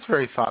 That's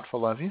very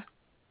thoughtful of you.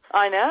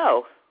 I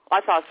know. I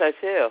thought so,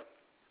 too.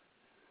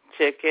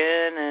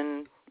 Chicken,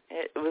 and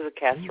it was a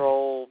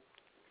casserole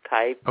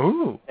type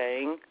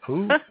thing.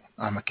 Ooh.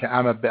 I'm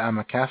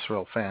a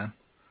casserole fan.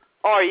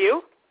 Are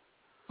you?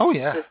 Oh,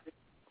 yeah.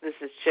 This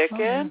is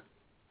chicken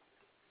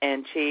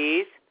and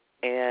cheese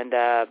and,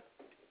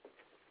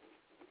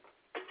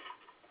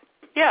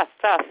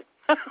 stuff.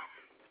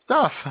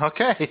 Stuff.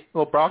 Okay. A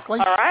little broccoli.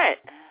 All right.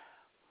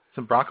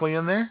 Some broccoli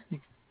in there?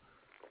 Some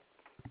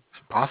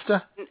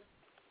pasta?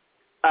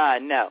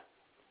 No.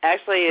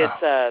 Actually,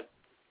 it's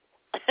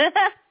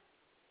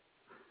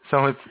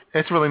So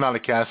it's really not a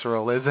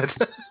casserole, is it?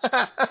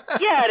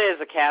 Yeah, it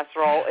is a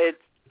casserole. It's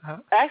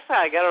actually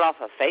I got it off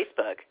of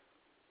Facebook.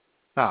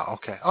 Oh,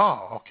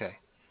 okay.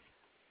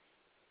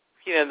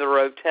 You know the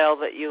rotel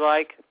that you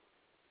like?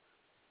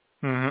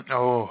 Mm-hmm.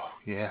 Oh,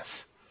 yes.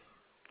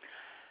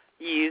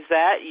 You use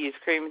that. You use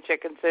cream and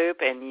chicken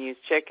soup, and you use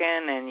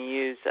chicken, and you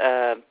use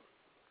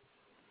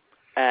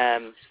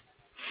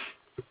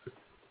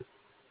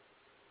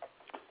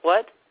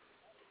what?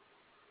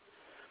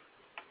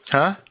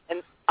 Huh?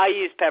 And I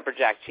use pepper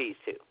jack cheese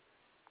too.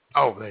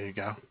 Oh, there you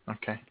go.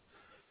 Okay.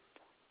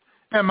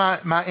 Yeah,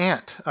 my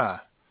aunt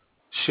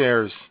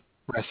shares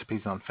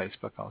recipes on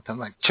Facebook all the time,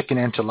 like chicken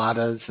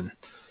enchiladas and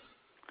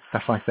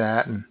stuff like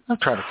that. And I've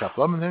tried a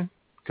couple of them, and they're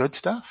good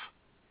stuff.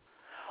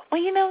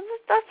 Well,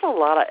 that's a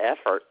lot of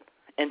effort,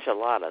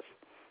 enchiladas.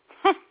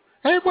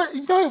 Hey,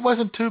 it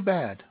wasn't too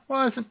bad.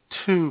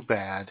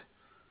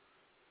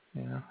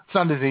 It's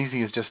not as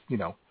easy as just,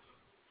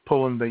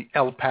 pulling the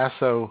El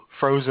Paso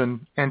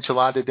frozen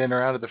enchilada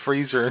dinner out of the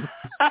freezer and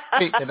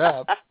heating it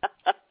up.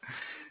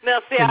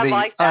 No, see, I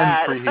like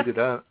that.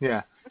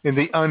 In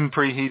the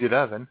unpreheated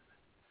oven.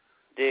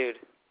 Dude,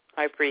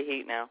 I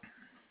preheat now.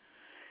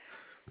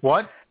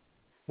 What?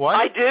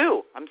 I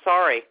do. I'm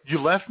sorry.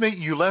 You left me.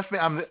 You left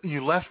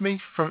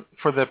me for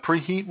the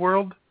preheat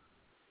world.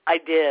 I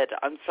did.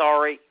 I'm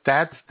sorry.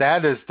 That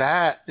is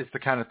the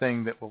kind of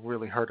thing that will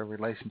really hurt a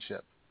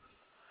relationship.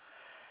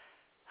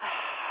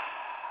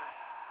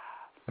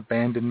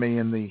 Abandon me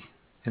in the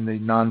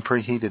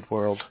non-preheated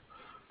world.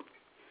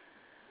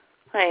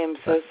 I am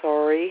so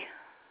sorry.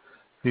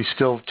 You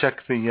still check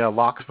the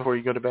locks before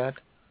you go to bed?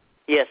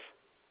 Yes.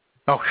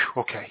 Oh,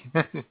 okay.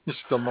 You're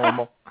still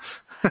normal.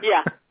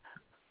 Yeah.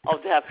 Oh,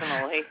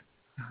 definitely.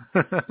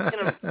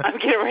 I'm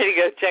getting ready to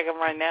go check them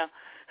right now.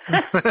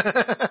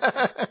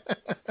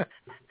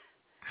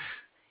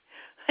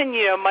 And,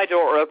 my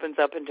door opens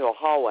up into a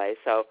hallway,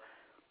 so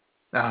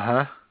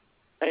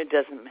it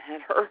doesn't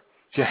matter.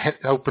 Yeah, it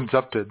opens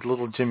up to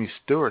little Jimmy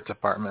Stewart's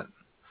apartment.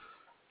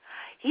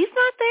 He's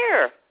not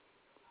there.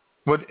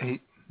 What, did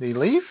he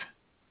leave?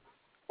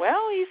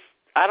 Well,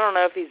 I don't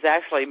know if he's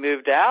actually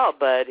moved out,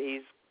 but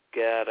he's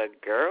got a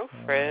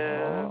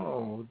girlfriend.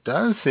 Oh,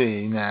 does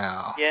he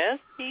now? Yes,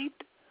 he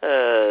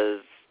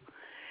does.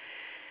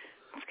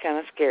 It's kind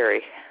of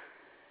scary.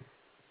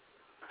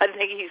 I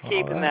think he's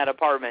keeping that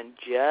apartment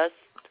just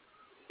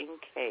in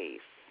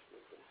case.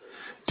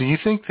 Do you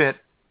think that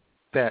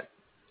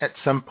at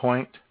some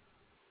point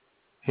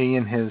he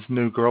and his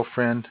new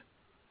girlfriend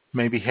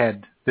maybe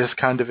had this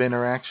kind of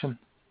interaction?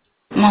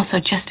 I'm also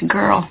just a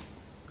girl.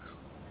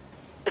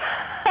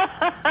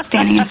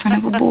 Standing in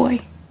front of a boy.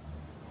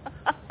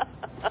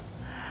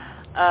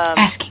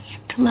 Asking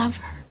him to love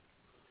her.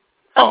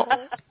 Oh,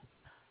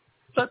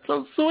 that's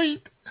so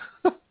sweet.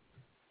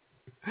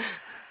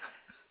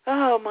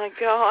 Oh, my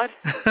God.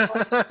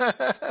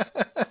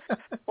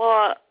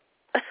 Well,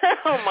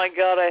 oh, my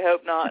God, I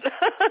hope not.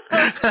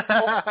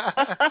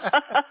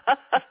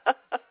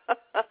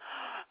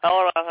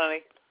 Hold on,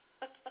 honey.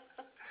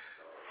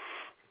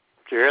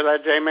 Did you hear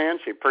that, Jayman?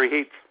 She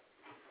preheats.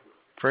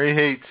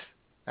 Preheats.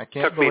 I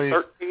can't believe.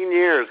 Took me 13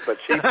 years, but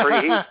she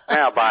preheats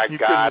now, by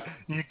God.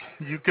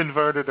 You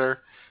converted her.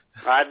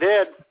 I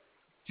did.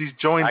 She's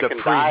joined the preheat.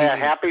 I can die a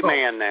happy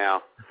man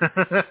now.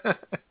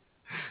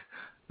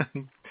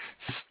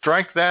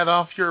 Strike that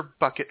off your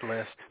bucket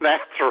list.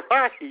 That's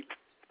right.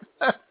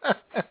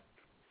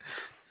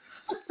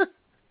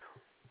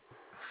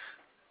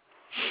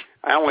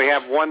 I only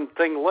have one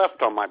thing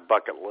left on my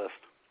bucket list.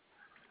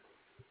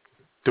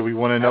 Do we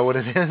want to know what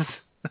it is?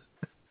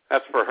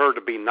 That's for her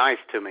to be nice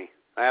to me.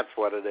 That's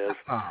what it is.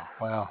 Oh,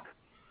 well.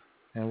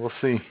 And we'll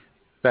see if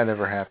that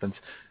ever happens.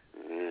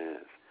 Yes.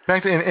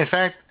 In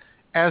fact,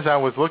 as I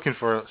was looking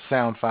for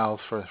sound files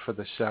for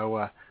the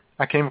show,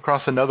 I came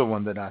across another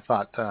one that I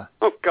thought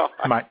oh, God.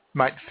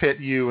 might fit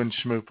you and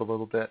Schmoop a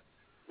little bit.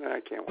 I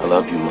can't wait. I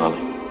love you, Molly.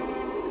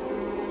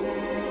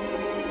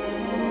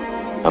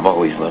 I've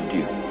always loved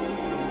you.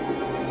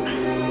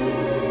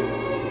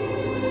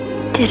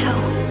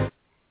 Ditto.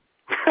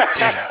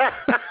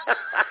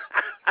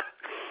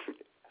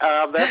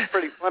 That's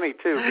pretty funny,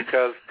 too,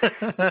 because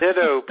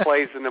Ditto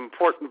plays an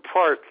important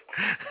part.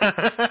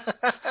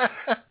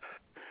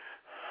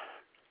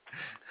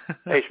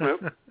 Hey,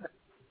 Schmoop.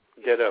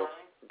 Ditto.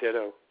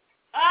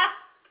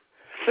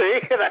 See?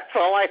 That's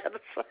all I had to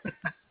say.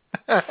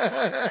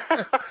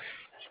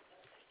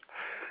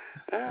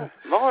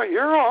 Laura,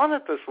 you're on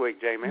it this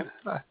week, Jayman.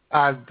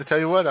 To tell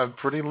you what, I'm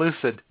pretty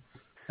lucid.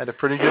 Had a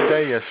pretty good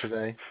day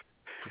yesterday,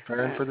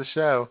 preparing for the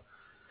show.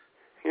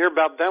 You're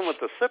about done with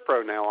the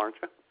Cipro now, aren't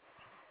you?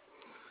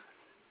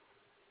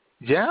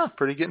 Yeah,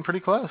 getting pretty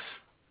close.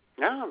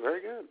 Yeah,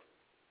 very good.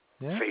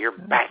 Yeah, so you're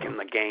back in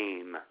the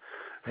game.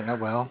 Yeah,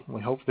 well,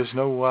 we hope there's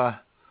no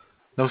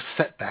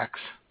setbacks.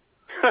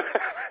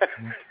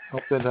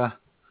 Hope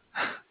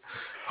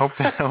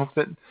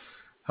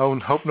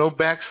no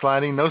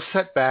backsliding, no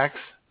setbacks,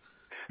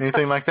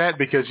 anything like that,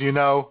 because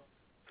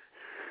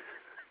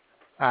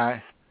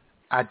I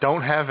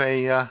don't have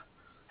a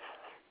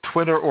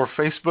Twitter or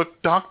Facebook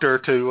doctor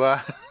to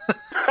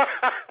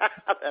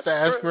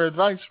ask for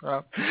advice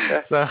from.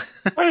 So.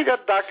 Well, you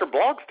got Dr.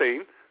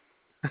 Blogstein.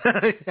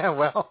 Yeah,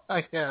 well,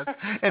 I guess,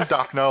 and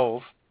Doc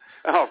Knowles.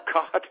 Oh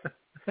God.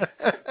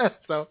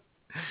 So,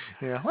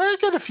 yeah, well, I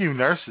got a few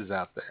nurses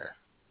out there.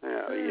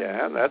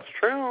 Yeah, that's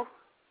true.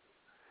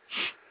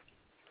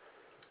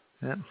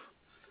 Yeah,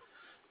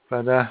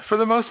 but for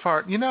the most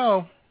part, yes,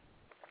 I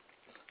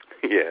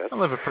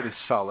live a pretty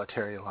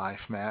solitary life,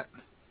 Matt.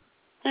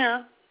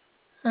 Yeah.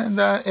 And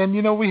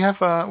we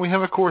have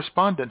a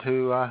correspondent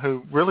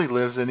who really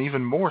lives an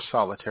even more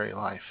solitary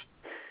life.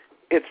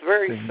 It's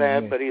very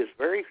sad, but he's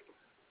very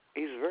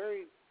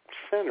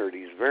centered.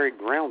 He's very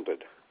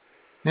grounded.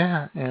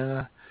 Yeah,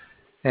 and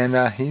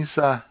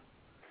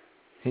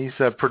he's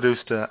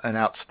produced an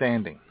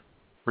outstanding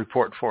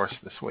report for us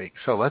this week.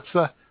 So let's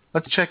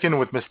check in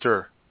with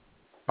Mr.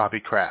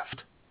 Bobby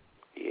Kraft.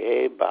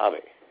 Yay,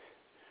 Bobby.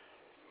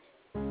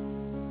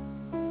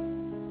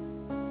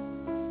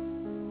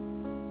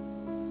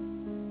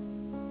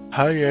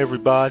 Hi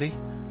everybody,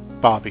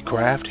 Bobby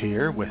Kraft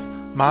here with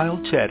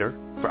Mild Cheddar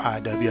for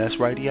IWS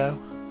Radio.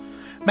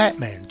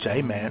 Mattman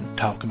Jayman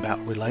talking about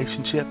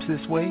relationships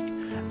this week,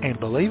 and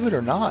believe it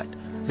or not,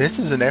 this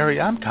is an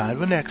area I'm kind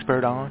of an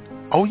expert on.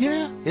 Oh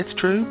yeah, it's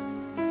true.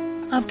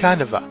 I'm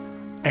kind of an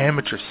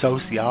amateur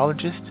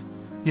sociologist.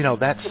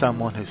 That's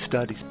someone who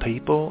studies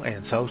people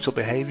and social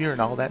behavior and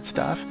all that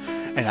stuff,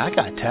 and I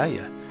gotta tell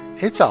you,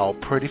 it's all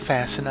pretty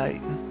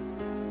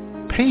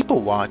fascinating.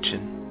 People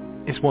watching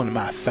is one of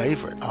my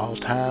favorite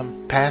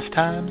all-time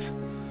pastimes.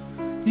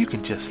 You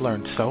can just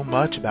learn so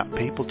much about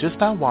people just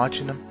by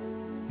watching them.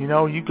 You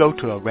go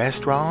to a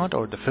restaurant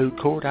or the food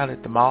court out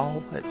at the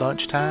mall at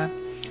lunchtime,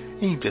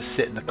 and you just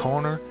sit in the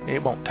corner.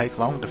 It won't take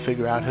long to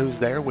figure out who's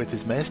there with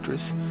his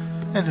mistress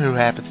and who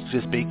happens to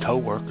just be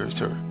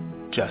co-workers or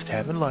just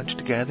having lunch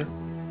together.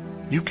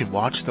 You can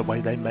watch the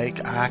way they make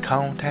eye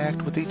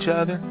contact with each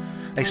other.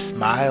 They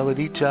smile at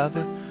each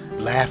other,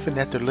 laughing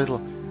at their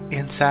little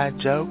inside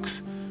jokes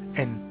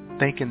and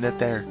thinking that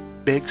their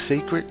big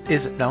secret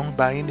isn't known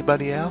by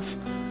anybody else.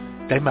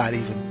 They might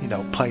even,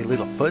 play a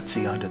little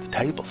footsie under the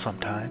table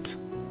sometimes.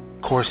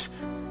 Of course,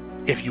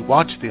 if you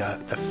watch the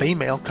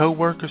female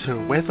co-workers who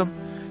are with them,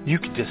 you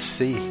can just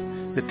see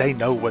that they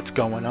know what's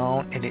going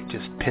on, and it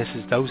just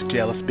pisses those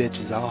jealous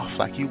bitches off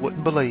like you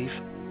wouldn't believe.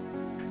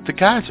 The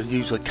guys are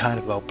usually kind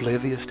of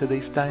oblivious to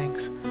these things.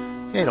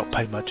 They don't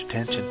pay much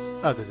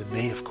attention, other than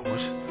me, of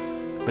course,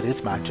 but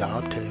it's my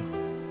job too.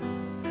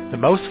 The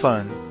most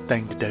fun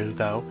thing to do,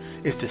 though,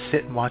 is to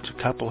sit and watch a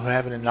couple who are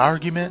having an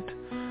argument.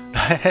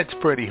 That's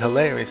pretty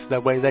hilarious,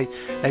 the way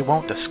they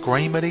want to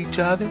scream at each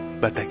other,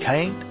 but they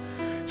can't.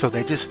 So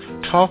they just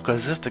talk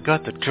as if they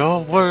got the jaw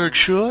word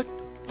shut.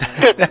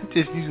 That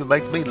just usually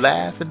makes me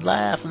laugh and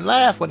laugh and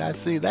laugh when I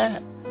see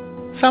that.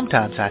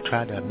 Sometimes I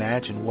try to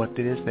imagine what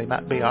it is they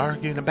might be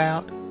arguing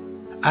about.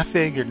 I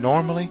figure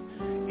normally,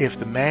 if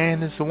the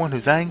man is the one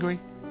who's angry,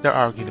 they're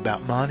arguing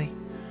about money.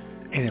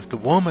 And if the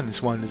woman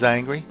is one who's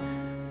angry,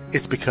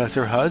 it's because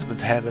her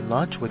husband's having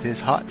lunch with his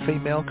hot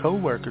female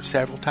co-worker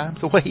several times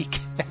a week.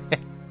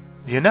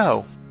 You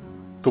know,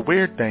 the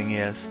weird thing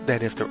is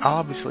that if they're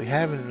obviously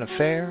having an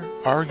affair,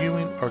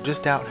 arguing, or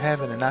just out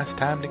having a nice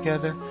time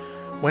together,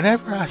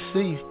 whenever I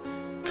see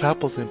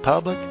couples in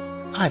public,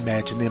 I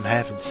imagine them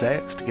having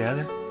sex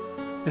together.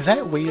 Is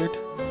that weird?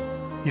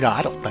 You know,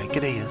 I don't think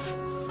it is.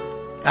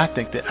 I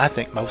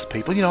think most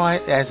people, you know,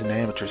 as an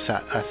amateur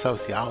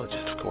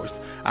sociologist, of course,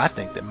 I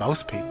think that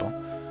most people,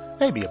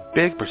 maybe a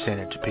big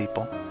percentage of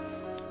people,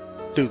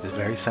 do the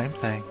very same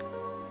thing.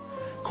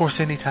 Of course,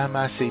 anytime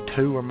I see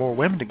two or more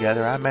women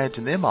together, I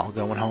imagine them all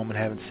going home and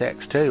having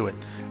sex too,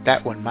 and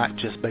that one might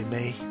just be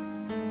me.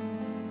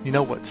 You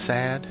know what's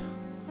sad?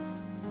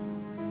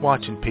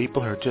 Watching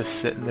people who are just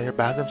sitting there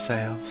by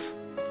themselves.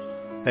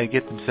 They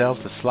get themselves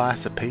a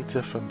slice of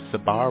pizza from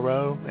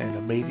Sbarro and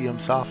a medium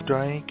soft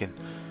drink, and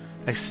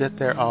they sit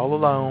there all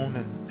alone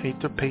and eat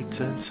their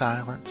pizza in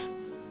silence.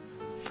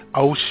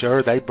 Oh,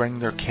 sure, they bring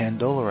their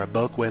Kindle or a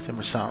book with them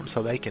or something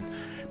so they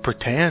can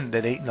pretend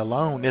that eating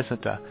alone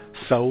isn't a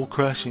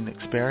soul-crushing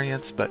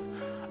experience, but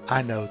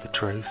I know the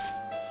truth.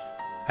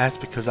 That's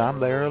because I'm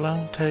there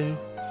alone, too,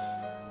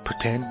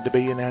 pretending to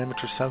be an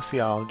amateur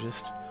sociologist,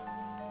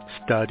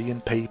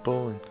 studying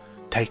people and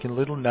taking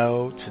little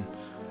notes and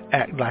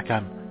acting like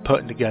I'm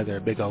putting together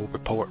a big old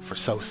report for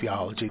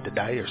Sociology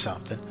Today or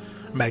something,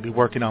 maybe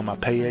working on my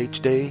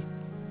PhD.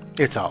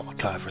 It's all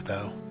a cover,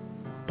 though.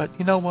 But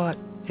you know what?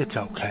 It's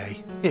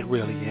okay. It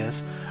really is.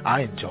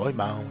 I enjoy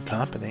my own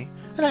company,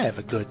 and I have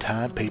a good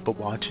time people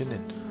watching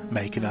and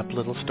making up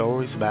little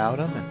stories about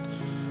them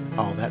and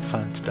all that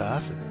fun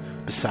stuff.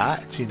 And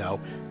besides, you know,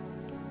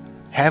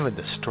 having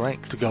the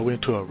strength to go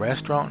into a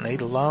restaurant and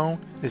eat alone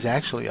is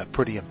actually a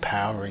pretty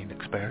empowering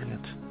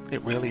experience.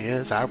 It really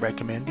is. I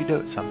recommend you do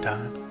it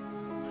sometime.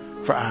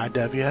 For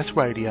IWS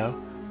Radio,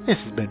 this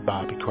has been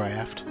Bobby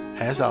Kraft.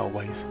 As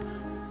always,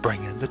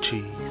 bringing the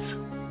cheese.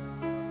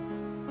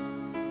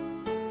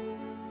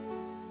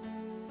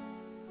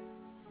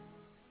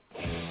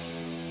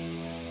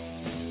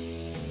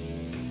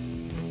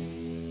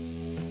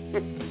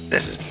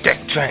 This is Dick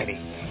Cheney,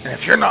 and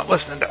if you're not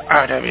listening to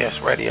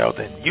IWS Radio,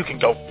 then you can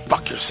go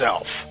fuck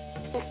yourself.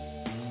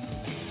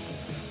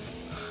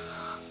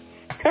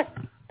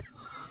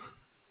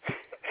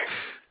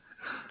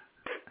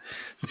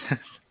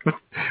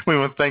 We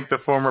want to thank the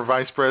former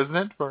vice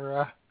president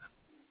for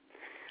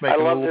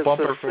making a little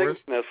bumper for us.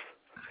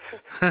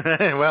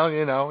 Well,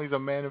 you know, he's a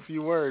man of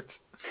few words.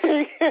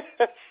 Yes,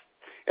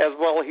 as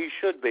well he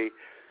should be.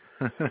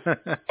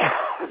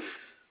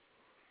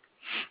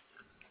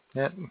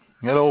 Yeah,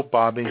 good old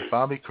Bobby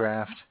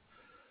Kraft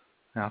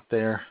out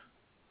there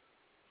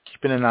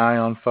keeping an eye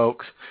on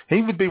folks.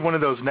 He would be one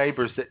of those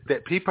neighbors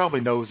that he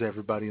probably knows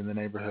everybody in the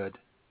neighborhood.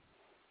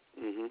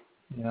 Mm-hmm.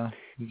 Yeah,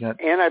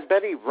 and I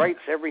bet he writes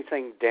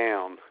everything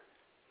down.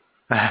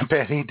 I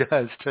bet he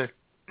does too.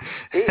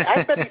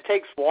 I bet he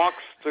takes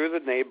walks through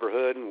the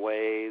neighborhood and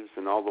waves,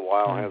 and all the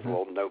while has a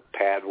little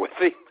notepad with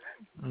him.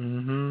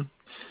 Mm-hmm.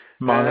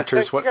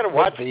 Monitors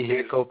what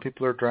vehicle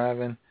people are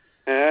driving.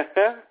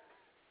 Uh-huh.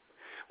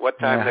 What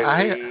time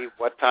they leave,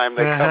 what time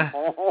they come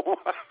home.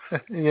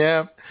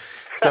 Yeah,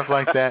 stuff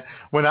like that.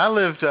 When I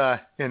lived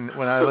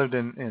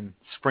in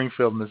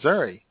Springfield,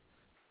 Missouri,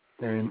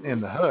 there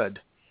in the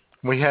hood,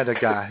 we had a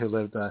guy who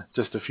lived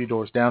just a few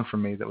doors down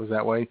from me that was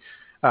that way.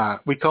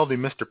 We called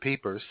him Mr.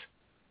 Peepers.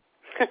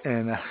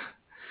 And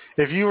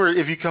if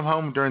you come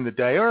home during the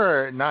day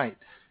or at night,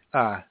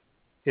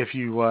 if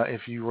you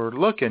were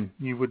looking,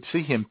 you would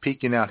see him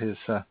peeking out his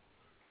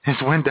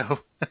window.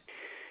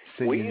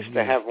 We used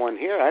to have one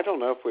here. I don't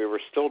know if we were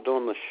still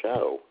doing the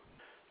show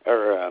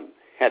or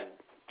had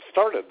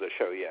started the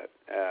show yet.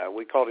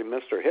 We called him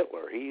Mr.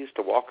 Hitler. He used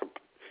to walk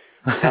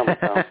down the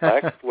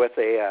complex with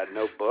a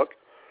notebook,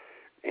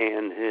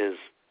 and his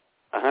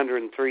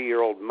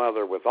 103-year-old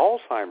mother with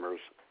Alzheimer's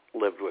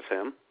lived with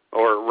him,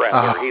 or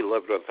rather, he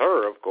lived with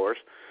her, of course.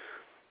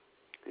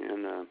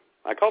 And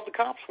I called the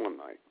cops one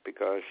night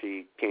because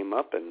she came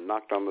up and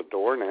knocked on the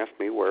door and asked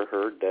me where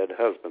her dead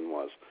husband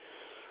was.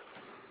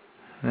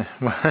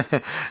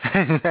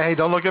 Hey,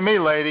 don't look at me,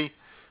 lady.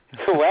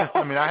 Well,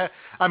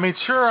 I mean,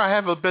 sure, I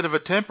have a bit of a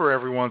temper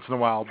every once in a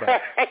while, but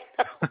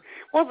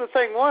well, the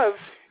thing was,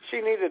 she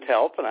needed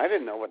help, and I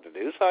didn't know what to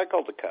do, so I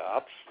called the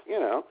cops. You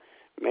know,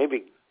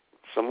 maybe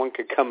someone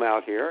could come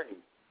out here and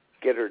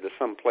get her to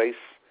some place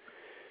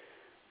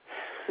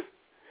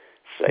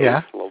safe,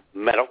 a little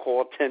medical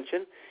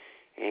attention.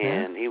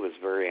 And he was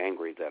very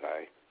angry that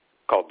I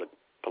called the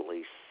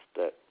police,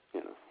 that, you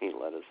know, he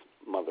let his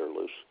mother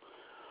loose.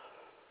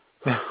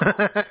 I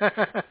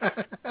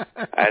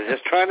was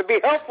just trying to be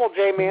helpful,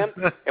 Jayman.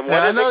 And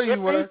what did it get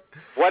me?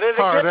 What did it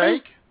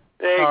heartache.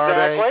 Get me?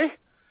 Exactly. Heartache.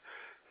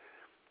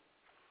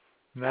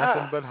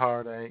 Nothing but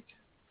heartache.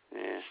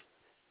 Yeah.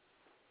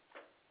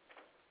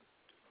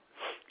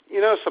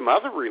 You know, some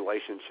other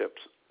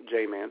relationships,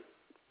 Jayman,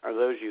 are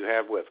those you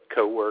have with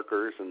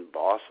coworkers and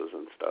bosses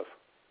and stuff.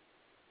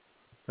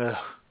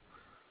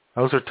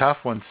 Those are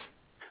tough ones.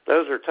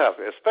 Those are tough,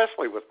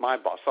 especially with my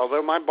boss.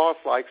 Although my boss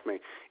likes me.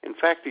 In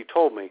fact, he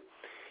told me,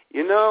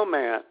 you know,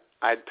 Matt,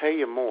 I'd pay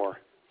you more,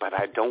 but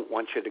I don't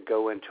want you to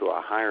go into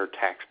a higher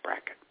tax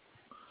bracket.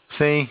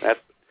 See?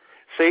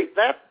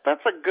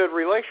 That's a good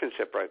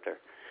relationship right there.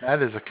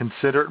 That is a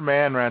considerate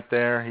man right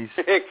there. He's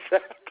exactly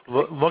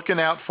looking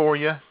out for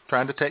you,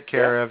 trying to take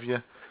care of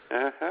you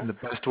in the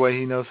best way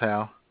he knows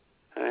how.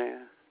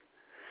 Yeah.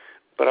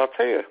 But I'll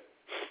tell you,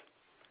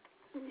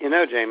 you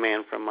know,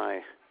 Jayman, from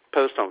my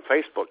post on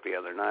Facebook the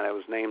other night, I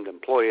was named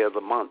Employee of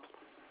the Month.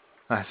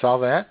 I saw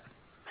that.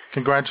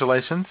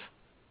 Congratulations.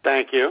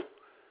 Thank you.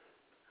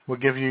 We'll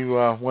give you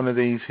one of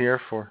these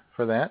here for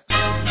that.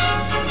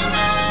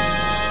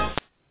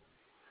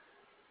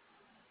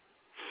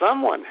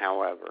 Someone,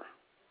 however,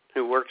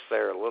 who works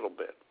there a little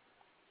bit,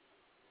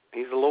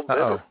 he's a little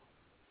bitter.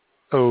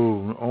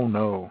 Oh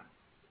no.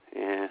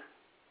 Yeah.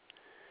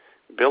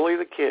 Billy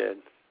the Kid,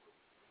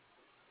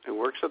 who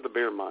works at the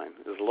beer mine,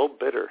 is a little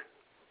bitter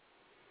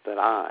that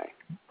I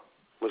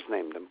was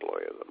named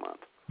Employee of the Month.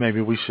 Maybe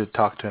we should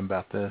talk to him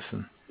about this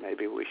and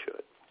maybe we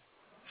should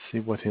see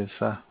what his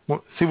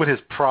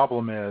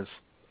problem is.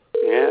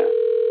 Yeah.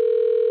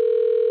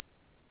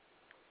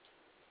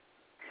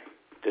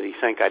 Did he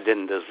think I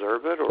didn't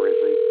deserve it, or is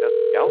he just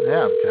yelling?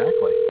 Yeah,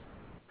 exactly.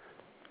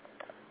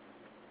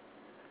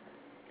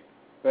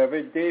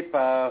 Very deep,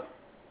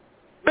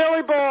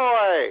 Billy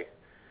Boy!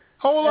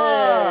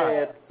 Hola!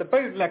 Hey, it's the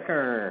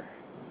bootlicker.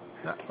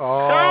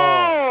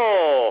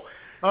 Oh!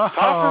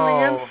 Tossing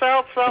the in,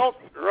 south,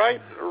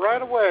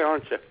 right away,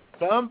 aren't you?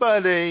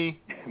 Somebody.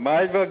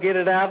 Might as well get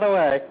it out of the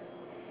way.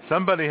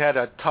 Somebody had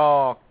a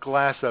tall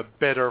glass of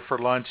bitter for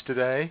lunch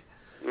today.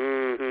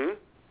 Mm-hmm.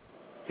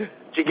 Did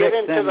you get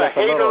into the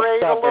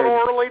haterade a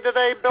little early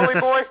today, Billy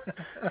Boy?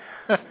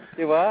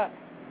 Do what?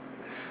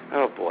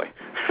 Oh, boy.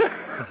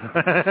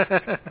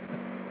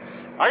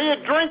 Are you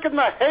drinking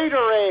the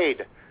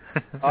haterade?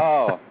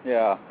 Oh,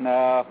 yeah.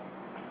 No,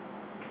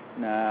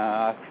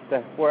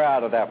 we're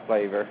out of that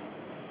flavor.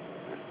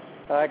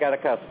 I got a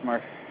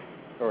customer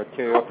or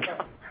two.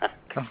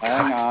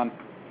 Hang on.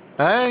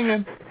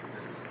 Hanging.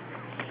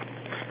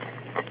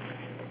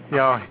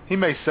 Yeah, he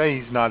may say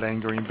he's not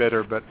angry and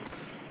bitter, but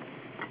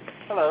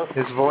hello.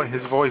 His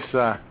voice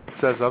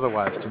says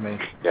otherwise to me.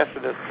 Yes,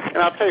 it is. And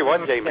I'll tell you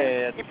what,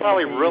 Jayman, he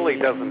probably really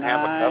doesn't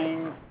have a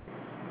customer.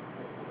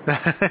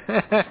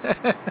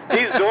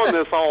 He's doing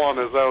this all on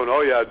his own.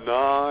 Oh, yeah,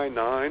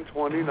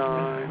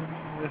 929.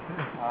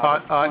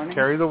 Hot,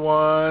 carry the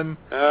one.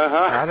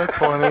 Out of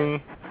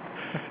 20.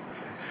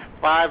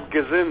 5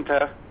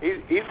 gazinta.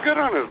 He's good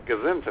on his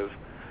gazintas.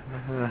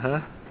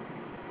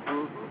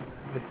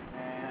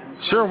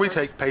 Sure, we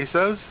take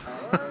pesos.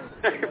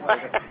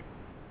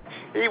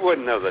 He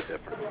wouldn't know the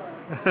difference.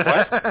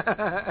 What?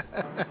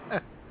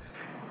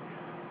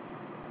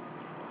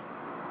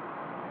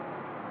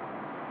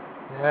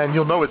 Yeah, and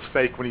you'll know it's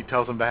fake when he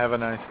tells them to have a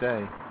nice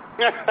day.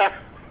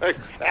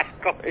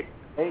 Exactly.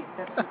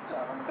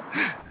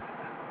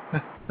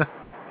 8:57.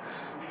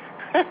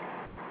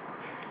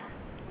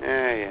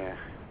 Yeah.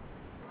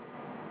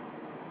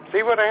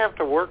 See what I have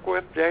to work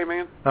with,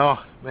 Jayman? Oh,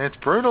 man, it's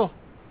brutal.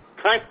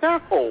 I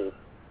know.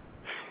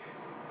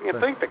 You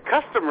think the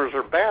customers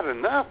are bad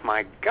enough?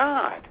 My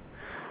God.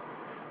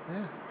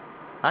 Yeah.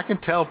 I can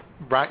tell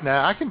right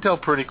now. I can tell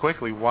pretty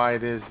quickly why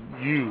it is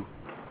you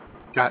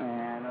got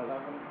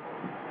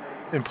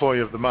Employee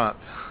of the Month.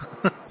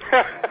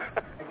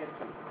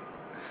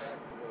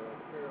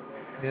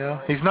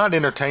 Yeah, he's not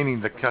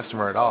entertaining the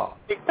customer at all.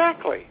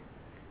 Exactly.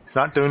 He's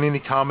not doing any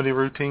comedy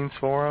routines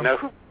for him.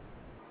 No.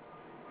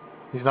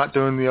 He's not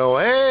doing the old,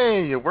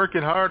 hey, you're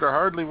working hard or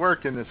hardly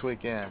working this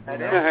weekend. You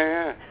know?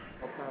 Yeah.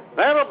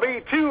 That'll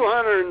be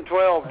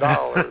 $212.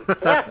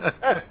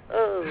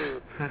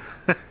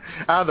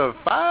 Out of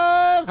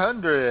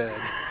 500.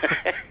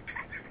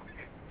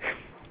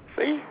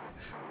 See?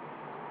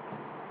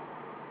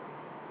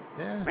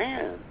 Yeah.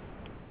 Man.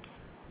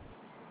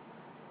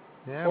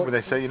 Yeah, when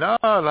they say,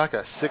 like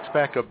a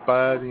 6-pack of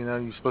Bud,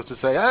 you're supposed to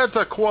say, that's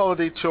a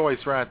quality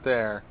choice right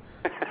there.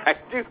 I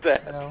do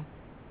that.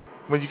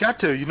 Well, you got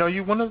to.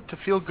 You want them to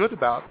feel good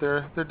about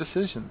their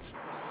decisions.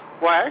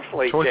 Well,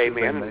 actually,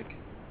 Jayman,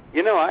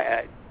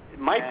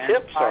 my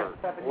tips are...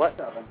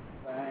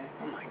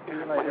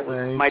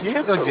 My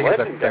tips are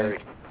legendary.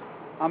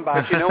 I'm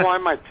back. But you know why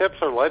my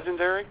tips are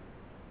legendary?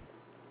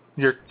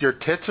 Your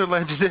tits are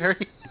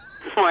legendary?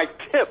 My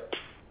tips.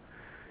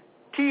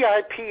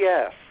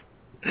 TIPS.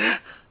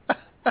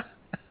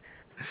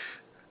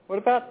 What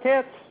about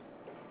tits?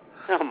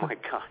 Oh, my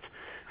God.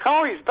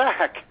 Oh, he's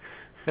back.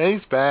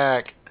 He's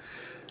back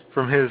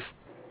from his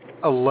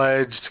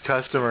alleged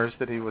customers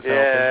that he was helping.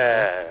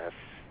 Yes.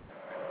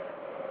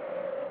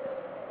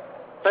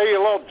 So you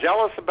a little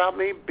jealous about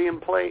me being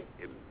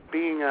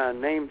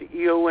named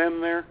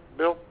EOM there,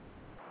 Bill?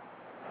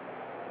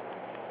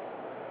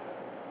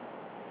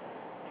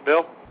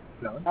 Bill?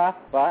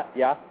 What?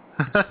 Yeah.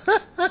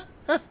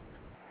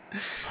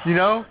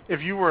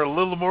 If you were a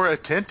little more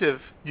attentive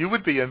You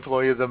would be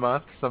Employee of the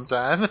Month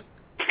sometime.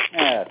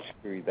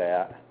 Screw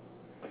that.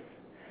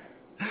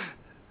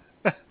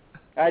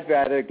 I'd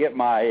rather get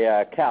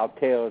my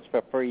cowtails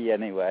for free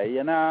anyway,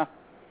 you know?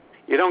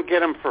 You don't get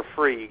them for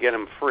free. You get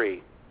them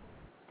free.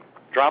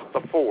 Drop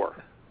the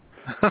 4.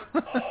 Oh,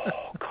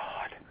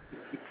 God.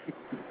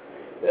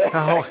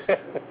 Oh,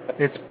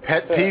 it's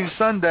Pet Peeve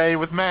Sunday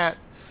with Matt.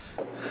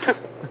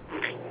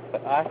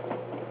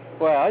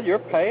 Well, you're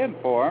paying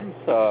for them,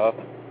 so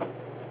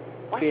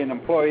be an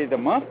Employee of the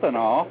Month and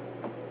all.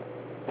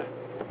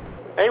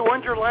 Hey,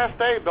 when's your last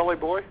day, Billy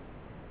Boy?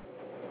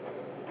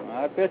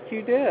 I bet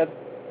you did.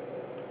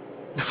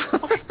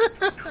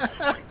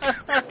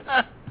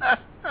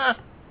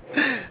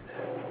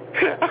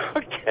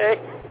 Okay.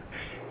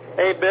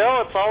 Hey,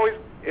 Bill,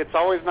 it's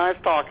always nice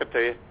talking to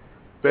you.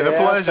 Been a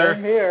pleasure.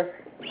 Same here.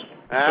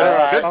 All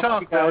right. Good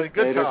talk, Billy.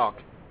 Good talk.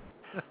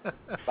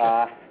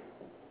 Bye.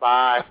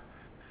 Bye.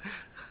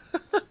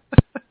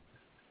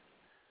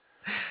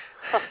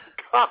 Oh,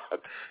 God.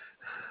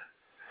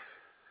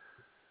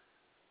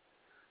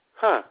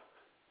 Huh.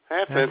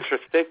 That's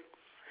interesting.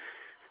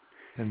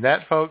 And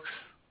that, folks,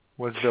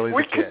 was Billy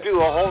we the Kid. could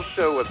do a whole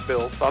show with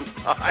Bill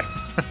sometime.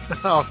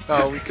 Oh,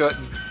 no, we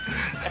couldn't.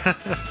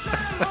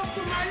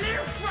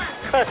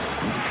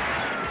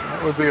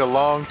 That would be a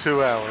long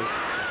 2 hours.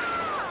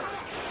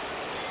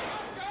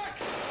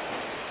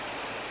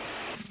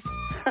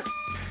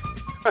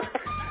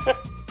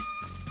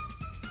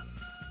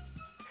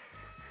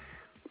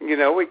 You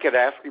know, we could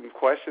ask him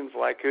questions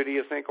like, who do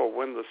you think will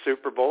win the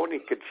Super Bowl? And he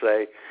could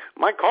say,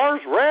 my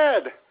car's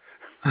red.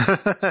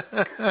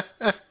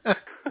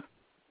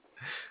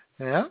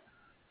 Yeah?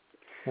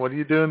 What are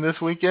you doing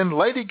this weekend?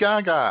 Lady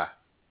Gaga.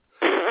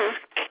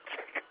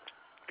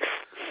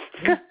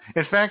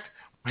 In fact,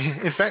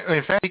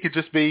 he could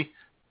just be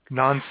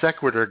non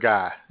sequitur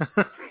guy.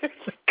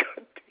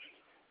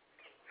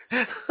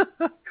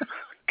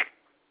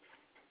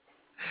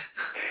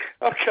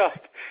 Oh, God.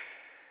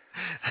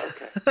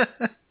 Okay.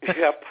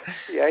 Yep.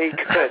 Yeah, he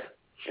could.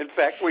 In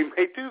fact, we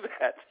may do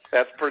that.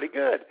 That's pretty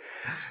good.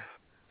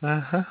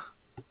 Uh-huh.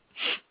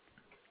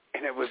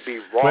 And it would be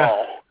raw.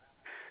 Well,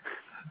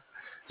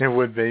 it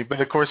would be.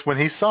 But, of course, when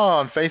he saw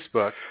on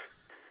Facebook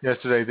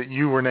yesterday that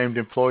you were named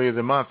Employee of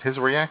the Month, his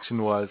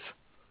reaction was,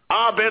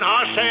 I've been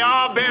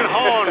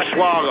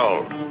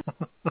hornswoggled.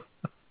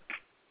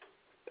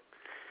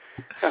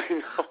 I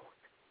know.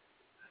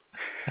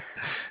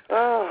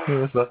 Oh. He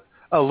was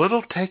a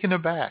little taken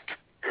aback.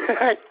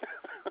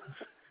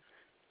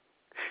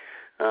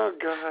 Oh,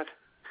 God.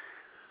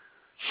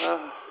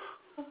 Oh.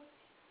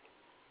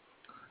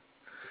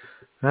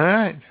 All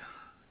right.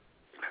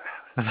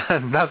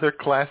 Another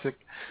classic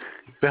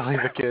Billy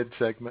the Kid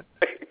segment.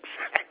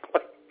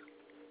 Exactly.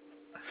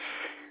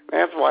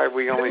 That's why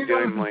we only do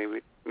him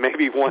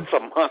maybe once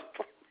a month.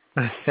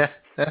 But,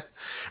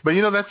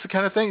 that's the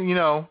kind of thing,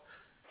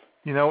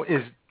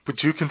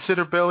 would you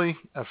consider Billy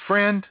a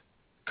friend,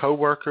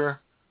 coworker,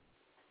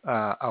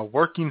 a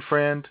working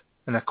friend,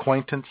 an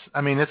acquaintance?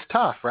 I mean, it's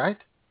tough, right?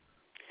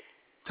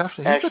 Tough.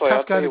 He's Actually, a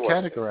tough guy to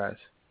categorize.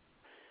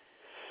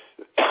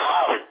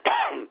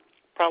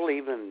 Probably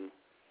even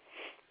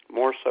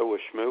more so with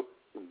Schmoop.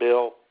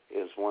 Bill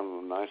is one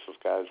of the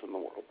nicest guys in the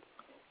world.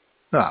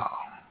 Oh.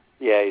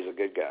 Yeah, he's a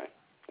good guy,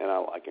 and I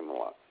like him a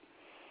lot.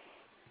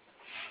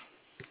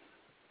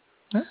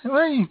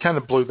 Well, you kind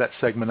of blew that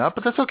segment up,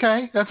 but that's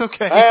okay. That's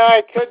okay.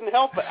 I couldn't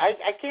help it.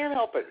 I can't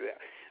help it.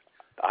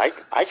 I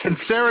can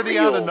Sincerity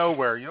out of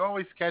nowhere. You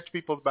always catch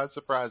people by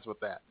surprise with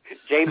that.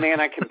 Jayman,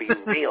 I can be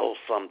real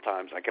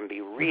sometimes. I can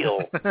be real.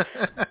 No,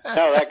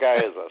 that guy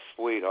is a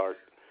sweetheart.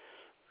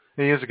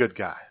 He is a good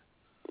guy.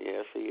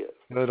 Yes, he is.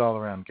 Good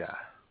all-around guy.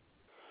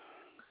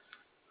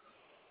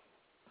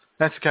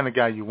 That's the kind of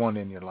guy you want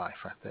in your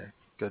life right there.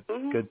 Good,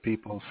 Good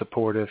people,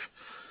 supportive,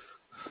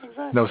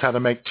 exactly. Knows how to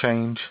make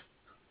change.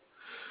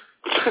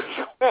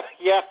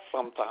 Yes,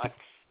 sometimes.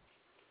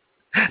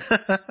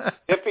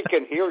 If he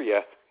can hear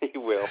you, he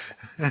will.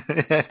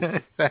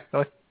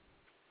 Exactly.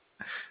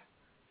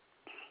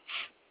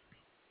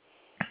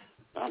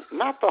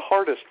 Not the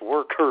hardest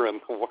worker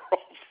in the world.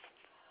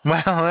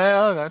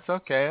 Well, that's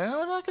okay.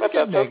 I'm not going to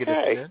get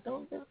negative here.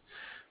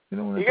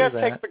 You got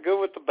to take the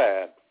good with the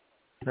bad.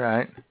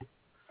 Right.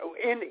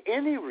 In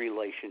any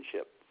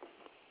relationship,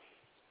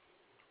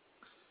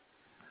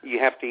 you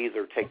have to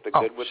either take the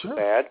good with the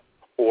bad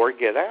or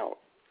get out.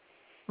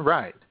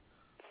 Right.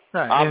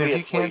 Right. Obviously,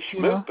 and if you can't,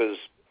 Schmoop has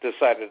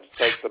decided to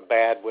take the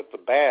bad with the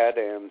bad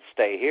and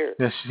stay here.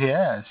 Yes,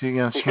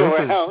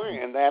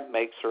 and that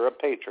makes her a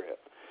patriot.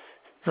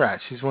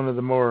 Right. She's one of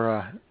the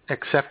more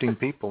accepting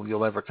people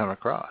you'll ever come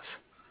across.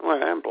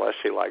 Well, and plus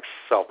she likes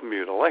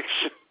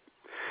self-mutilation.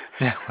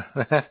 Yeah.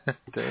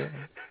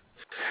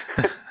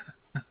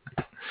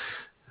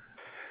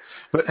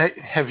 But hey,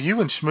 have you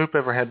and Schmoop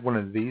ever had one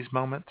of these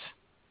moments?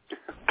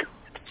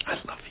 I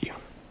love you.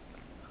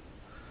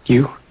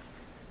 You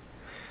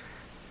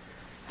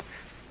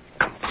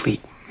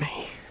complete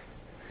me.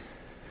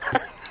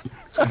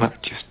 Love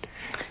just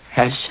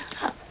has...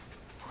 Shut up.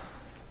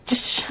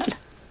 Just shut up.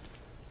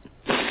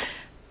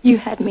 You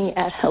had me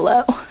at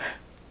hello.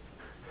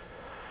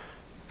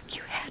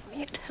 You had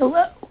me at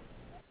hello.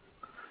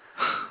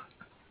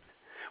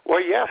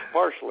 Well, yes,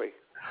 partially.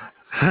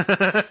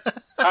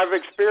 I've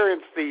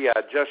experienced the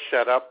just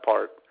shut up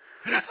part.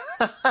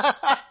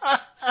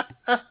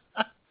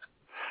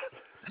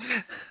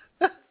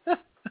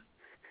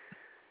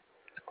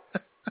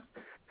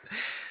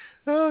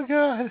 Oh,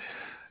 God.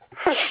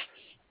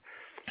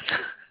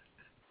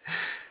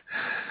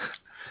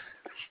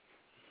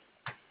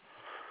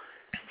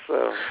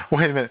 So.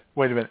 Wait a minute.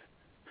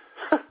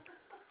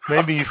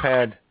 Maybe you've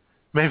had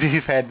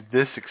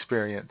this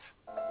experience.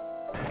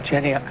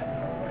 Jenny,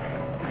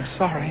 I'm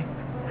sorry.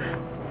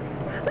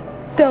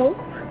 Don't.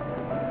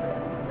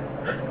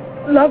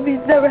 Love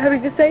means never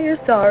having to say you're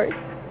sorry.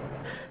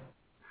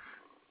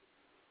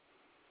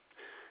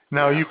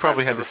 No, you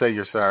probably had to say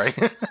you're sorry.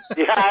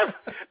 Yeah,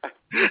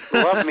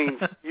 love means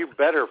you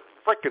better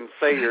frickin'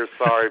 say you're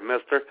sorry,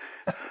 mister.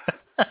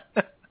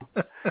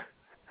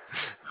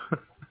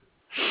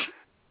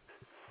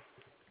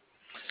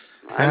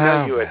 I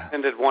know you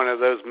attended one of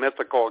those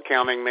mythical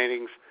accounting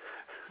meetings.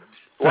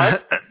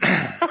 What?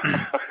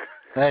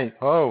 Hey. Hey.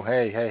 Oh,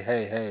 sorry.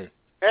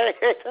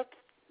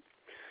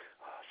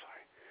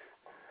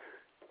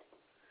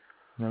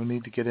 No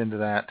need to get into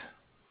that.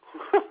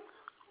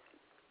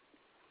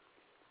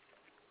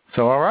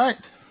 So, all right.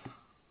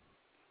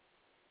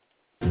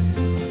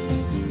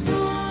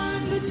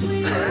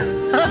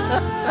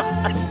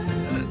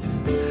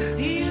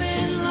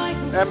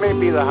 That may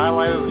be the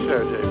highlight of the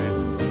show, Jayman.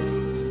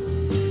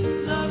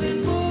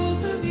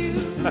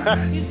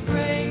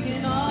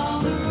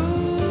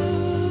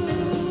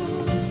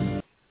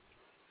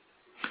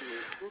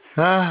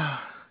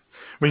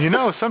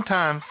 Well,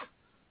 sometimes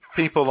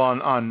people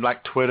on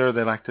like Twitter,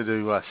 they like to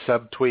do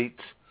subtweets.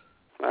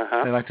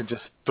 Uh-huh. They like to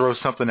just throw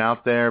something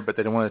out there, but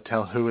they don't want to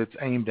tell who it's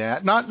aimed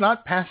at.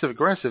 Not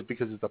passive-aggressive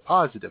because it's a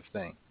positive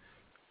thing.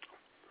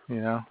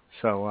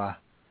 So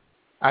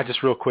I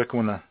just real quick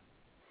want to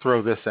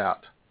throw this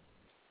out.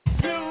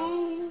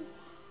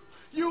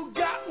 You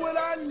got what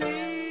I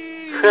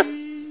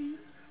need.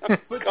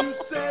 But you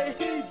say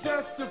he's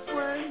just a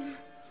friend.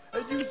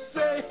 And you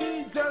say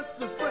he's just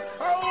a friend.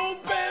 Oh,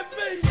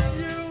 baby,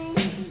 you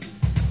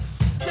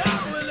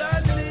got what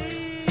I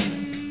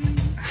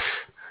need.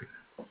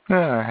 All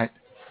right.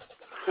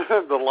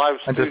 The live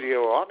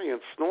studio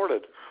audience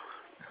snorted.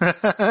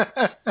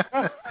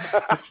 I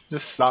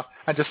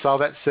just saw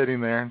that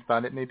sitting there and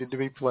thought it needed to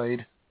be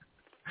played.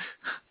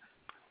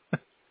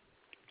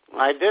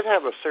 I did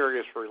have a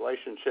serious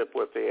relationship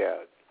with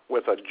a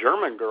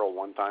German girl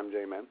one time,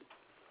 Jayman.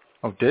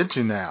 Oh, did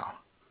you now?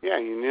 Yeah,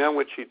 you know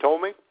what she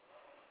told me?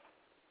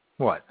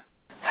 What?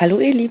 Hallo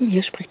ihr Lieben,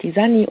 hier spricht die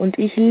Sunny und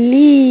ich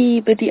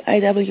liebe die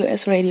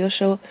IWS Radio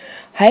Show.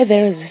 Hi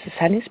there, this is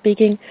Sunny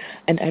speaking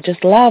and I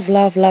just love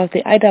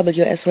the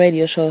IWS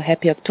Radio Show.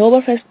 Happy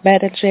Oktoberfest,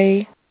 Bad and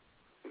Jay.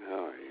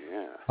 Oh,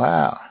 yeah.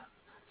 Wow.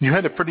 You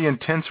had a pretty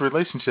intense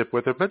relationship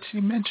with her, but she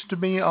mentioned to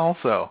me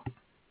also.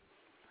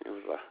 It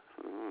was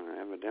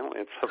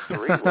evidently it's a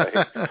three-way.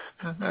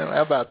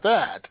 How about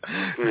that?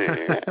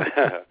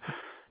 Yeah.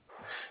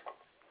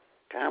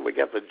 God, we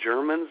got the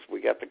Germans, we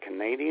got the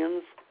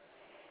Canadians.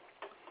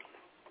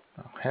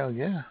 Oh, hell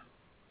yeah.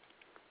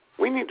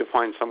 We need to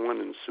find someone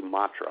in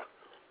Sumatra.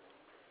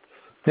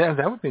 Yeah,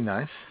 that would be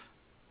nice.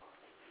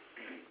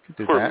 Could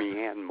do or that.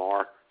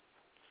 Myanmar.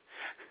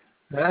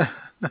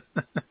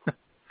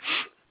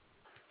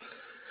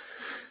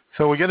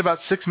 So we got about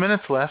 6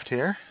 minutes left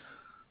here.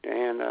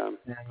 And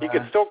you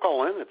can still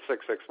call in at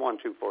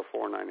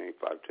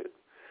 661-244-9852.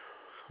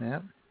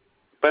 Yeah.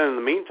 But in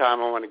the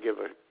meantime, I want to give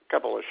a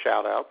couple of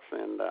shout-outs.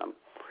 And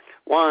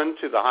one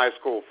to the high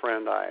school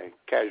friend I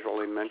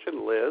casually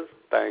mentioned, Liz.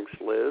 Thanks,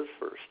 Liz,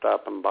 for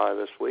stopping by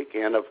this week.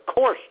 And, of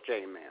course,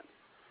 Jayman,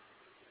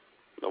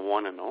 the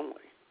one and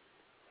only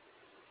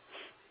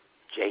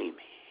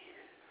Jamie.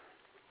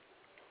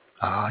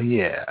 Oh,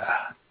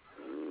 yeah.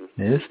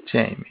 It's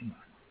Jamie.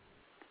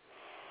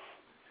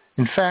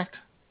 In fact,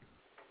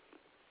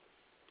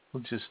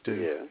 we'll just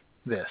do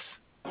this.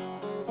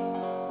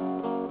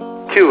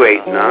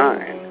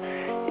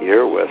 289.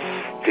 You're with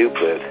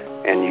Stupid,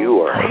 and you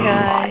are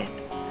hot.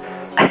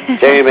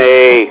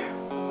 Jamie.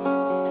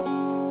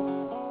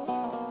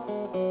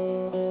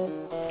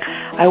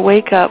 I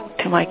wake up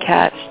to my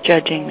cats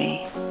judging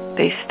me.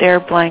 They stare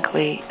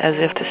blankly as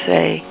if to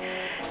say,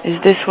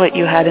 "Is this what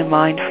you had in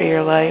mind for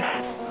your life?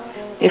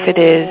 If it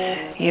is,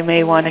 you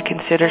may want to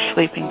consider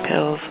sleeping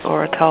pills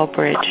or a tall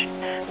bridge,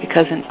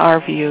 because in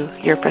our view,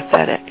 you're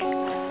pathetic."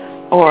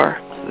 Or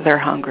they're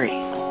hungry.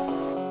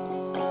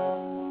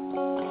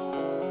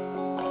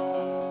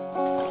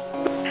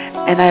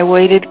 And I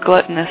waited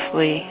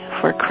gluttonously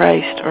for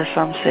Christ or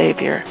some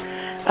savior,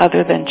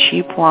 other than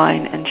cheap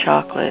wine and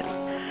chocolate.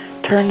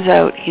 Turns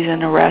out he's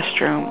in a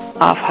restroom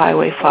off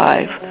Highway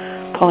 5,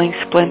 pulling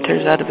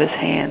splinters out of his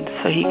hand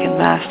so he can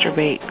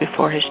masturbate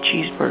before his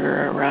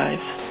cheeseburger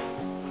arrives.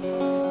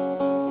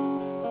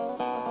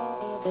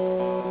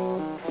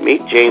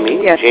 Meet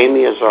Jamie. Yes.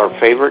 Jamie is our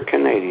favorite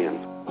Canadian.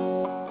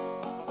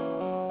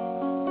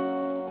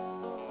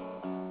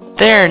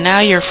 There, now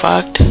you're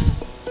fucked.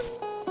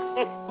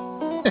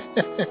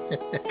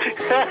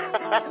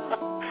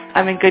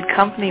 I'm in good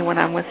company when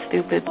I'm with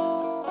stupid. All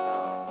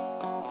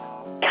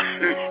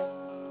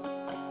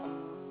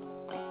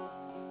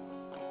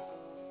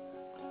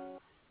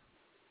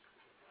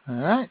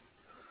right.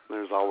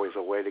 There's always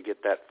a way to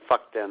get that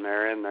fucked in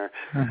there, isn't there?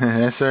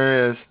 Yes,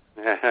 there is.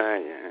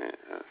 Yeah.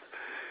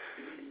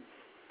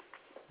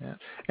 Yeah.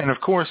 And of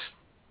course,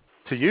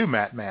 to you,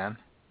 Matt Man.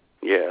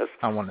 Yes.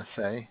 I want to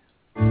say.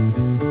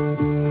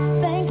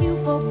 Thank you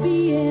for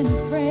being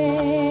a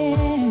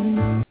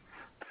friend.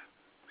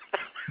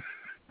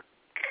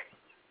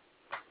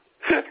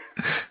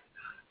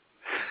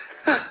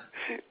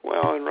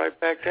 Well, and right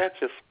back at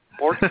you,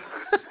 sport.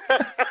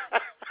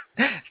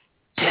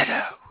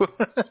 Ditto.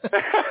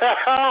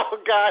 Oh,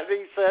 God,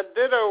 he said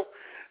ditto.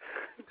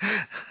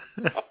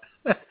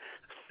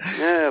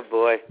 Oh,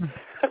 boy.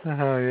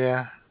 Oh,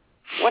 yeah.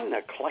 What an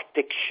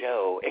eclectic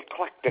show.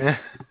 Eclectic. Yeah.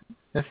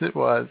 Yes, it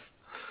was.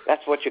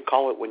 That's what you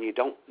call it when you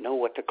don't know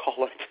what to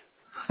call it.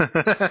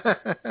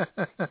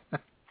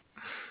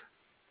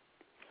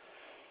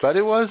 But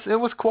it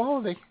was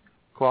quality.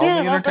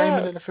 Quality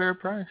entertainment at a fair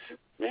price.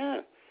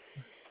 Yeah.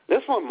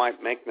 This one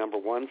might make number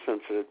one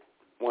since it,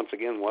 once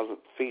again, wasn't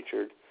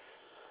featured.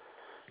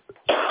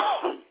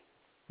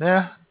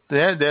 Yeah,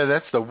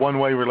 that's the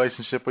one-way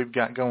relationship we've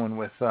got going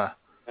with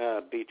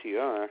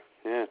BTR,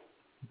 yeah.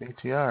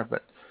 BTR,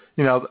 but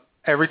you know,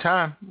 every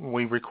time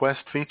we request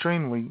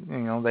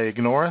featuring, they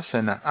ignore us,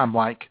 and I'm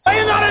like, are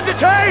you not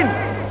entertained?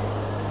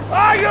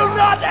 Are you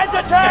not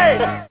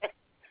entertained?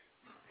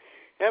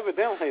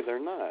 Evidently, they're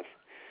not.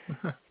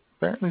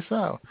 Apparently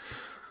so.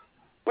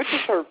 Which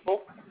is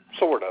hurtful,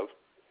 sort of.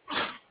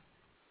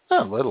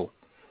 A little.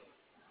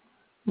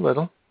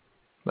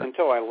 But.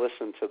 Until I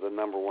listen to the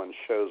number one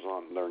shows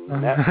on their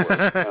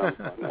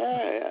network.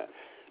 Yeah.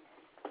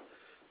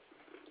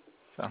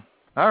 So,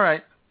 all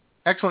right.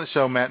 Excellent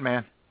show, Matt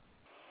Man.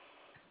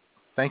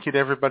 Thank you to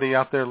everybody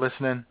out there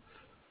listening.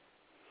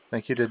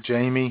 Thank you to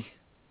Jamie.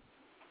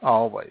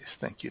 Always.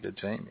 Thank you to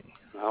Jamie.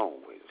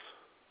 Always.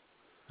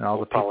 And all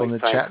the people in the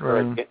chat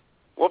room.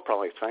 We'll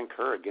probably thank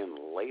her again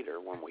later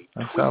when we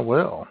tweet. Yes, I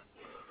will.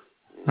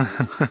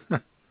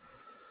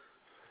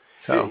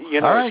 So, you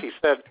know, all right.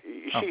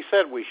 she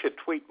said we should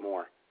tweet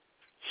more.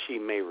 She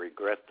may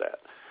regret that.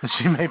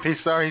 She may be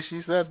sorry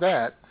she said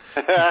that.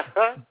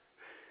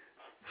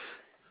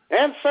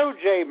 And so,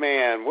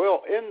 Jayman,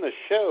 we'll end the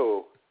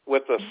show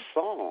with a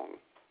song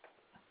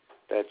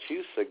that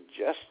you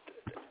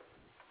suggested.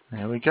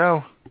 There we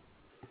go.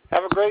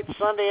 Have a great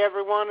Sunday,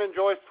 everyone.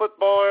 Enjoy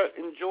football,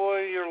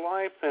 enjoy your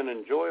life, and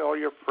enjoy all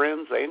your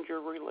friends and your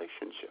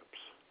relationships.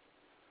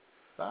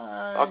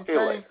 Bye. Talk to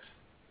you later.